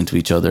it rolls into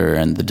each other,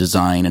 and the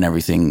design and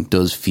everything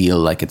does feel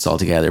like it's all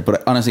together.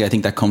 But honestly, I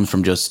think that comes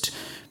from just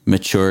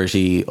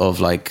maturity of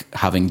like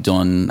having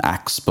done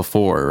acts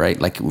before, right?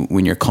 Like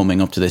when you're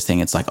coming up to this thing,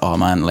 it's like, oh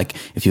man, like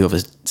if you have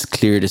a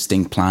clear,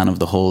 distinct plan of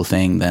the whole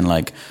thing, then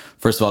like,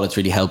 first of all, it's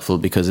really helpful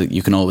because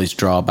you can always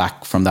draw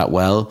back from that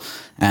well.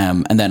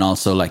 And then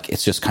also like,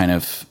 it's just kind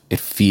of, it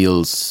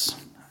feels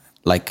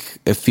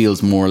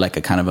more like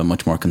a kind of a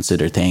much more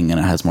considered thing, and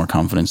it has more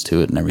confidence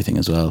to it and everything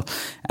as well.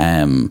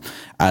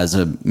 As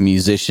a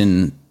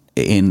musician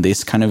in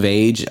this kind of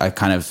age, I've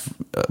kind of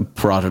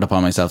brought it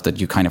upon myself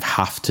that you kind of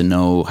have to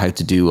know how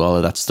to do all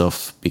of that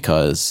stuff,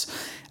 because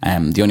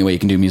the only way you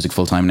can do music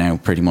full time now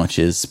pretty much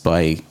is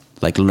by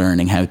like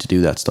learning how to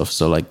do that stuff.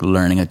 So like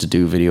learning how to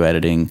do video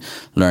editing,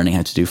 learning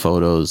how to do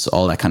photos,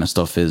 all that kind of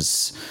stuff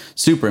is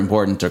super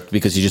important,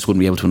 because you just wouldn't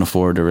be able to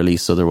afford a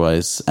release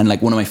otherwise. And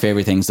like one of my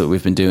favorite things that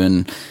we've been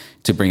doing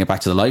to bring it back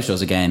to the live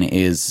shows again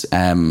is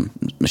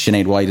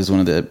Sinead White is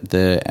one of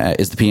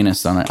is the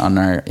pianist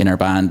in our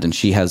band, and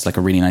she has like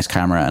a really nice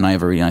camera and I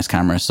have a really nice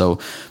camera. So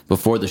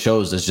before the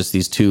shows, there's just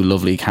these two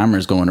lovely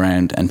cameras going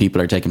around and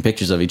people are taking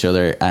pictures of each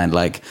other, and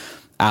like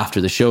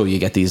after the show you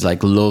get these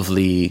like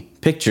lovely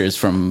pictures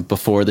from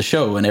before the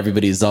show and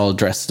everybody's all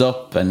dressed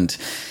up, and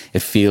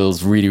it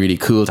feels really, really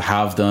cool to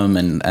have them,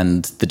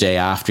 and the day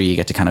after you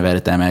get to kind of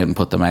edit them out and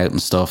put them out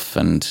and stuff.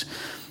 And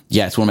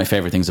yeah, it's one of my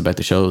favorite things about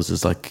the shows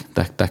is like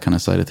that kind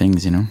of side of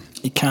things, you know.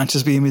 You can't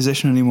just be a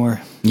musician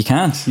anymore. You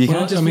can't just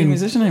be a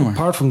musician anymore.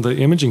 Apart from the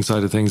imaging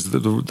side of things,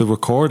 the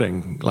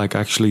recording, like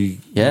actually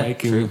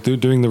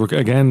doing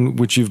again,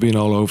 which you've been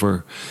all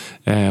over,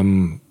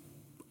 and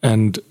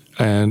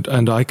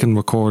I can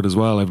record as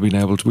well.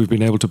 We've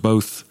been able to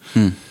both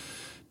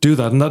do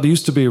that, and that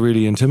used to be a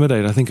really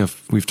intimidating. I think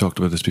we've talked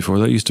about this before.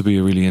 That used to be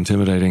a really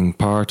intimidating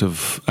part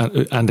of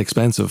and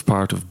expensive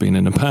part of being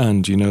in a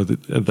band. You know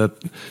that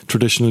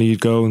traditionally you'd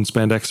go and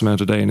spend X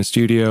amount a day in a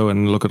studio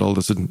and look at all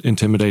this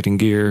intimidating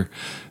gear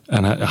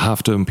and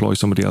have to employ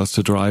somebody else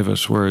to drive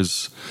it.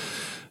 Whereas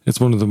it's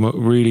one of the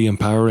really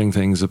empowering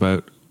things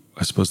about,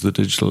 I suppose, the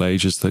digital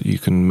age is that you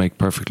can make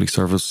perfectly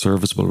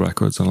serviceable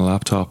records on a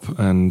laptop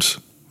and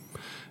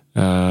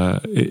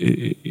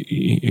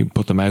you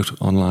put them out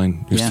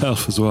online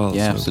yourself as well.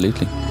 Yeah, so.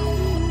 Absolutely.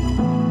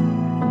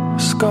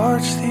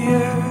 Scorch the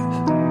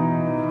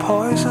earth,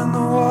 poison the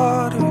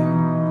water,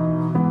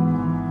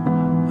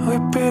 we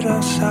bid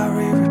our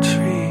sorry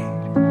retreat.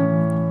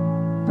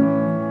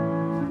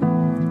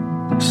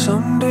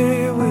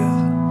 Someday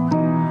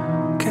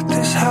we'll get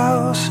this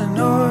house in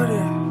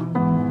order.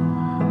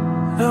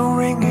 No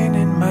ringing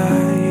in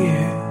my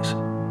ears,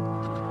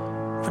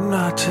 but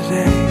not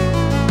today.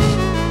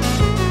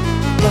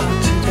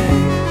 Not today,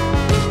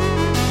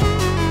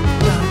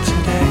 not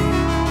today,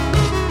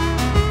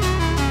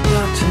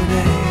 not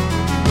today.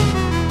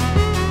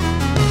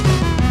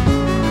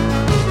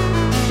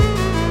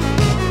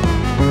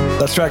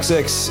 That's track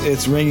 6.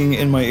 It's ringing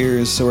in my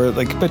ears. So we're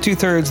like about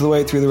 2/3 of the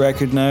way through the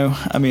record now.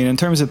 I mean, in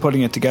terms of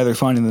putting it together,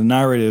 finding the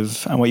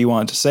narrative and what you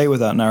wanted to say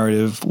with that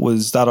narrative,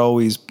 was that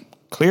always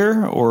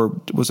clear, or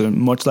was there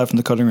much left on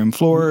the cutting room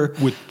floor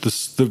with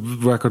the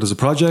record as a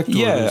project?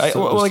 I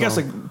guess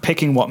like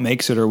picking what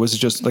makes it, or was it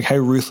just like how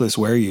ruthless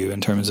were you in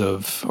terms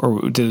of,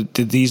 or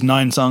did these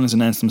 9 songs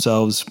announce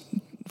themselves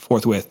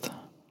forthwith?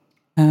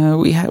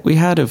 We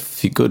had a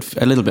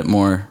little bit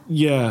more,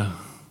 and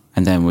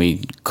then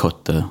we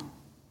cut the.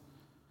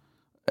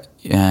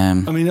 I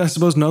mean, I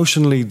suppose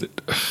notionally,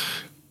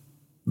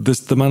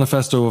 the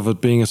manifesto of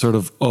it being a sort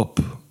of up,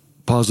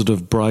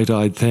 positive,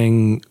 bright-eyed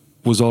thing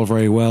was all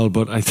very well,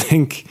 but I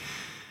think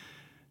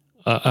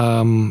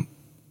I've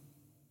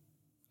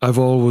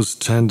always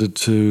tended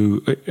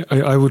to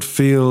I would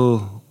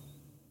feel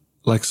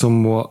like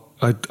somewhat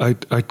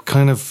I'd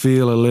kind of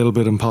feel a little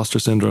bit imposter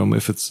syndrome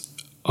if it's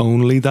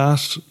only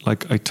that.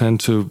 Like I tend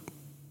to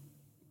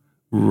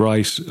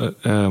write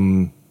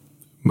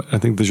I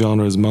think the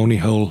genre is moany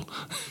hole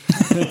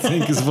I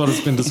think is what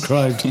has been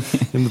described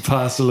in the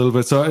past a little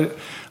bit. So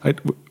I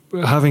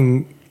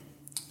having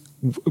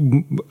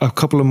a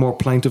couple of more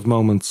plaintive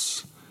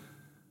moments,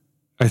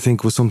 I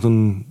think, was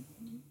something.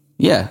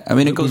 Yeah, I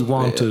mean, it goes. We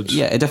wanted.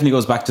 It definitely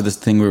goes back to this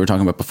thing we were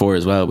talking about before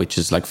as well, which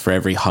is like for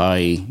every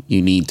high,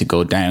 you need to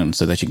go down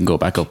so that you can go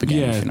back up again.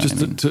 Yeah, if you know just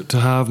what I mean. to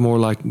have more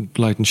light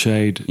and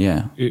shade.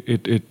 Yeah,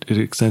 it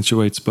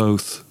accentuates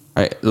both.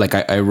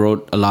 I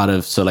wrote a lot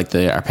of, so like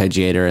the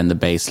arpeggiator and the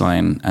bass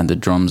line and the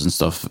drums and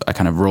stuff. I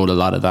kind of wrote a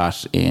lot of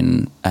that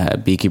in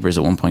Beekeepers.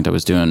 At one point, I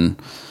was doing.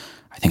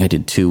 I think I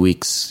did 2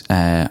 weeks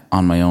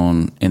on my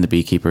own in the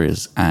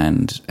Beekeepers,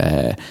 and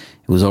it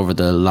was over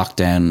the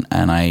lockdown,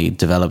 and I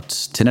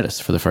developed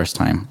tinnitus for the first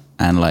time.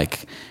 And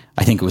like,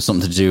 I think it was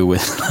something to do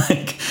with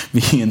like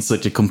being in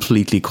such a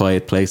completely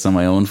quiet place on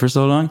my own for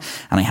so long.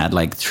 And I had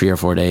like 3 or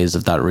 4 days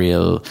of that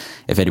real,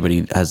 if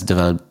anybody has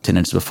developed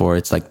tinnitus before,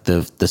 it's like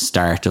the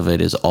start of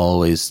it is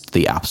always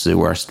the absolute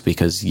worst,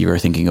 because you're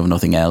thinking of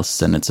nothing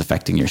else and it's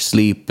affecting your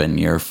sleep and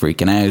you're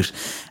freaking out.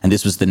 And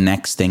this was the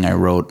next thing I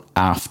wrote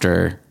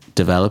after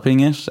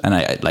developing it, and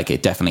I like,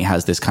 it definitely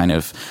has this kind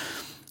of,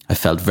 I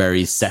felt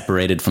very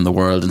separated from the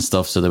world and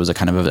stuff. So there was a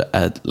kind of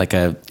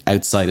a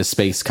outside of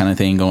space kind of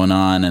thing going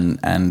on,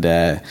 and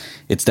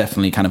it's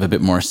definitely kind of a bit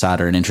more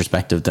sadder and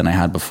introspective than I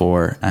had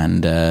before.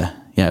 And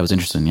yeah, it was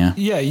interesting. Yeah,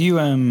 you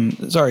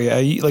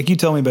you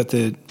told me about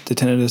the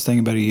tinnitus thing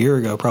about a year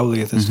ago,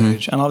 probably at this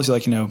stage, and obviously,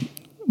 like, you know,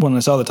 when I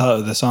saw the title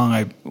of the song,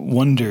 I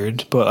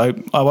wondered, but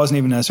I wasn't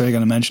even necessarily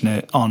going to mention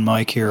it on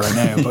mic here right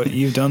now, but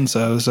you've done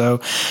so.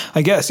 So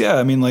I guess, yeah,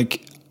 I mean,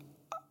 like,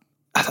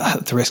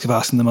 at the risk of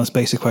asking the most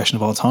basic question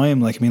of all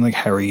time, like, I mean, like,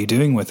 how are you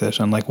doing with it?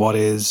 And like, what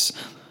is,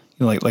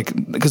 you know,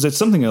 like, because it's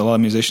something that a lot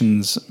of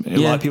musicians, a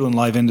lot of people in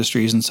live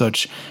industries and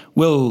such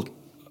will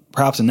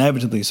perhaps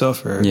inevitably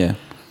suffer. Yeah.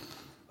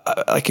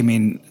 Like, I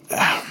mean,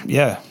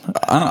 yeah.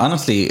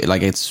 Honestly,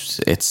 like,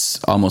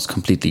 it's almost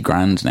completely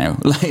grand now.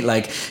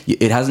 like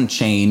it hasn't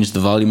changed. The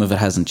volume of it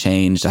hasn't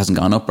changed. It hasn't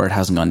gone up or it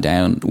hasn't gone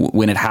down.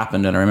 When it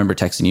happened, and I remember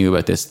texting you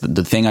about this,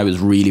 the thing I was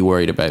really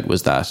worried about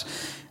was that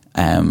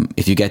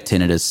if you get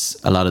tinnitus,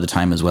 a lot of the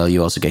time as well,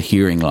 you also get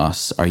hearing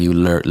loss, or you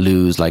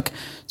lose like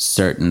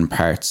certain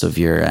parts of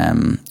your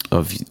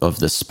of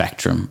the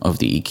spectrum of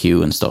the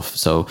EQ and stuff.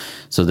 So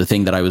the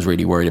thing that I was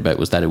really worried about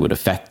was that it would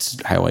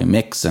affect how I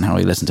mix and how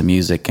I listen to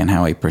music and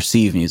how I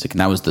perceive music, and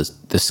that was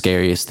the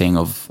scariest thing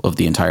of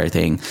the entire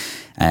thing.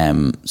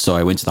 So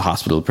I went to the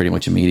hospital pretty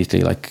much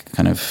immediately, like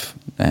kind of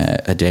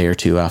a day or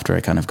two after I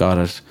kind of got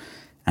it,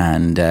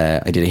 and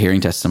I did a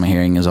hearing test, and my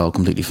hearing is all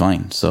completely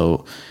fine.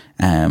 So.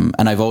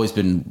 And I've always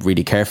been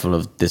really careful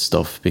of this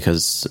stuff,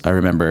 because I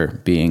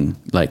remember being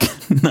like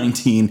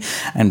 19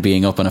 and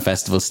being up on a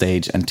festival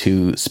stage and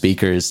two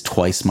speakers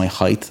twice my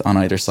height on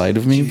either side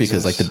of me. Jesus.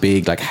 Because like the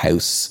big like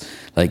house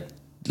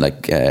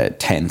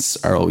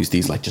tents are always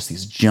these like just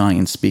these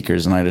giant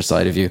speakers on either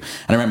side of you.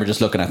 And I remember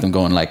just looking at them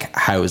going like,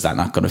 how is that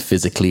not going to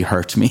physically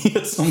hurt me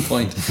at some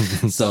point?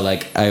 So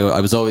like I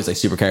was always like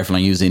super careful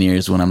on using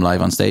in-ears when I'm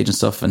live on stage and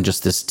stuff, and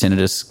just this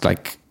tinnitus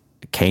like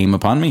came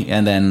upon me,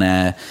 and then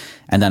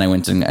I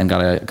went and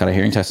got a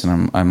hearing test,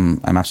 and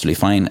I'm absolutely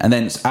fine. And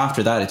then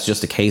after that, it's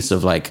just a case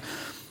of like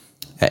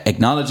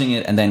acknowledging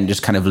it and then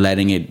just kind of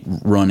letting it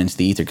run into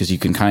the ether, because you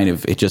can kind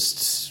of it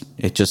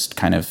just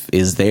kind of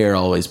is there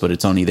always, but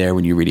it's only there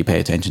when you really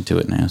pay attention to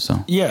it now.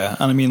 So yeah,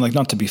 and I mean, like,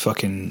 not to be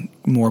fucking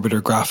morbid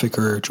or graphic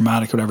or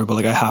dramatic or whatever, but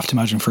like, I have to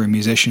imagine for a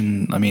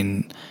musician, I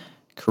mean,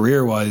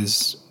 career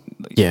wise,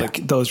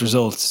 like those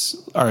results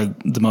are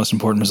the most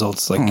important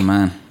results. Like, oh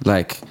man,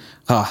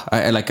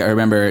 I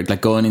remember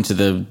like going into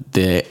the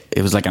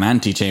it was like an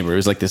antechamber. It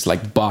was like this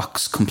like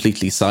box,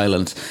 completely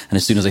silent, and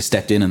as soon as I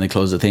stepped in and they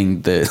closed the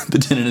thing, the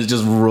tinnitus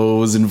just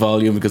rose in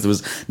volume because there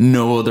was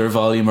no other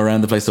volume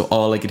around the place, so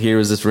all I could hear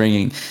was this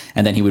ringing.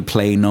 And then he would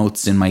play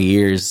notes in my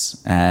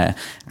ears,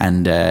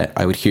 and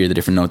I would hear the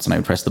different notes, and I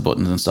would press the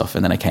buttons and stuff.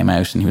 And then I came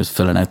out, and he was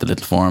filling out the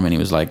little form, and he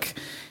was like,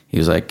 you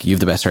have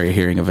the best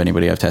hearing of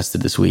anybody I've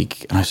tested this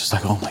week. And I was just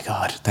like, oh my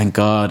God, thank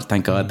God.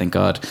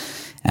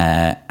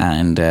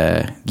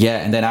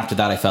 And then after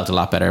that, I felt a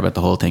lot better about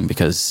the whole thing,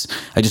 because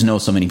I just know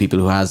so many people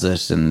who has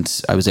it,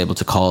 and I was able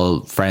to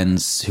call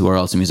friends who are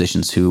also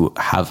musicians who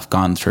have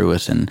gone through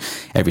it, and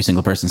every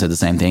single person said the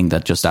same thing,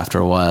 that just after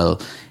a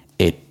while,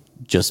 it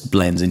just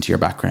blends into your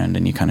background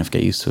and you kind of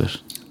get used to it.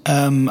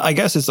 I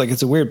guess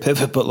it's a weird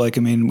pivot, but like,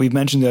 I mean, we've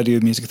mentioned the idea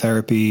of music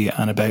therapy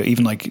and about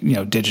even like, you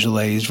know, digital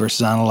age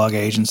versus analog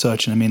age and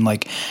such. And I mean,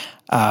 like,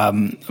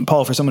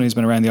 Paul, for someone who's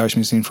been around the Irish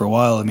music scene for a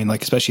while, I mean,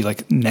 like, especially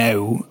like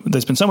now,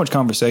 there's been so much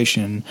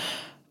conversation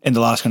in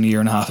the last kind of year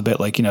and a half about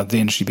like, you know, the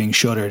industry being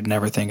shuttered and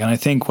everything. And I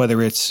think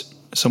whether it's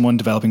someone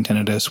developing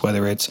tinnitus,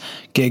 whether it's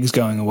gigs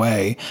going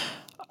away,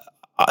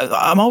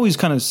 I'm always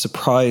kind of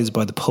surprised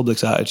by the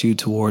public's attitude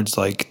towards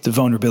like the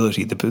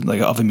vulnerability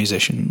of a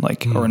musician,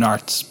 like, or an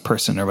arts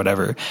person or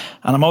whatever.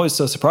 And I'm always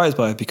so surprised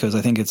by it, because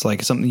I think it's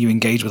like something you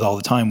engage with all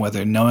the time,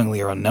 whether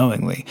knowingly or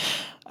unknowingly.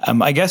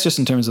 I guess just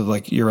in terms of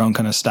like your own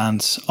kind of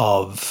stance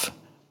of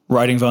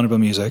writing vulnerable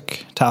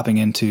music, tapping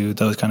into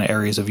those kind of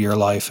areas of your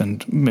life,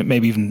 and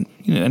maybe even,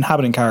 you know,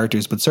 inhabiting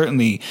characters, but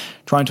certainly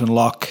trying to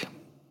unlock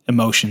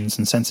emotions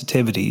and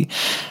sensitivity.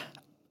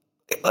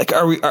 Like,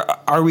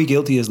 are we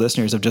guilty as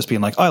listeners of just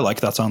being like, I like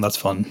that song, that's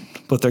fun,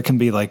 but there can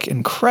be like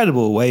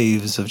incredible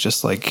waves of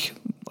just like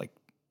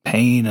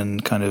pain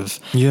and kind of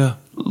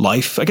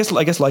life. I guess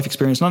life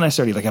experience, not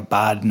necessarily like a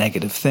bad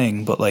negative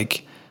thing, but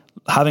like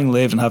having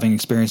lived and having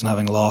experienced and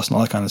having lost and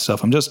all that kind of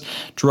stuff. I'm just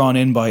drawn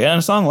in by it. And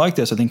a song like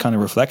this, I think, kind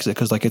of reflects it,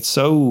 because like it's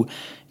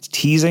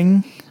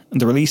teasing,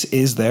 and the release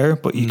is there,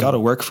 but you got to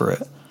work for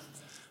it.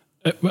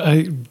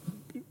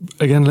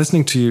 Again,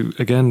 listening to you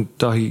again,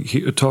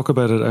 Dahi, talk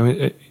about it. I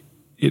mean,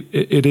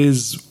 it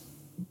is,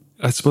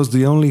 I suppose,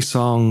 the only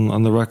song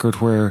on the record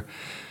where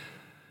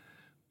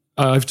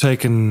I've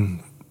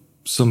taken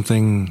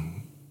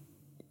something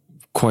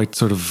quite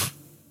sort of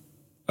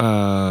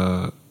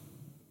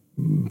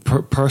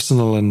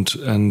personal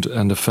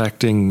and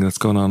affecting that's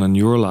going on in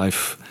your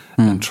life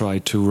and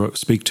tried to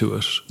speak to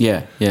it.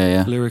 Yeah.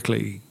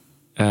 Lyrically.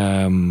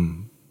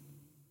 And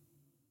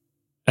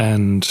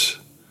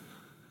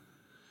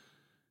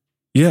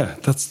yeah,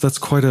 that's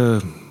quite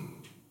a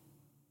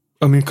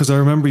I mean, because I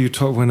remember you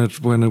talk when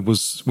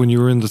you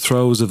were in the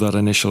throes of that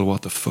initial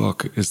 "what the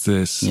fuck is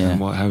this?" Yeah.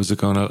 and is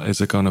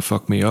it gonna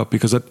fuck me up?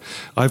 Because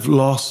I've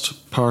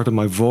lost part of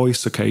my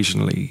voice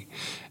occasionally,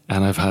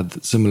 and I've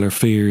had similar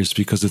fears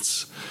because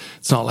it's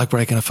not like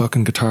breaking a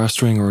fucking guitar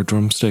string or a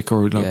drumstick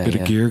or a bit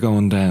of gear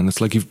going down.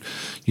 It's like you've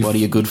what are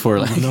you good for?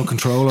 You have no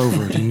control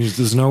over it, and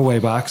there's no way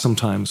back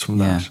sometimes from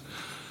that.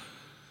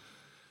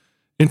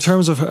 In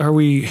terms of are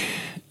we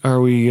a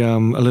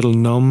little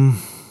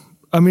numb?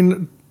 I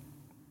mean.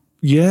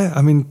 Yeah,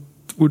 I mean,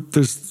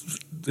 there's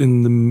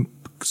in the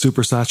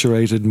super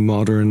saturated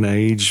modern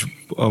age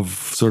of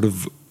sort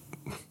of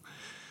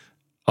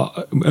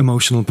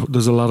emotional.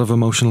 There's a lot of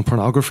emotional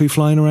pornography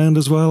flying around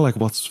as well. Like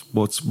what's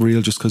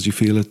real just because you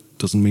feel it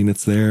doesn't mean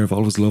it's there. I've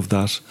always loved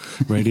that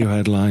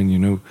Radiohead line. You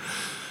know,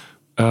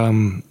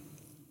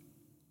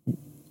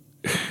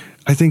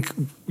 I think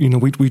we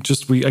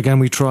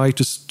try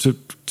to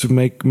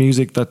make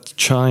music that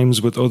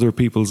chimes with other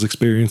people's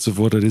experience of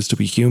what it is to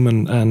be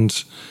human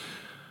and.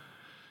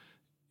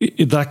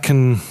 That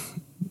can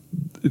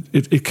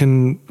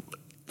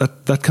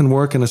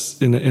work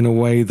in a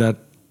way that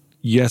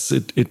yes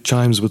it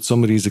chimes with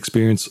somebody's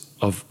experience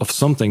of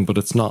something, but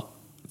it's not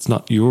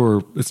what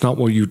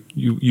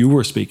you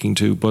were speaking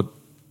to, but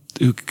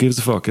who gives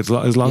a fuck? It's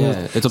as long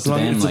as it's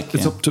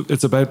up to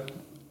them.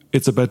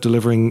 It's about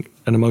delivering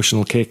an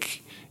emotional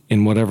kick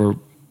in whatever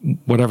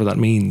that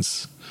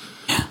means.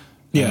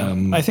 Yeah,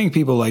 I think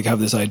people like have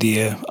this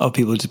idea of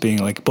people just being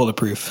like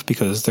bulletproof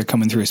because they're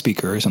coming through a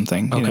speaker or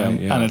something, you know?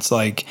 Yeah. And it's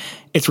like,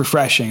 it's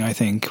refreshing, I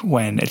think,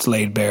 when it's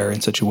laid bare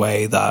in such a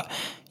way that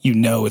you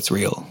know it's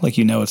real. Like,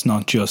 you know, it's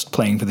not just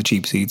playing for the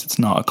cheap seats. It's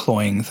not a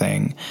cloying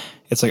thing.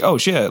 It's like, oh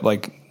shit,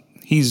 like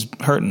he's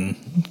hurting.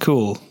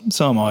 Cool.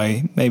 So am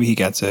I. Maybe he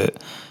gets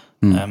it.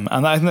 And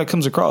I think that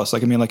comes across.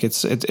 Like, I mean, like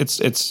it's a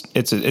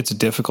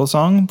difficult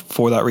song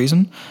for that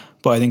reason,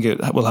 but I think it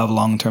will have a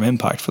long-term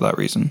impact for that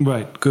reason.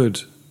 Right.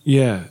 Good.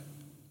 Yeah,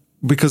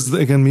 because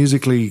again,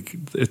 musically,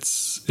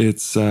 it's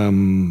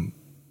very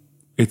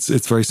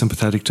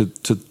sympathetic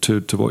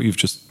to what you've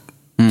just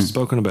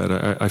spoken about.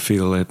 I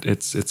feel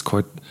it's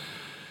quite.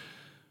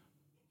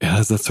 It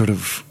has that sort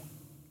of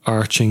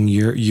arching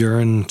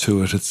yearn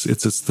to it.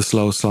 It's the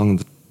slowest song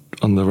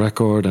on the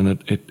record, and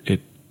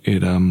it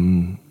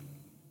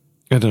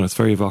I don't know. It's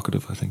very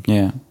evocative, I think.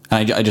 Yeah.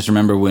 I just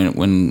remember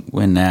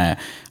when I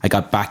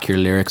got back your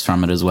lyrics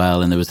from it as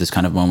well, and there was this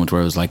kind of moment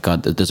where I was like,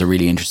 God, there's a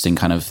really interesting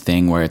kind of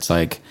thing where it's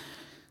like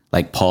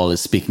Paul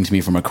is speaking to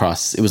me from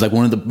across. It was like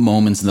one of the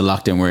moments in the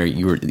lockdown where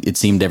it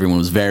seemed everyone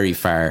was very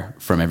far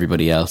from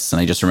everybody else,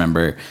 and I just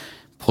remember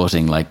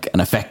putting like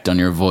an effect on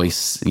your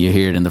voice. You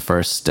hear it in the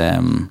first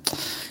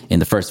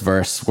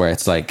verse where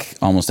it's like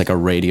almost like a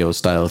radio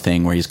style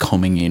thing where he's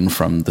coming in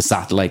from the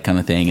satellite kind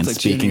of thing and like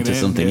speaking to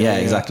something. Yeah,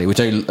 exactly. Which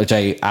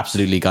I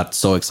absolutely got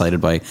so excited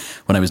by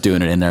when I was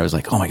doing it in there. I was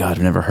like, oh my God,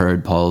 I've never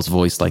heard Paul's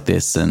voice like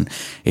this. And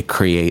it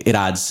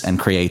adds and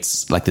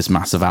creates like this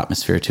massive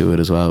atmosphere to it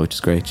as well, which is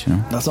great, you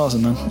know. That's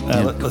awesome, man.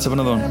 Let's have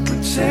another one.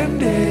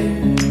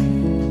 Pretending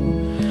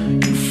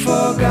you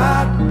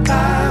forgot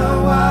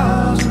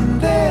I wasn't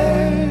there.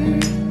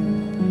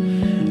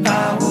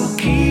 I will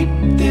keep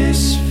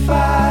this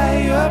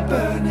fire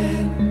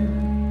burning,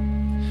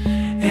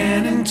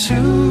 and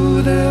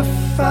into the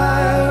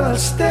fire I'll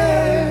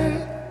stare.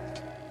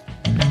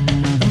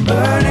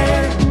 Burning.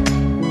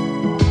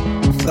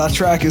 That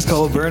track is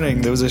called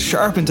Burning. There was a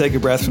sharp intake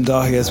of breath from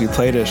Dahi as we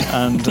played it,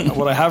 and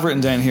what I have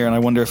written down here, and I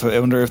wonder if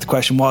the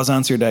question was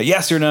answered,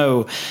 yes or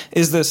no,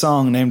 is this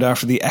song named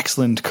after the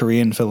excellent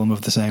Korean film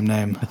of the same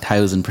name?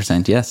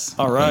 1,000% yes.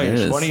 All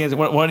right.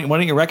 Why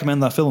don't you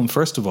recommend that film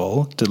first of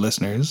all to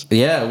listeners?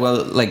 Yeah,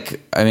 well, like,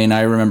 I mean,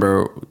 I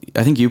remember,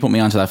 I think you put me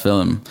onto that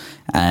film,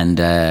 and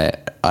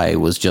I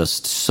was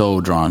just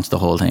so drawn to the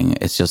whole thing.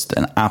 It's just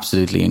an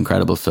absolutely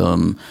incredible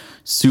film.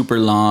 Super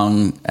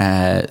long,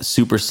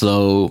 super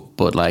slow,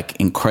 but like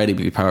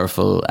incredibly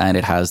powerful, and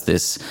it has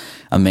this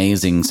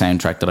amazing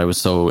soundtrack that I was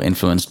so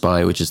influenced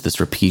by, which is this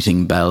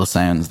repeating bell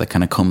sounds that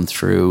kind of come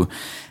through,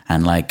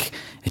 and like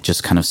it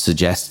just kind of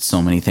suggests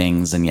so many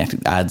things, and yet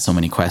it adds so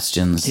many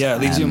questions. Yeah,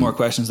 it leaves you more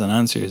questions than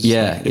answers.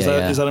 Yeah,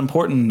 is that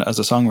important as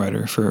a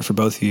songwriter for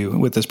both of you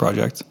with this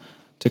project,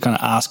 to kind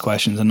of ask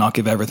questions and not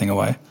give everything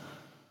away?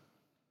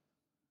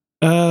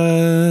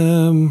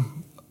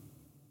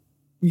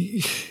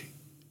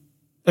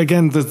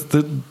 Again,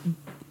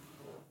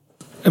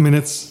 I mean,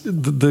 it's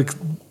the.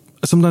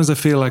 Sometimes I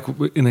feel like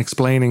in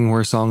explaining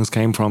where songs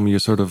came from, you're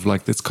sort of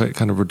like, it's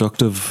kind of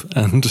reductive,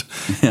 and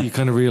you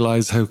kind of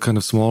realize how kind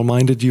of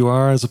small-minded you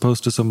are, as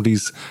opposed to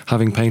somebody's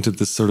having painted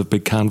this sort of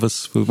big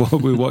canvas with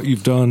what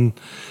you've done.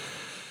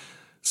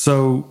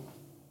 So,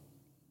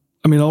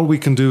 I mean, all we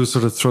can do is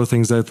sort of throw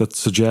things out that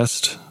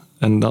suggest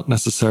and not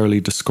necessarily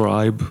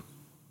describe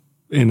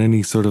in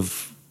any sort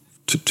of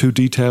too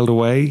detailed a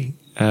way.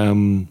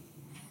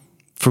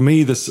 For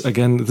me, this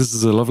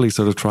is a lovely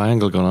sort of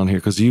triangle going on here,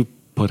 because you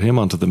put him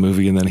onto the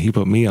movie and then he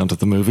put me onto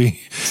the movie.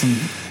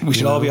 We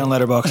should all be on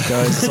Letterboxd,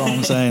 guys. That's all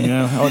I'm saying. You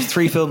know, I watched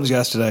 3 films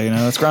yesterday. You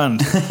know, it's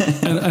grand.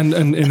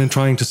 and in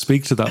trying to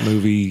speak to that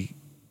movie,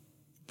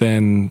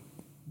 then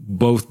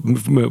both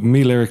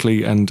me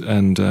lyrically and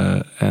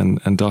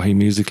Dahi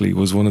musically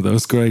was one of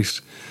those great.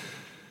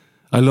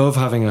 I love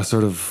having a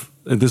sort of,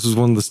 this was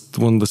one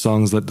of the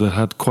songs that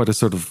had quite a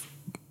sort of,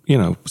 you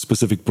know,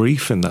 specific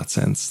brief in that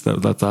sense.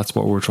 That's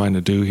what we're trying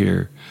to do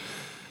here.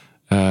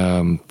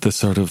 The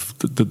sort of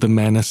the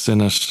menace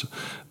in it,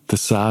 the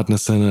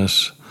sadness in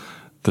it,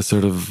 the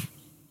sort of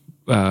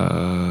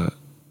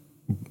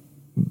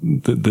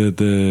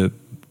the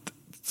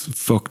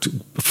fucked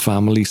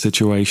family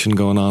situation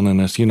going on in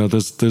it. You know,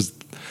 there's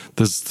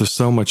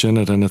so much in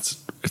it, and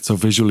it's so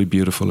visually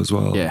beautiful as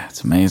well. Yeah,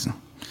 it's amazing.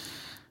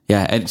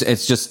 Yeah,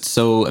 it's just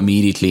so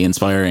immediately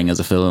inspiring as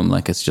a film.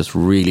 Like, it's just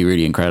really,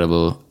 really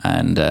incredible.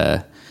 And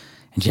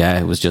yeah,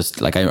 it was just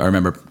like, I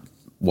remember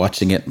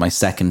watching it my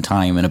second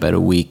time in about a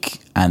week,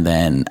 and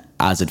then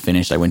as it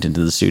finished, I went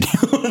into the studio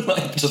and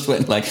like just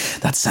went like,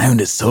 that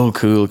sound is so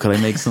cool. Could I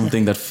make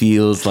something that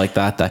feels like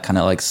that kind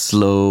of like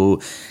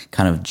slow,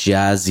 kind of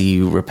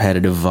jazzy,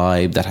 repetitive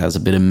vibe that has a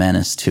bit of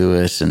menace to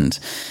it, and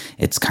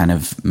it's kind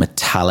of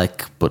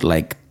metallic but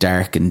like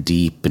dark and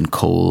deep and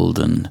cold,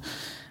 and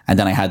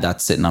then I had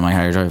that sitting on my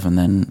hard drive, and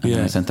then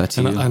I sent that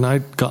to you. And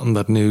I'd gotten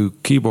that new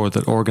keyboard,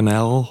 that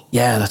Organelle.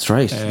 Yeah, that's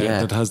right.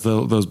 That has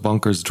those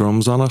bonkers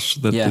drums on it.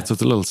 It's a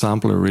little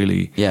sampler,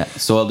 really. Yeah,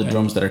 so all the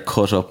drums that are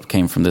cut up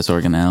came from this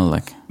Organelle.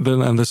 Like,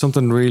 and there's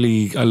something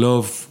really, I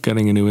love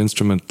getting a new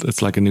instrument.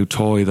 It's like a new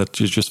toy that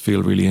you just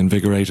feel really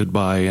invigorated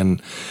by,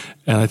 and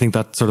I think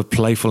that sort of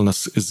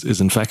playfulness is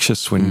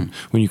infectious when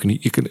you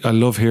can. I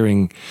love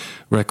hearing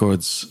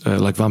records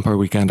like Vampire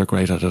Weekend are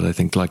great at it. I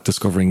think, like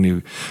discovering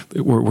new,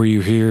 where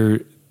you hear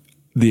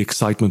the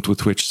excitement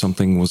with which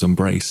something was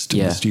embraced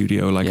in the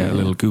studio, like a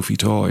little goofy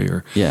toy,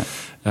 or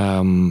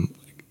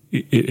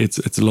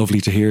it's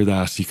lovely to hear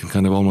that. You can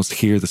kind of almost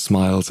hear the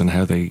smiles and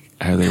how they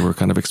were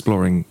kind of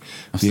exploring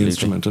the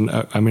instrument. And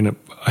I mean,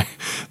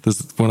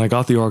 when I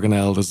got the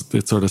Organelle,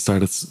 it sort of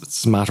started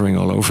smattering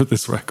all over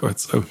this record.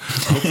 So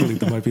hopefully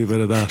there might be a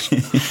bit of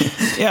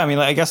that. Yeah, I mean,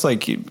 I guess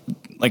like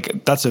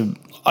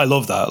I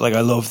love that. Like,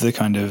 I love the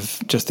kind of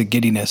just the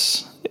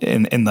giddiness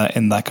in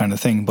that kind of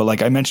thing. But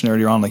like I mentioned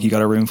earlier on, like, you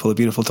got a room full of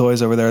beautiful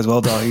toys over there as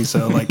well, Dahi.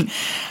 So like,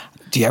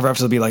 do you ever have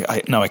to be like,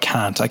 I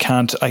can't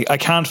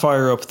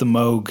fire up the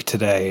Moog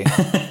today,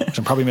 which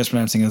I'm probably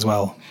mispronouncing as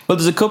well. Well,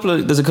 there's a couple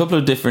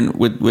of different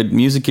with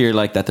music gear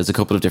like that. There's a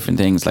couple of different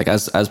things. Like,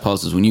 as Paul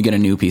says, when you get a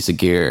new piece of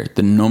gear,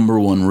 the number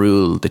one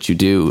rule that you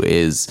do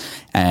is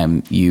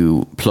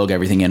you plug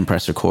everything in,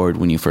 press record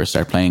when you first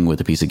start playing with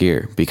a piece of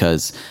gear,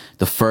 because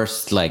the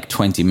first like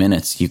 20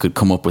 minutes you could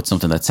come up with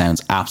something that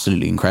sounds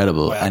absolutely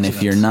incredible. And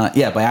if you're not,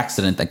 by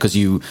accident, because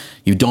you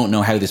don't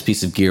know how this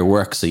piece of gear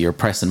works, so you're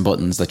pressing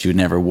buttons that you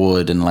never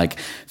would and like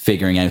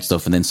figuring out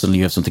stuff, and then suddenly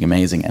you have something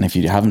amazing. And if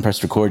you haven't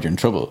pressed record, you're in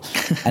trouble.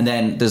 And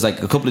then there's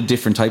like a couple of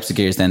different types of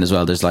gears then as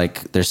well. There's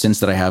synths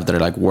that I have that are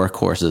like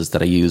workhorses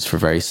that I use for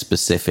very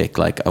specific,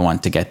 like, I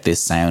want to get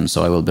this sound,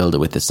 so I will build it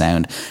with this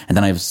sound. And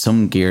then I have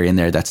some gear in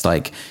there that's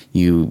like,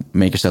 you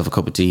make yourself a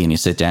cup of tea and you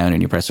sit down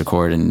and you press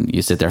record and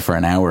you sit there for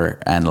an hour,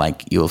 and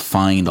like, you'll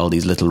find all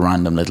these little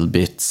random little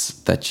bits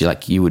that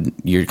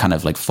you're kind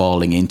of like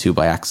falling into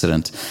by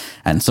accident.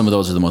 And some of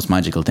those are the most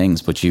magical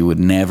things, but you would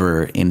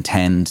never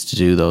intend to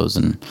do those.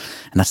 And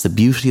that's the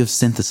beauty of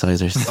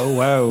synthesizers. Oh,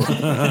 wow.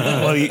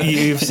 Well,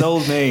 you've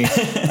sold me.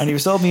 And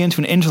you've sold me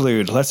into an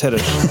interlude. Let's hit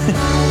it.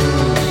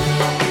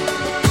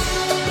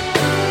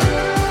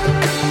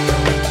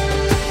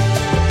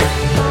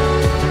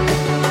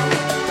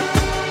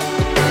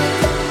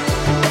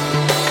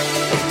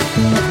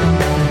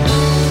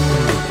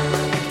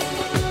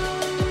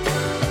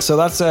 So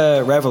that's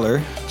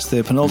Reveler. It's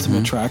the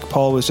penultimate track.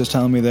 Paul was just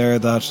telling me there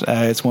that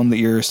it's one that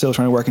you're still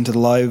trying to work into the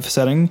live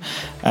setting.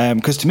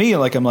 Because to me,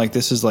 like, I'm like,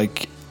 this is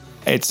like,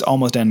 it's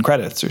almost end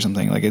credits or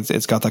something. Like,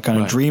 it's got that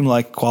kind of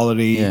dreamlike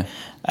quality. Yeah.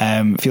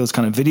 Feels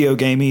kind of video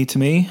gamey to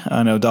me.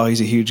 I know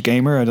Dahi's a huge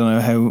gamer. I don't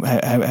know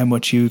how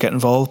much you get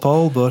involved,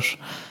 Paul, but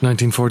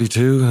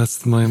 1942.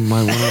 That's my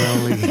one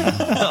and only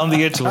on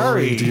the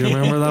Atari. Do you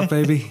remember that,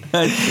 baby?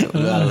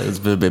 Well, it's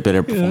a bit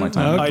better before my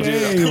time. Okay. I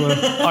do.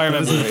 I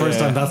remember. This is the first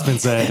time that's been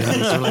said in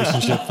this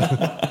relationship.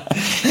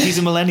 He's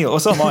a millennial. Well,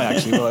 so am I,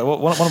 actually.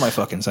 What am I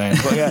fucking saying?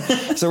 But yeah.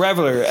 So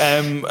Reveler,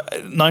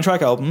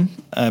 9-track album,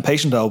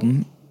 Patient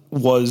album.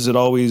 Was it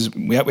always,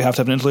 we have to have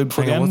an interlude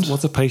before the end?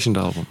 What's a Patient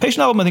album?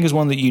 Patient album, I think, is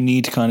one that you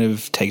need to kind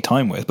of take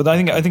time with. But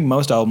I think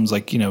most albums,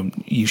 like, you know,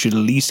 you should at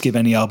least give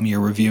any album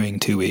you're reviewing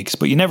 2 weeks.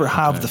 But you never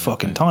have the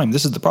fucking time.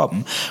 This is the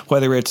problem.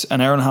 Whether it's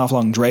an hour and a half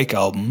long Drake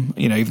album,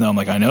 you know, even though I'm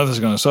like, I know this is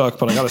going to suck,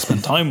 but I got to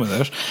spend time with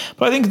it.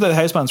 But I think the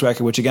Housebands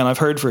record, which again I've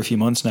heard for a few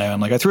months now,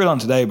 and like I threw it on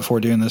today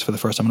before doing this for the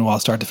first time in a while,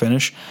 start to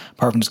finish,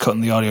 apart from just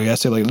cutting the audio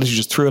yesterday, like literally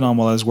just threw it on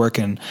while I was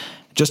working,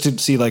 just to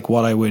see like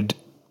what I would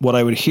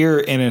hear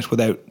in it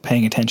without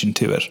paying attention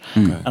to it.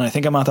 Okay. And I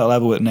think I'm at that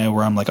level with it now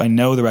where I'm like, I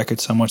know the record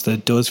so much that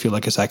it does feel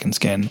like a second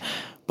skin.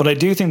 But I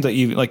do think that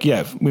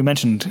we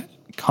mentioned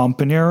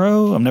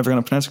Companero. I'm never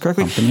going to pronounce it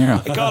correctly.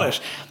 Companero. I got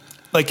it.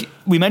 Like,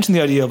 we mentioned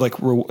the idea of like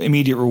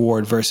immediate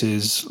reward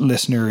versus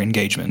listener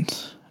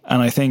engagement.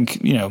 And I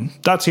think, you know,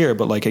 that's here,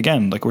 but like,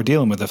 again, like we're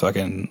dealing with a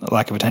fucking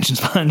lack of attention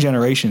span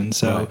generation.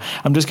 So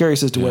I'm just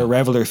curious as to where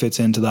Reveler fits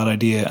into that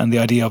idea and the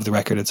idea of the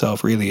record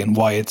itself, really, and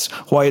why it's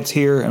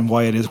here and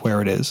why it is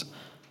where it is.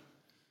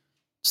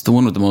 It's the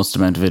one with the most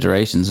amount of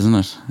iterations, isn't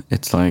it?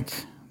 It's like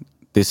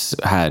this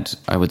had,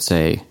 I would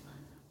say,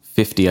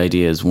 50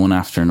 ideas, one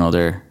after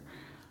another,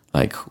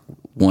 like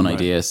one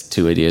idea,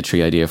 2 idea,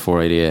 3 idea,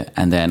 4 idea,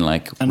 and then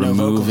like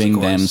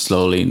removing them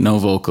slowly, no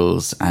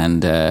vocals,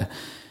 and there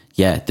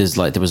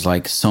was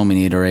like so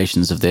many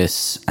iterations of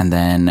this, and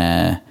then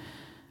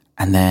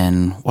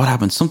what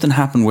happened? Something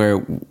happened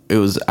where it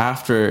was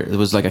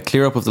like a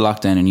clear up of the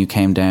lockdown, and you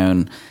came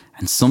down,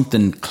 and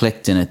something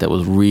clicked in it that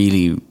was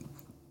really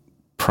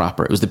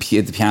proper. It was the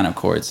piano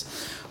chords.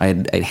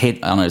 I'd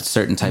hit on a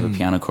certain type of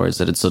piano chords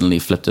that had suddenly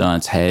flipped it on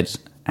its head,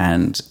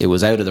 and it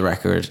was out of the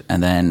record,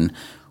 and then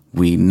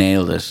we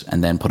nailed it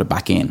and then put it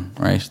back in,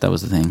 right? That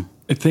was the thing.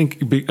 I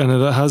think, and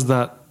it has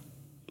that,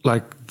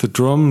 like, the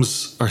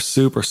drums are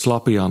super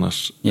sloppy on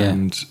it. Yeah.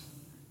 And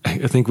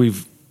I think we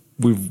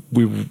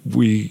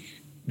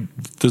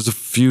there's a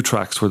few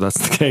tracks where that's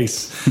the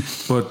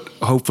case, but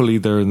hopefully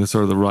they're in the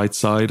sort of the right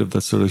side of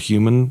the sort of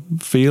human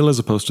feel, as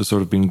opposed to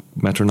sort of being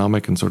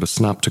metronomic and sort of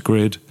snap to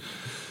grid.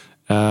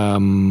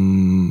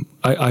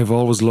 I've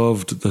always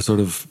loved the sort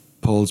of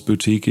Paul's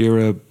Boutique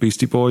era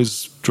Beastie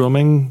Boys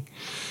drumming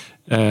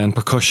and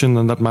percussion,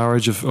 and that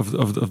marriage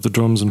of the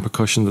drums and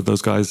percussion that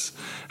those guys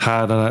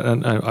had.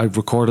 And I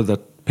recorded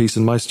that piece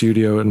in my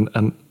studio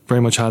and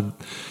very much had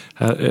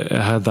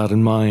that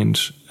in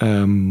mind.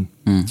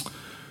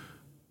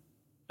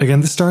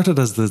 Again, this started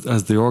as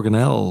the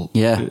organelle,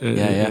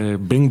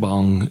 Bing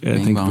Bong, I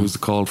think it was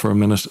called for a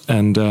minute,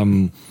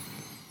 and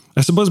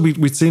I suppose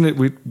we'd seen it.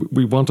 We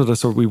wanted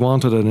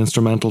an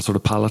instrumental sort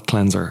of palate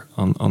cleanser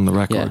on the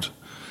record,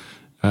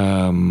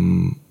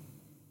 and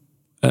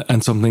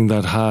something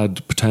that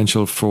had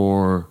potential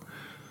to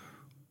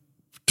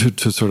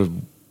sort of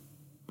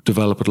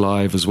develop it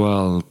live as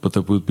well, but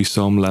there would be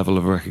some level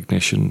of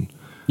recognition,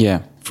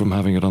 from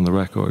having it on the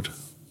record.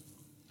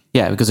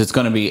 Yeah, because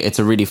it'll be a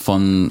really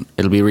fun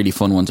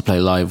one to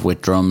play live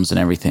with drums and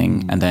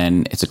everything. And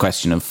then it's a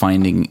question of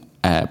finding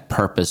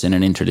purpose in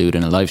an interlude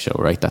in a live show,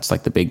 right? That's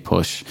like the big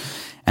push.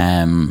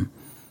 I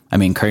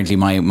mean, currently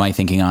my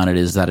thinking on it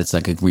is that it's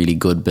like a really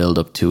good build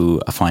up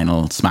to a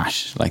final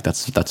smash. Like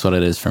that's what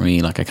it is for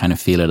me. Like I kind of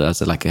feel it as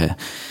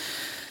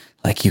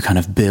like you kind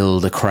of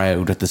build a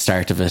crowd at the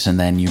start of it, and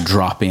then you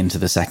drop into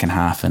the second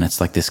half, and it's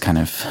like this kind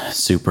of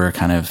super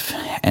kind of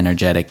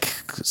energetic,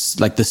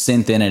 like the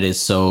synth in it is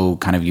so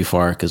kind of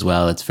euphoric as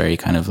well. It's very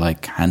kind of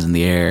like hands in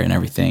the air and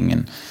everything,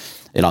 and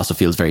it also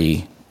feels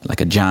very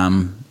like a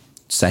jam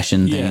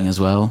session thing as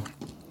well.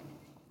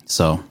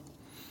 So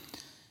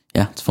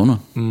yeah, it's a fun one.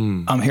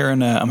 I'm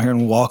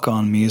hearing walk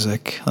on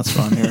music. That's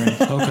what I'm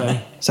hearing.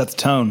 Okay, set the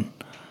tone.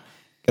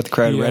 Get the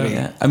crowd ready.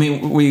 Yeah. I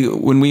mean,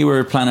 when we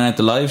were planning out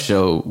the live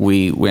show,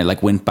 we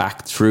went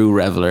back through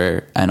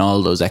Reveler and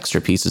all those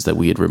extra pieces that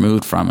we had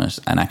removed from it,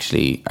 and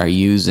actually are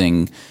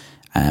using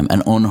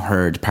an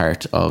unheard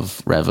part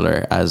of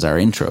Reveler as our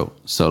intro.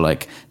 So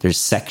like, there's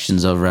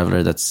sections of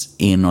Reveler that's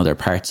in other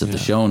parts of the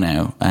show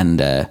now,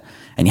 and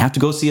you have to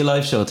go see a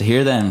live show to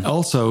hear them.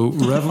 Also,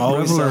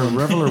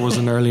 Reveler was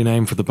an early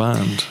name for the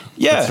band.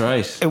 Yeah, that's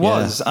right. It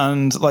was,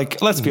 and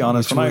like, let's be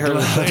honest. When I heard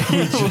it,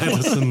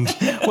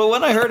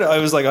 when I heard it,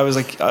 I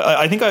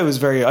think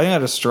I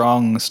had a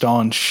strong,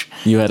 staunch.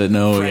 You had a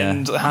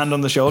hand on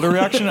the shoulder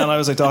reaction, and I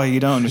was like, "Oh, you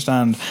don't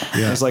understand."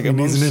 Yeah, I was like, it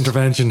needs an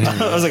intervention here.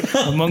 I was like,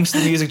 amongst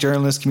the music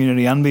journalist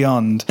community and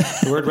beyond,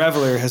 the word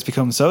Reveler has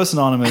become so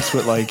synonymous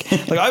with like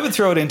I would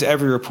throw it into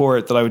every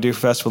report that I would do for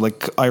festival,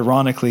 like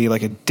ironically,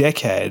 like a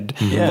dickhead.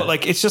 Yeah. But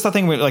like, it's just that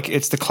thing where like,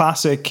 it's the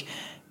classic,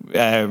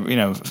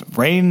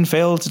 rain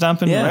failed to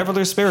dampen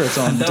Reveler spirits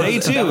on day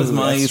 2. That was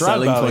my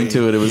selling point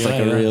to it. It was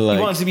like a real, like,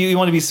 you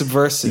want to be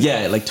subversive.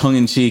 Yeah, like tongue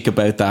in cheek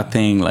about that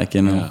thing, like,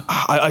 you know. Yeah.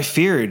 I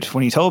feared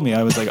when he told me.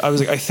 I was like,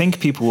 I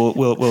think people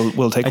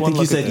will take one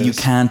look at this. I think you said you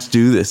can't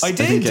do this. I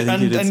did,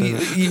 and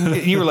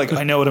you were like,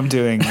 I know what I'm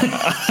doing.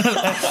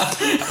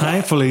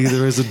 Thankfully,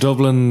 there is a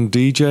Dublin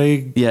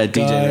DJ. Yeah,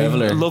 DJ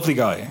Reveler, lovely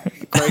guy,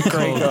 great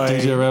guy,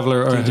 DJ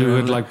Reveler, who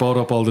had like bought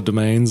up all the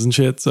domains and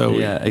shit. So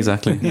yeah,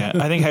 exactly. Yeah,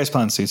 I think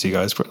Houseplant suits you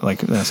guys.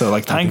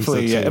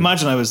 Thankfully, so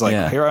imagine I was like,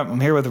 I'm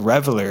here with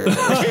Reveler.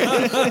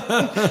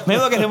 Maybe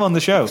I'll get him on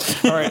the show.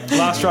 All right,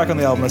 last track on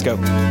the album. Let's go.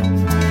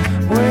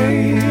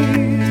 Wait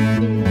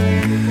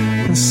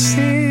and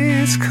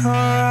see it's come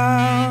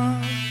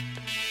around.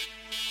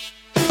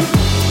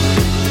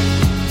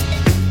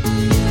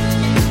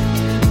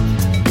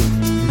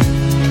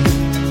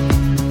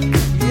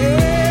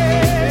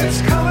 Yeah,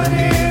 it's coming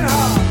in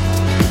hot.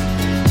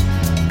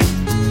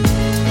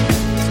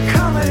 It's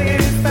coming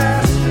in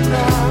faster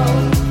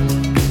now.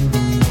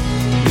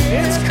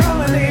 It's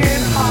coming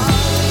in hot.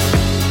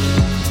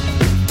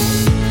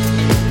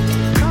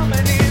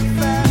 Coming in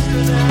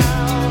faster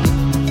now.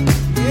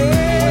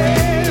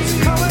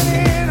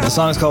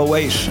 song is called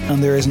Wait,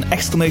 and there is an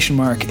exclamation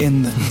mark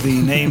in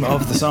the name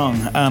of the song.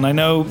 And I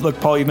know,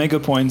 look, Paul, you make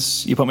good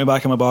points. You put me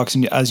back in my box,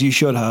 and as you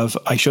should have.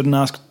 I shouldn't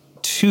ask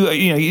too,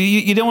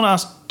 you don't want to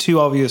ask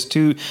too obvious,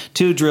 too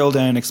drill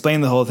down,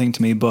 explain the whole thing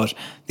to me, but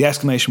the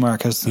exclamation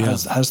mark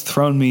has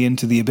thrown me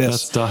into the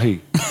abyss. That's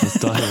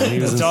Dahi. He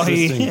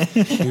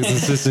was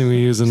insisting we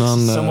use a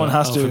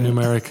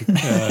numeric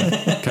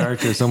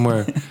character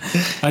somewhere.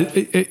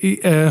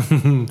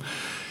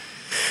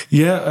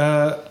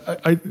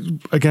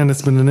 Again,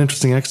 it's been an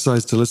interesting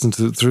exercise to listen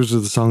through to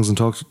the songs and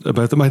talk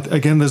about them.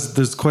 Again,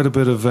 there's quite a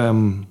bit of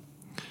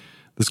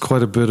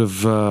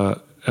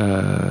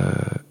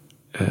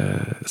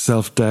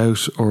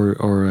self-doubt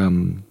or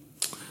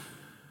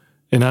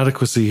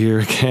inadequacy here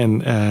again.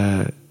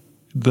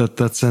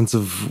 That sense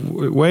of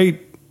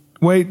wait.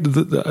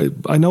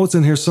 I know it's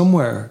in here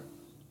somewhere.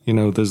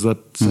 There's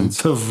that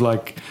sense of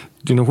like,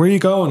 where are you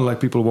going? Like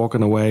people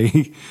walking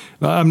away.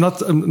 I'm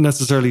not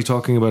necessarily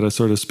talking about a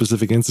sort of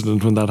specific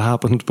incident when that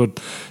happened, but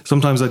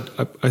sometimes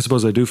I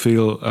suppose I do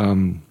feel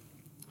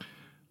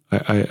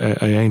I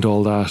ain't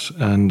all that,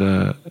 and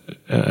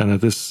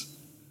at this,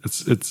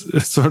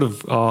 it's sort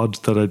of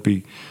odd that I'd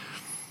be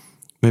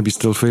maybe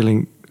still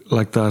feeling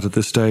like that at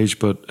this stage,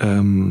 but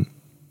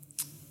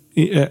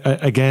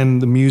again,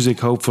 the music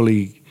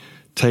hopefully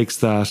takes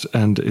that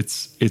and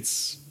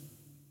it's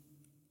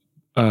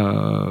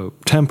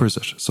tempers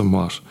it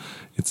somewhat.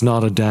 It's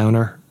not a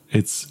downer.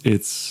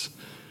 It's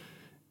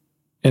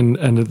and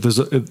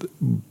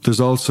there's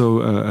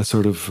also a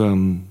sort of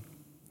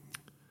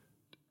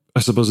I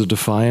suppose a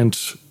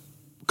defiant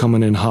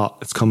coming in hot.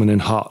 It's coming in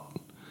hot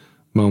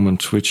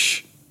moment,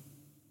 which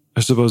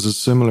I suppose is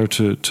similar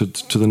to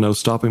the No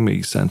Stopping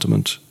Me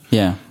sentiment.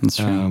 Yeah, that's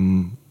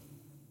true.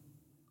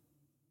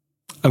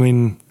 I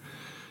mean,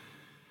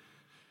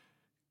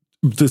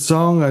 the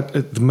song,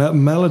 the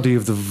melody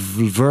of the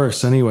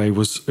verse anyway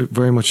was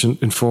very much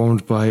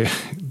informed by,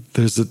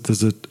 there's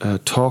a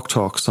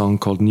Talk song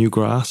called New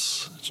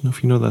Grass. I don't know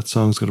if you know that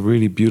song. It's got a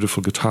really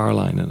beautiful guitar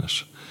line in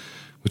it,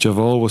 which I've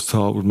always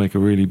thought would make a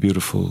really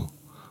beautiful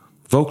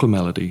vocal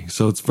melody.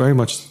 So it's very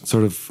much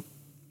sort of,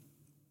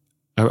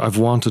 I've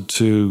wanted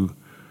to,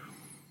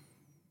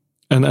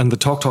 and the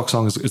Talk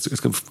song is it's a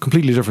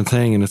completely different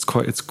thing, and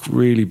it's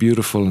really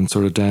beautiful and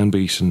sort of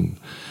downbeat, and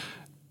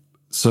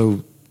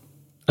so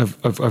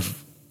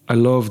I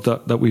love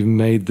that we've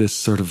made this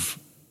sort of,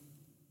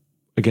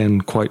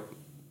 again, quite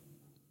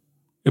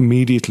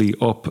immediately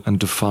up and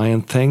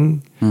defiant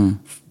thing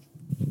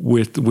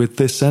with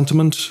this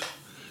sentiment.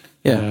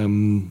 Yeah.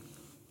 And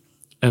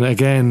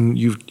again,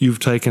 you've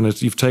taken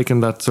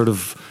that sort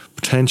of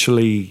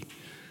potentially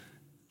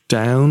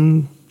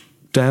downer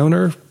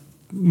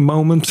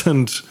moment,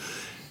 and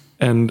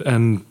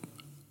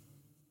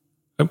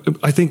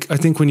I think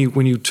when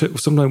you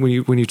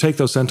take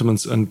those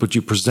sentiments but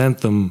you present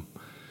them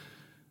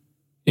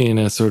in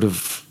a sort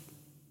of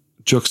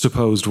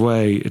juxtaposed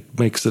way, it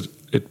makes it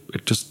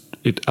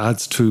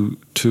adds to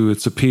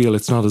its appeal.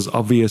 It's not as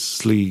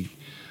obviously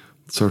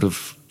sort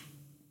of.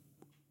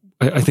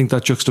 I think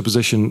that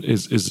juxtaposition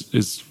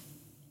is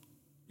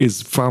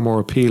far more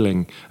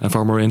appealing and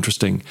far more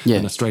interesting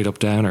than a straight up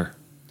downer.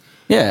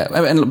 Yeah,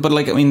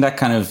 that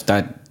kind of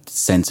that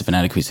sense of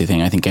inadequacy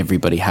thing, I think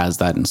everybody has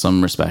that in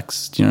some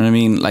respects. Do you know what I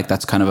mean? Like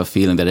that's kind of a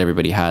feeling that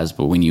everybody has,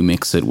 but when you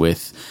mix it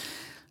with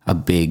a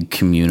big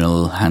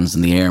communal hands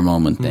in the air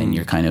moment, then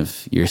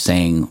you're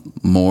saying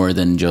more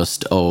than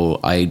just,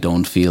 I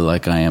don't feel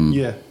like I am.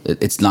 Yeah.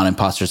 It's not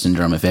imposter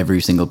syndrome if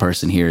every single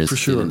person here is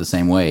feeling the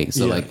same way.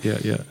 So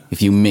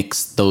if you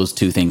mix those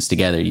two things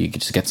together, you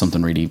could just get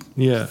something really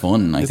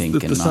fun, I think.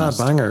 The sad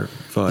banger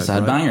vibe.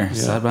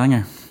 Sad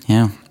banger.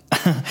 Yeah.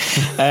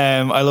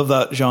 I love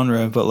that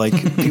genre, but like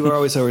people are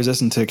always so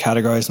resistant to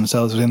categorize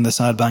themselves within the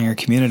sad banger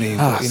community.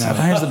 But, sad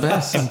banger's the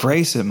best.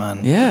 Embrace it,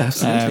 man. Yeah,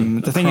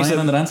 absolutely. The thing you said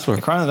on the dance floor.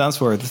 Crying on the dance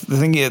floor. The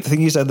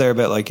thing you said there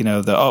about like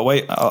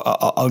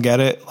I'll get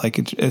it. Like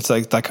it's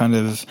like that kind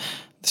of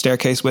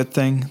staircase width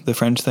thing, the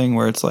French thing,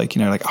 where it's like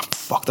oh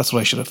fuck, that's what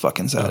I should have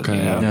fucking said. Okay,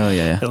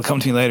 yeah. It'll come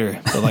to me later,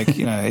 but like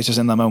it's just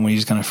in that moment when you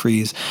just kind of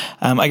freeze.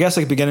 I guess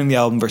like beginning the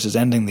album versus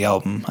ending the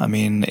album. I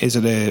mean, is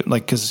it a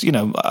like because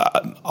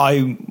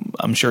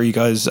I'm sure you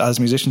guys as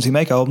musicians who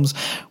make albums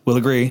will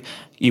agree.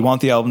 You want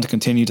the album to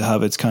continue to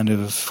have its kind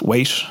of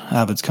weight,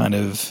 have its kind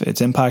of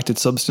its impact,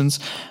 its substance.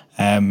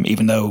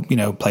 Even though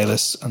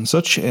playlists and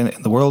such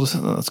in the world,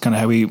 that's kind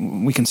of how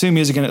we consume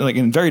music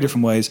in very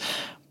different ways.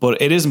 But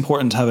it is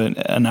important to have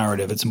a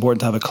narrative. It's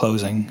important to have a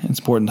closing. It's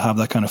important to have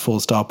that kind of full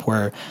stop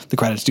where the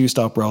credits do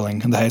stop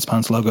rolling and the House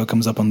Pants logo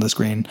comes up on the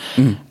screen.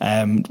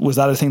 Was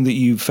that a thing that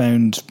you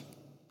found?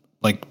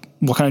 Like,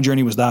 what kind of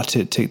journey was that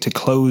to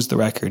close the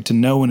record, to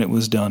know when it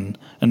was done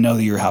and know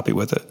that you're happy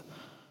with it?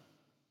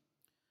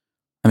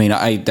 I mean,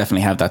 I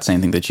definitely have that same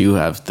thing that you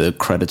have, the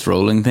credits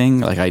rolling thing.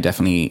 Like, I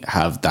definitely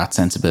have that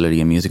sensibility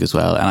in music as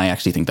well. And I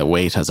actually think that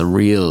Wait has a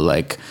real,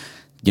 like,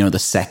 you know, the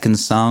second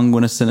song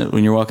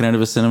when you're walking out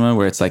of a cinema,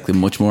 where it's like the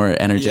much more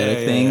energetic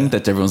thing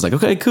that everyone's like,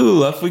 okay,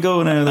 cool, off we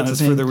go now. And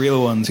it's for the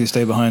real ones who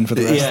stay behind for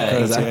the rest of the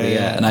credits. Exactly,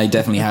 yeah. And I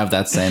definitely have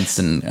that sense,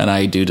 and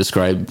I do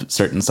describe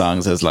certain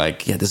songs as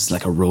like, yeah, this is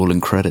like a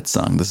rolling credit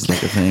song. This is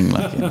like a thing,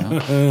 like, you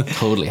know,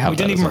 totally have. We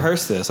didn't even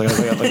rehearse this.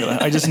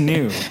 I just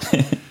knew.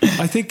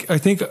 I think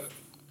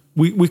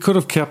we could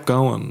have kept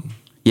going.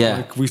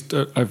 Yeah,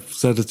 like I've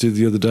said it to you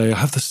the other day. I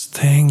have this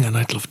thing, and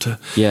I'd love to.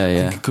 Yeah. I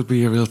think it could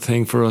be a real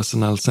thing for us,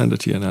 and I'll send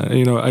it to you. And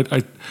you know,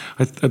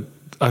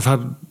 I've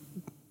had.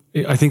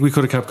 I think we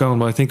could have kept going,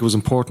 but I think it was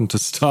important to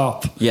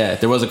stop. Yeah,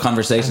 there was a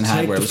conversation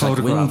had where it was like,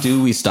 when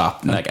do we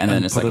stop? Like, and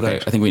then it's like,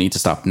 okay, I think we need to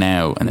stop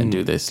now and then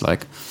do this.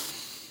 Like,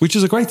 which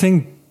is a great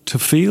thing to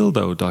feel,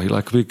 though, Dahi.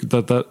 Like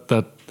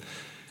that.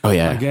 Oh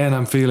yeah. Again,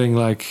 I'm feeling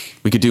like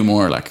we could do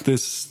more. Like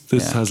this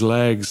has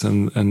legs,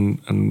 and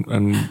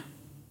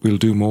we'll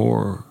do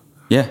more.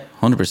 Yeah,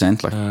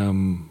 100%. Like,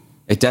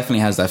 it definitely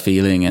has that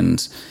feeling,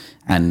 and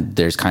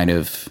there's kind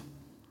of,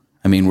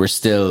 I mean, we're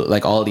still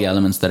like all the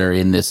elements that are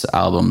in this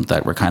album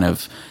that we're kind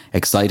of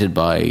excited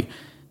by.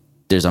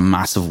 There's a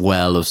massive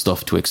well of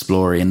stuff to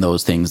explore in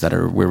those things that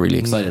we're really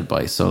excited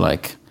by. So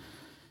like,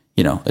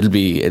 you know,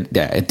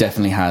 it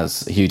definitely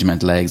has a huge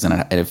amount of legs, and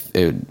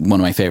one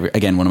of my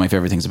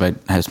favorite things about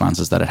House Bands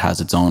is that it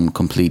has its own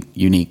complete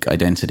unique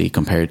identity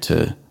compared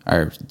to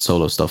our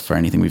solo stuff or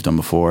anything we've done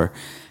before.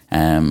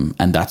 And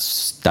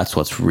that's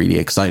what's really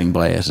exciting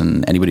by it,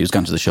 and anybody who's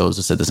gone to the shows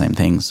has said the same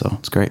thing, so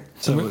it's great.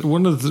 So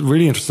one of the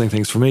really interesting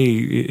things for me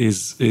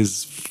is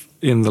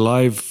in the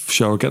live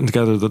show, getting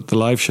together the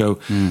live show,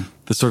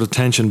 the sort of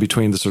tension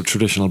between the sort of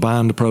traditional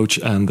band approach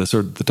and the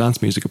sort of the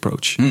dance music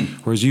approach.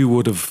 Whereas you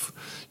would have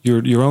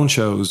your own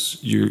shows,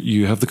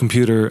 you have the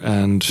computer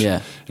and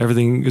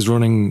everything is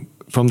running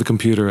from the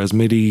computer as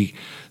MIDI,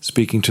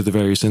 speaking to the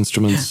various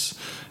instruments.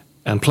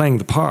 And playing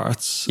the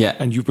parts,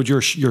 but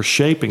you're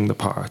shaping the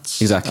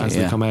parts exactly as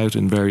they come out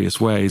in various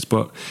ways,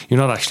 but you're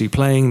not actually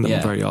playing them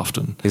very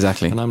often.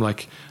 Exactly. And I'm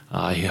like,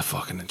 you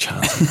fucking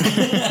enchanted.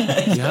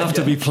 You have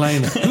to be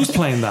playing it. Who's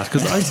playing that?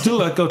 Because I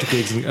still go to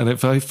gigs, and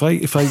if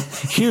I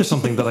hear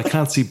something that I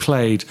can't see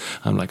played,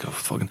 I'm like, oh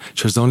fucking,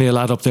 there's only a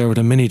lad up there with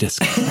a mini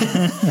disc.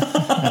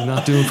 I'm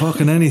not doing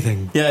fucking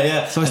anything.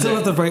 Yeah. So I still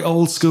have the very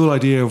old school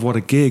idea of what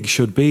a gig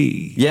should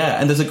be. Yeah,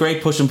 and there's a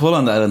great push and pull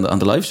on that on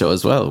the live show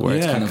as well, where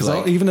it's kind of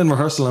like, even in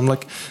rehearsal, I'm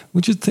like,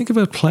 would you think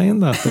about playing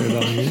that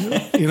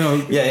there? You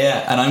know?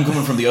 Yeah. And I'm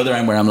coming from the other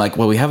end where I'm like,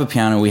 well, we have a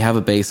piano, we have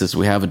a bassist,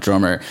 we have a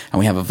drummer, and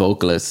we have a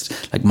vocalist.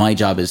 Like, my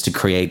job is to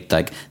create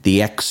like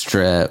the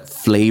extra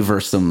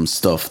flavoursome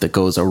stuff that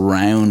goes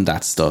around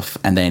that stuff,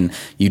 and then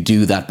you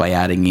do that by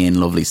adding in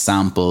lovely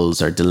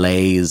samples or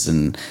delays,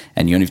 and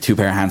you only have two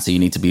pair of hands, so you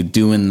need to be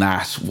doing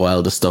that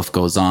while the stuff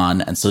goes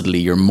on, and suddenly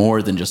you're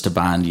more than just a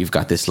band. You've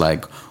got this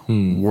like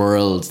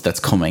world that's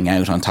coming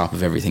out on top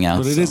of everything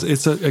else. But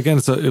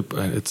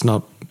it's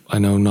not, I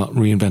know, not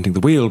reinventing the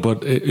wheel,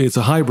 but it's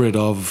a hybrid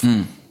of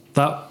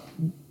that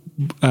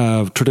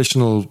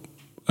traditional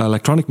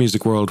electronic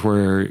music world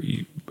where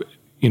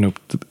you know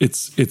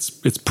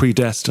it's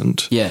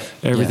predestined.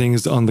 Everything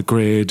is on the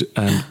grid,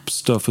 and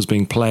stuff is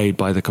being played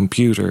by the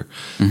computer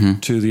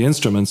to the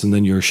instruments, and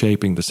then you're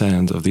shaping the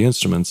sound of the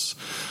instruments.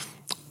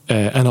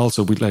 And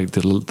also we like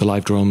the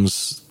live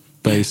drums,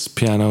 bass,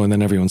 piano, and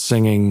then everyone's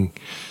singing.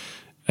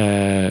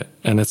 And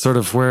it's sort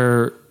of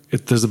where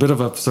there's a bit of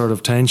a sort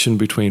of tension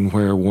between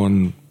where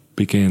one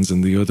begins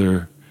and the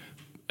other,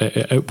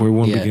 where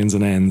one begins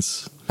and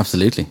ends.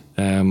 Absolutely.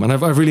 And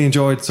I've really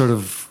enjoyed sort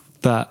of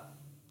that,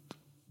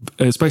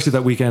 especially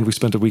that weekend. We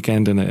spent a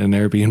weekend in an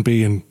Airbnb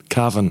in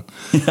Cavan,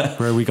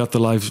 where we got the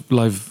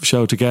live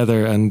show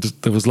together, and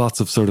there was lots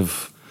of sort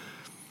of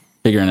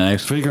figuring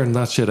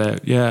that shit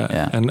out.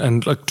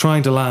 And like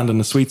trying to land in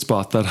a sweet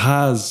spot that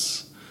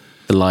has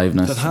the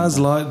liveness, that has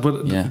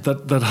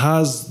that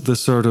has the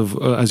sort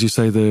of as you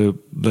say,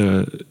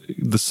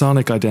 the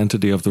sonic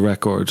identity of the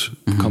record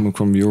coming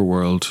from your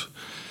world,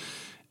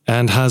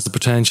 and has the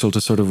potential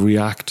to sort of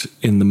react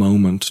in the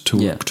moment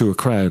to a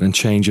crowd and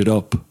change it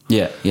up.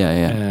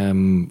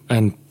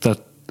 And that,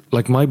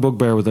 like, my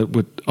bugbear with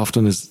it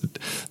often is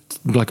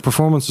like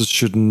performances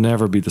should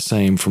never be the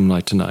same from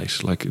night to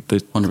night. Like they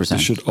 100%. There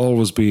should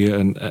always be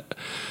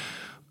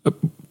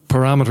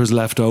parameters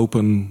left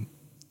open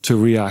to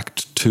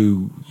react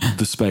to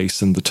the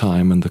space and the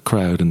time and the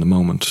crowd in the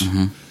moment.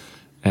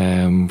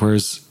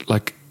 Whereas,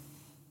 like,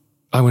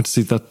 I went to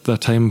see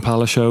that Tame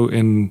Impala show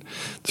in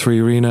 3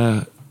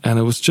 Arena, and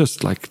it was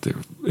just like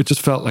it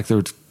just felt like they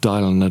were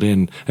dialing it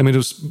in. I mean, it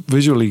was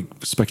visually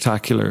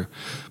spectacular,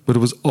 but it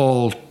was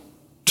all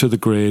to the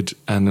grid,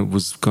 and it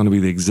was going to be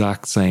the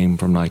exact same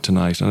from night to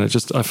night. And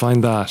I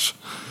find that,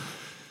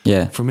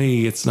 for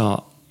me, it's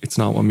not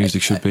what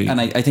music should be. And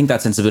I think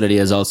that sensibility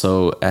is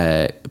also,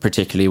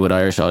 particularly with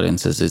Irish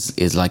audiences,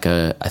 is like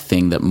a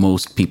thing that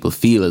most people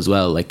feel as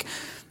well. Like,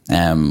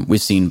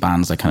 we've seen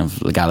bands like kind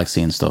of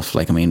Galaxy and stuff.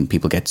 Like, I mean,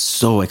 people get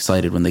so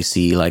excited when they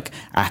see like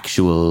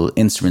actual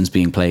instruments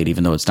being played,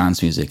 even though it's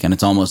dance music, and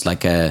it's almost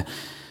like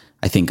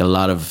I think a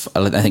lot of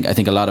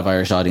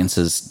Irish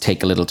audiences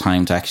take a little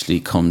time to actually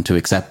come to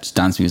accept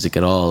dance music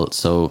at all.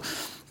 So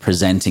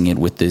presenting it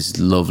with this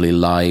lovely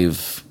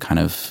live kind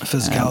of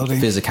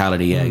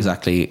physicality, yeah,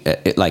 exactly.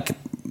 It like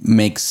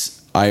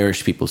makes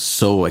Irish people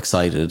so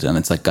excited, and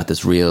it's like got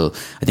this real,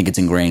 I think it's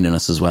ingrained in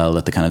us as well,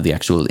 that the kind of the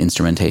actual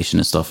instrumentation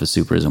and stuff is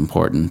super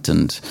important.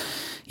 And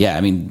yeah,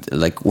 I mean,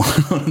 like one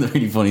of the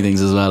really funny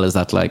things as well is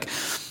that, like,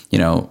 you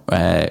know,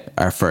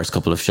 our first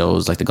couple of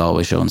shows, like the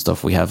Galway show and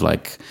stuff, we have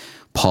like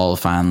Paul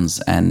fans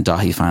and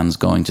Daithí fans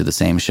going to the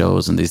same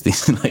shows, and there's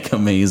these like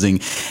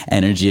amazing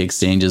energy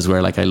exchanges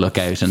where like I look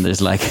out and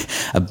there's like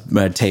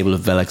a table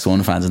of Bell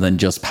X1 fans, and then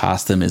just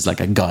past them is like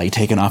a guy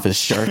taking off his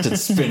shirt and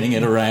spinning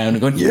it around and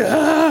going,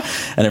 yeah,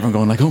 and everyone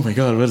going like, oh my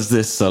god, what is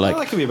this? So like,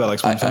 that could be a Bell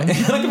X1 fan.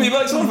 That could be a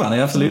Bell X1 fan. I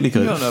absolutely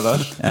could. You don't know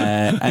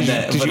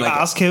that. Did you like,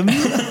 ask him?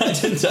 I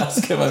didn't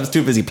ask him. I was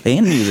too busy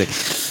playing music.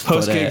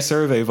 Post-gig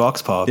survey,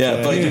 Vox Pop.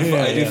 Yeah, but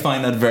I do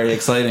find that very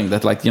exciting.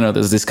 That, like, you know,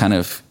 there's this kind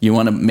of, you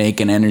want to make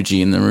an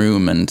energy in the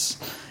room, and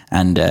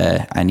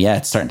yeah,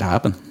 it's starting to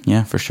happen.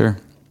 Yeah, for sure.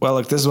 Well,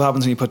 look, this is what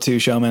happens when you put two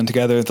showmen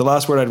together. The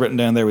last word I'd written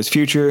down there was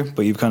future,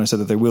 but you've kind of said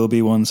that there will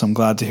be one, so I'm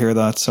glad to hear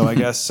that. So I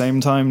guess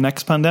same time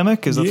next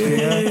pandemic, is that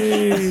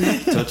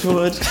the Touch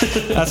wood.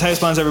 That's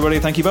Houseplants, everybody.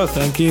 Thank you both.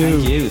 Thank you.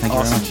 Thank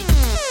you very much.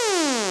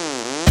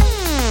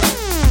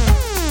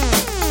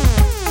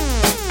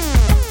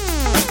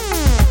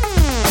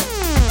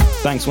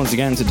 Thanks once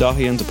again to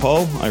Daithí and to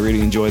Paul. I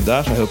really enjoyed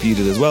that. I hope you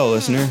did as well,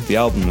 listener. The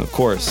album, of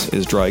course,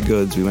 is Dry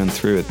Goods. We went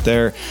through it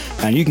there.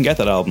 And you can get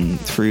that album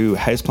through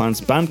Houseplant's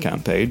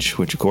Bandcamp page,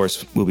 which, of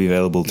course, will be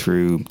available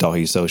through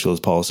Daithí's socials,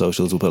 Paul's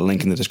socials. We'll put a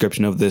link in the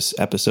description of this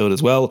episode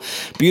as well.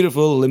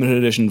 Beautiful, limited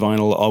edition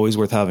vinyl, always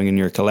worth having in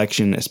your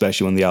collection,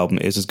 especially when the album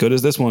is as good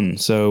as this one.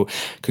 So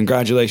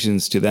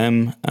congratulations to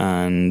them.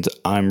 And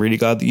I'm really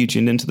glad that you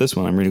tuned into this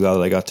one. I'm really glad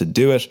that I got to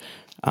do it.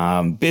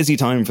 Busy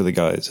time for the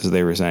guys, as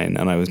they were saying,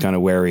 and I was kind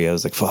of wary. I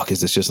was like, fuck,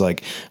 is this just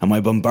like, am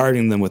I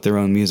bombarding them with their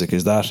own music?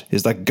 Is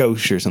that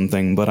gauche or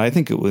something? But I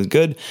think it was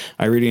good.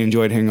 I really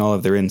enjoyed hearing all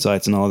of their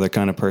insights and all of their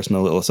kind of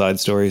personal little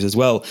side stories as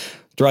well.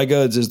 Dry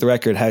Goods is the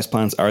record,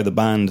 Houseplants are the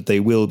band. They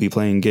will be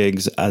playing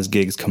gigs as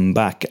gigs come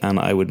back, and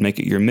I would make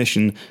it your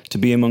mission to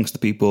be amongst the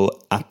people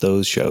at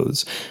those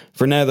shows.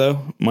 For now, though,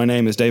 my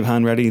name is Dave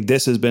Hanreddy.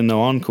 This has been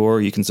No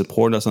Encore. You can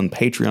support us on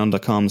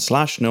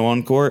patreon.com/No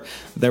Encore.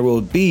 There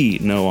will be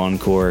no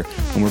encore,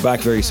 and we're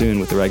back very soon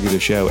with the regular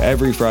show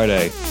every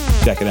Friday.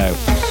 Check it out.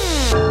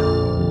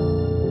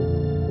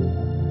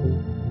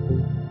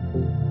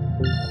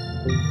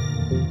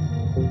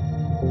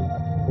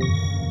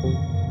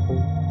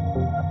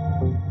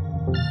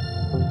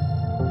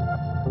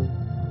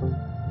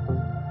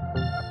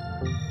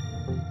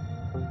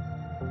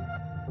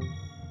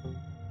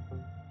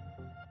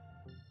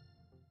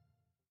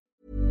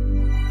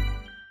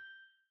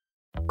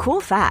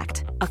 Cool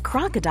fact, a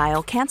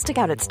crocodile can't stick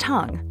out its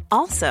tongue.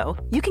 Also,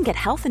 you can get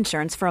health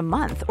insurance for a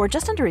month or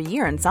just under a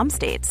year in some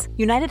states.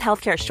 United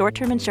Healthcare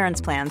short-term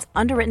insurance plans,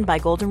 underwritten by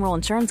Golden Rule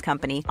Insurance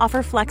Company,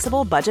 offer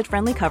flexible,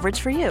 budget-friendly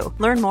coverage for you.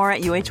 Learn more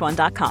at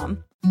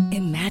UH1.com.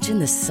 Imagine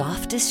the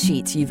softest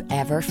sheets you've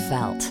ever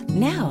felt.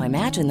 Now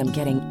imagine them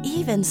getting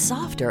even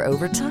softer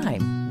over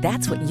time.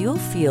 That's what you'll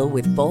feel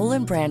with Boll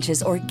 &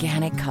 Branch's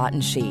organic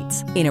cotton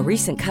sheets. In a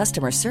recent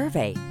customer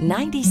survey,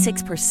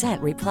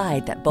 96%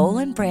 replied that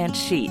Boll & Branch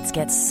sheets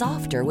get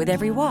softer with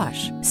every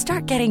wash.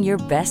 Start getting your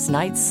best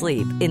night's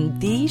sleep in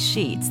these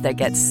sheets that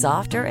get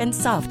softer and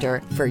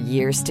softer for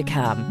years to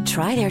come.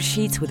 Try their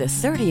sheets with a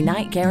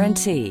 30-night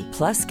guarantee.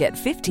 Plus, get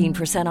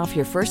 15% off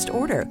your first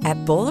order at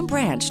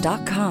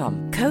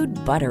bollandbranch.com. Code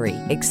BUTTERY.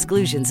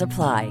 Exclusions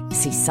apply.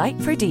 See site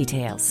for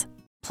details.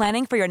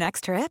 Planning for your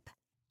next trip?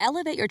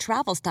 Elevate your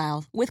travel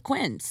style with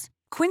Quince.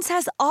 Quince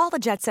has all the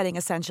jet-setting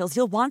essentials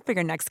you'll want for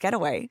your next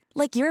getaway,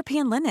 like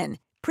European linen,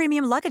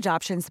 premium luggage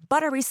options,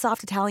 buttery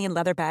soft Italian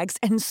leather bags,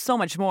 and so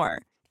much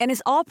more. And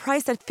is all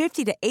priced at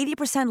 50 to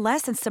 80%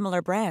 less than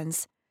similar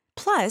brands.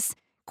 Plus,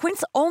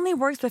 Quince only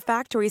works with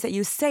factories that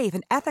use safe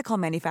and ethical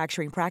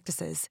manufacturing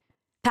practices.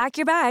 Pack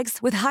your bags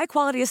with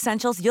high-quality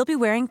essentials you'll be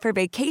wearing for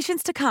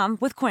vacations to come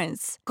with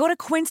Quince. Go to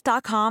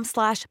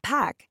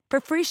quince.com/pack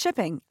for free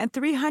shipping and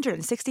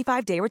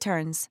 365-day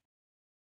returns.